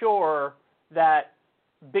make sure that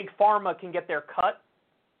Big Pharma can get their cut,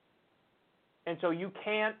 and so you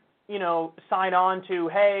can't, you know, sign on to,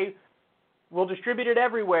 hey, we'll distribute it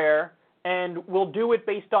everywhere, and we'll do it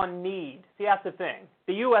based on need. See, that's the thing.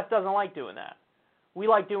 The U.S. doesn't like doing that. We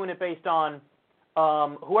like doing it based on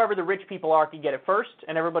whoever the rich people are can get it first,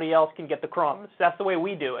 and everybody else can get the crumbs. That's the way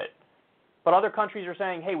we do it. But other countries are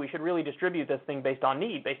saying, hey, we should really distribute this thing based on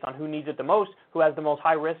need, based on who needs it the most, who has the most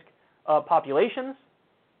high-risk populations.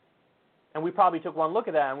 And we probably took one look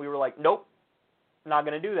at that, and we were like, nope, not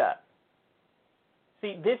going to do that.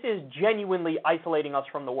 See, this is genuinely isolating us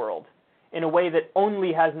from the world in a way that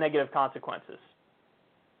only has negative consequences.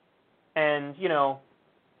 And, you know,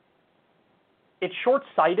 it's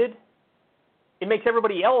short-sighted. It makes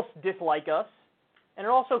everybody else dislike us. And it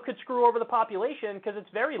also could screw over the population because it's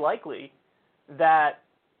very likely that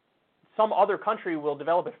some other country will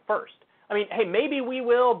develop it first. I mean, hey, maybe we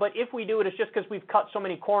will, but if we do it, it's just because we've cut so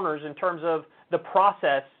many corners in terms of the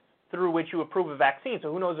process through which you approve a vaccine.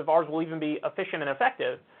 So who knows if ours will even be efficient and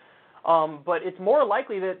effective. But it's more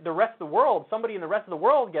likely that the rest of the world, somebody in the rest of the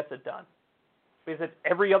world gets it done. Because it's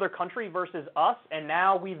every other country versus us, and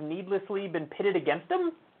now we've needlessly been pitted against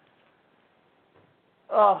them?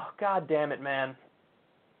 Oh, God damn it, man.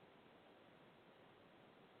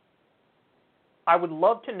 I would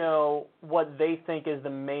love to know what they think is the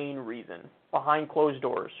main reason behind closed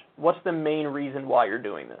doors. What's the main reason why you're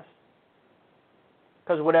doing this?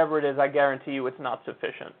 Because whatever it is, I guarantee you it's not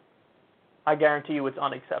sufficient. I guarantee you it's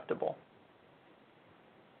unacceptable.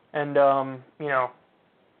 And, you know,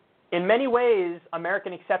 in many ways,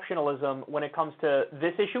 American exceptionalism when it comes to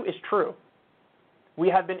this issue is true. We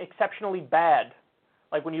have been exceptionally bad.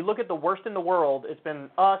 Like, when you look at the worst in the world, it's been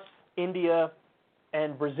us, India,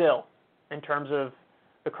 and Brazil in terms of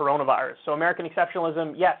the coronavirus. So American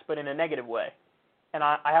exceptionalism, yes, but in a negative way. And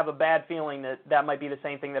I have a bad feeling that that might be the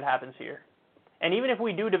same thing that happens here. And even if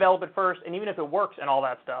we do develop it first, and even if it works and all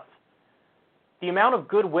that stuff, the amount of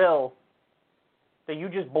goodwill that you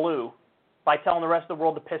just blew by telling the rest of the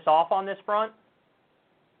world to piss off on this front,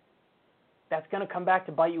 that's going to come back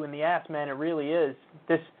to bite you in the ass, man. It really is.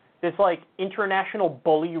 This like international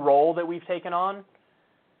bully role that we've taken on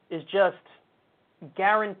is just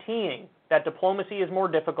guaranteeing that diplomacy is more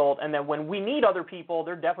difficult, and that when we need other people,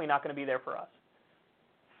 they're definitely not going to be there for us.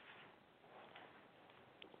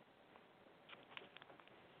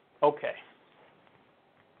 Okay.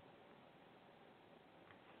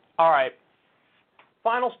 All right.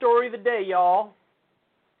 Final story of the day, y'all.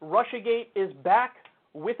 Russiagate is back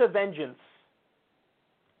with a vengeance.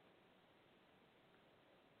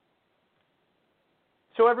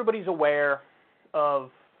 So everybody's aware of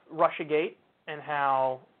Russiagate and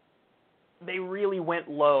how they really went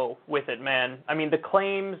low with it, man. I mean, the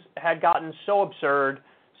claims had gotten so absurd,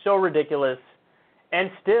 so ridiculous, and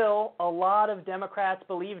still a lot of Democrats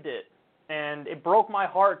believed it. And it broke my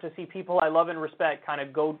heart to see people I love and respect kind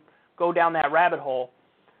of go down that rabbit hole.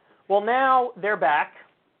 Well, now they're back.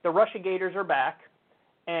 The Russiagators are back.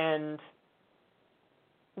 And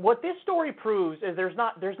what this story proves is there's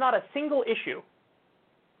not a single issue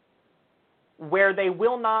where they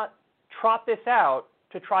will not trot this out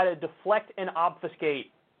to try to deflect and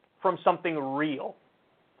obfuscate from something real.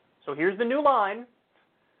 So here's the new line.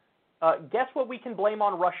 Guess what we can blame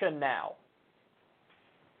on Russia now?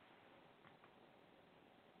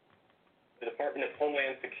 The Department of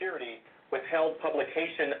Homeland Security withheld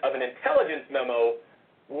publication of an intelligence memo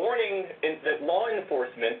warning that law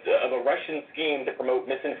enforcement of a Russian scheme to promote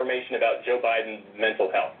misinformation about Joe Biden's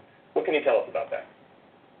mental health. What can you tell us about that?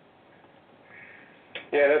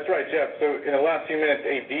 Yeah, that's right, Jeff. So in the last few minutes,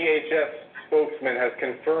 a DHS spokesman has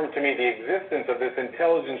confirmed to me the existence of this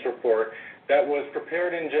intelligence report that was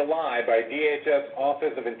prepared in July by DHS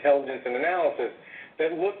Office of Intelligence and Analysis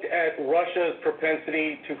that looked at Russia's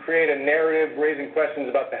propensity to create a narrative raising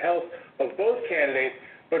questions about the health of both candidates,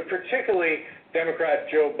 but particularly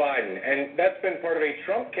Democrat Joe Biden. And that's been part of a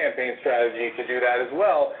Trump campaign strategy to do that as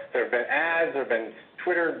well. There have been ads, there have been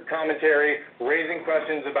Twitter commentary raising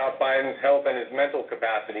questions about Biden's health and his mental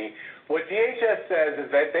capacity. What DHS says is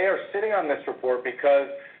that they are sitting on this report because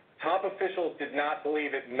top officials did not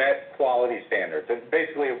believe it met quality standards.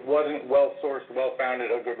 Basically, it wasn't well-sourced, well-founded,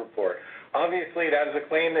 a good report. Obviously, that is a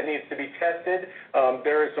claim that needs to be tested.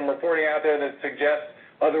 There is some reporting out there that suggests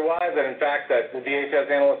otherwise, that in fact that the DHS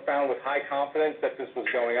analysts found with high confidence that this was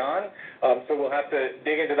going on. So we'll have to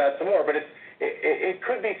dig into that some more. But it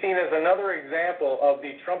could be seen as another example of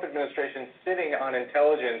the Trump administration sitting on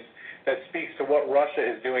intelligence that speaks to what Russia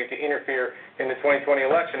is doing to interfere in the 2020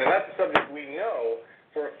 election. And that's a subject we know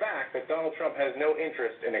for a fact that Donald Trump has no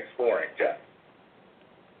interest in exploring, Jeff.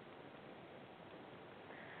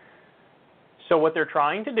 So what they're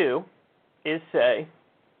trying to do is say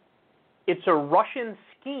it's a Russian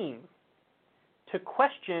scheme to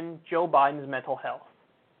question Joe Biden's mental health.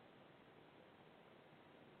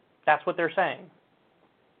 That's what they're saying.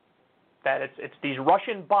 That it's these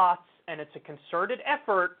Russian bots, and it's a concerted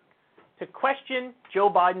effort to question Joe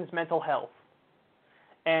Biden's mental health.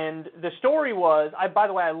 And the story was, by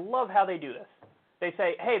the way, I love how they do this. They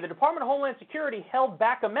say, hey, the Department of Homeland Security held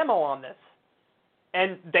back a memo on this.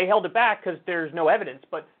 And they held it back because there's no evidence.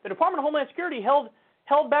 But the Department of Homeland Security held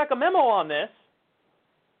back a memo on this,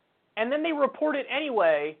 and then they report it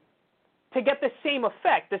anyway to get the same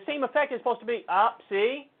effect. The same effect is supposed to be,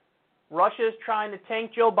 see, Russia's trying to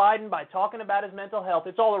tank Joe Biden by talking about his mental health.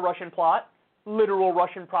 It's all a Russian plot, literal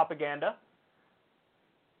Russian propaganda.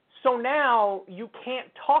 So now you can't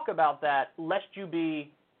talk about that lest you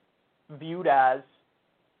be viewed as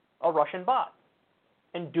a Russian bot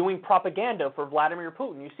and doing propaganda for Vladimir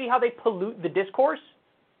Putin. You see how they pollute the discourse?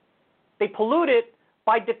 They pollute it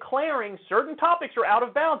by declaring certain topics are out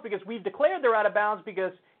of bounds because we've declared they're out of bounds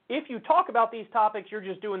because if you talk about these topics, you're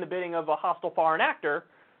just doing the bidding of a hostile foreign actor,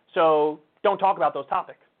 so don't talk about those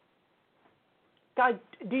topics. Guys,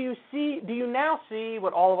 do you now see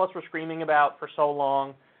what all of us were screaming about for so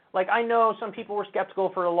long? Like, I know some people were skeptical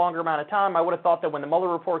for a longer amount of time. I would have thought that when the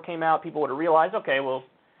Mueller report came out, people would have realized, okay, well,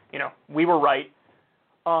 we were right.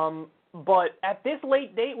 But at this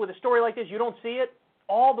late date with a story like this, you don't see it.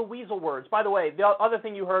 All the weasel words. By the way, the other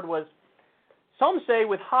thing you heard was some say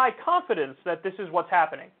with high confidence that this is what's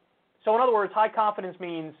happening. So in other words, high confidence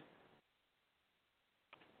means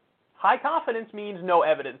no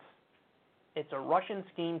evidence. It's a Russian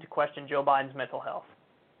scheme to question Joe Biden's mental health.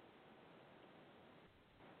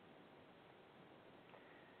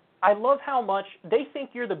 I love how much they think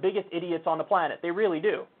you're the biggest idiots on the planet. They really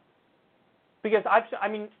do. Because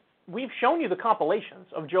we've shown you the compilations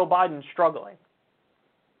of Joe Biden struggling.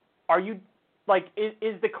 Are you,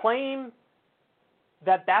 is the claim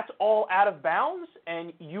that that's all out of bounds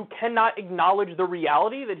and you cannot acknowledge the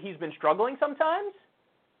reality that he's been struggling sometimes?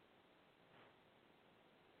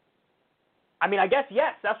 I mean, I guess,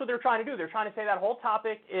 yes, that's what they're trying to do. They're trying to say that whole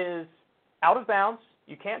topic is out of bounds.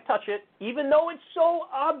 You can't touch it, even though it's so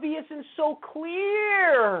obvious and so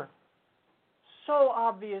clear. So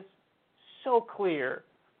obvious, so clear.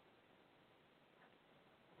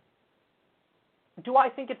 Do I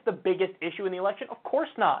think it's the biggest issue in the election? Of course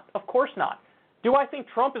not. Of course not. Do I think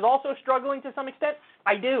Trump is also struggling to some extent?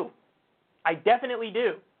 I do. I definitely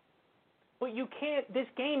do. But you can't, this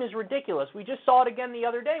game is ridiculous. We just saw it again the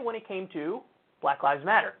other day when it came to Black Lives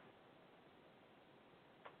Matter.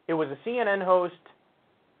 It was a CNN host,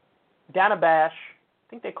 Dana Bash. I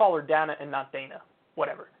think they call her Dana and not Dana,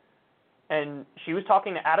 whatever. And she was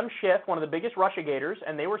talking to Adam Schiff, one of the biggest Russiagators,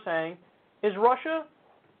 and they were saying, is Russia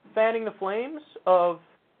fanning the flames of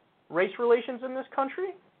race relations in this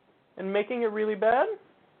country and making it really bad?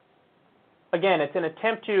 Again, it's an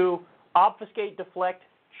attempt to obfuscate, deflect,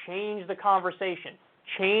 change the conversation.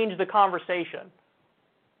 Change the conversation.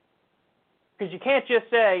 Because you can't just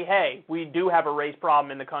say, hey, we do have a race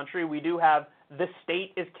problem in the country. We do have, the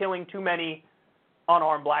state is killing too many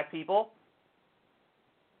unarmed black people.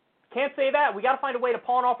 Can't say that. We got to find a way to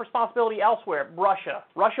pawn off responsibility elsewhere. Russia.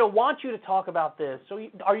 Russia wants you to talk about this. So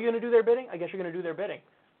are you going to do their bidding? I guess you're going to do their bidding.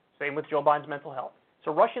 Same with Joe Biden's mental health. It's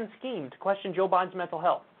a Russian scheme to question Joe Biden's mental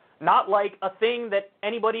health. Not like a thing that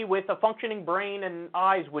anybody with a functioning brain and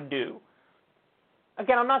eyes would do.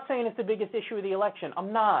 Again, I'm not saying it's the biggest issue of the election.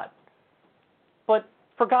 I'm not. But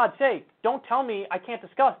for God's sake, don't tell me I can't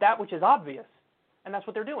discuss that which is obvious. And that's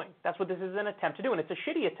what they're doing. That's what this is an attempt to do. And it's a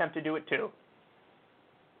shitty attempt to do it too.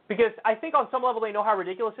 Because I think on some level they know how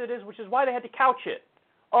ridiculous it is, which is why they had to couch it.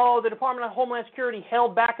 Oh, the Department of Homeland Security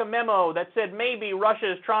held back a memo that said maybe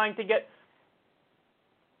Russia is trying to get...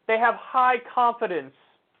 They have high confidence.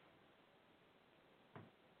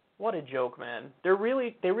 What a joke, man. They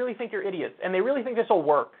really think you're idiots. And they really think this will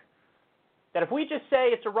work. That if we just say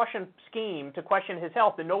it's a Russian scheme to question his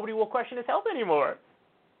health, then nobody will question his health anymore.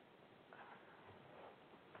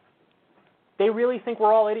 They really think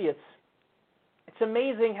we're all idiots. It's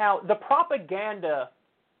amazing how the propaganda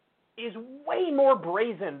is way more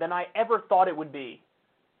brazen than I ever thought it would be.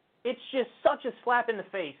 It's just such a slap in the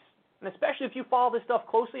face. And especially if you follow this stuff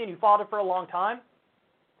closely and you followed it for a long time,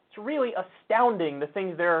 it's really astounding the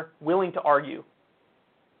things they're willing to argue.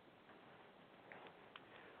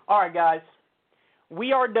 All right, guys.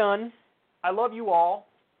 We are done. I love you all.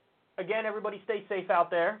 Again, everybody stay safe out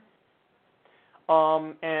there.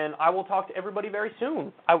 And I will talk to everybody very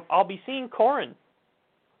soon. I'll be seeing Corin.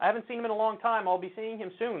 I haven't seen him in a long time. I'll be seeing him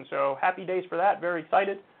soon, so happy days for that. Very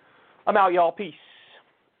excited. I'm out, y'all. Peace.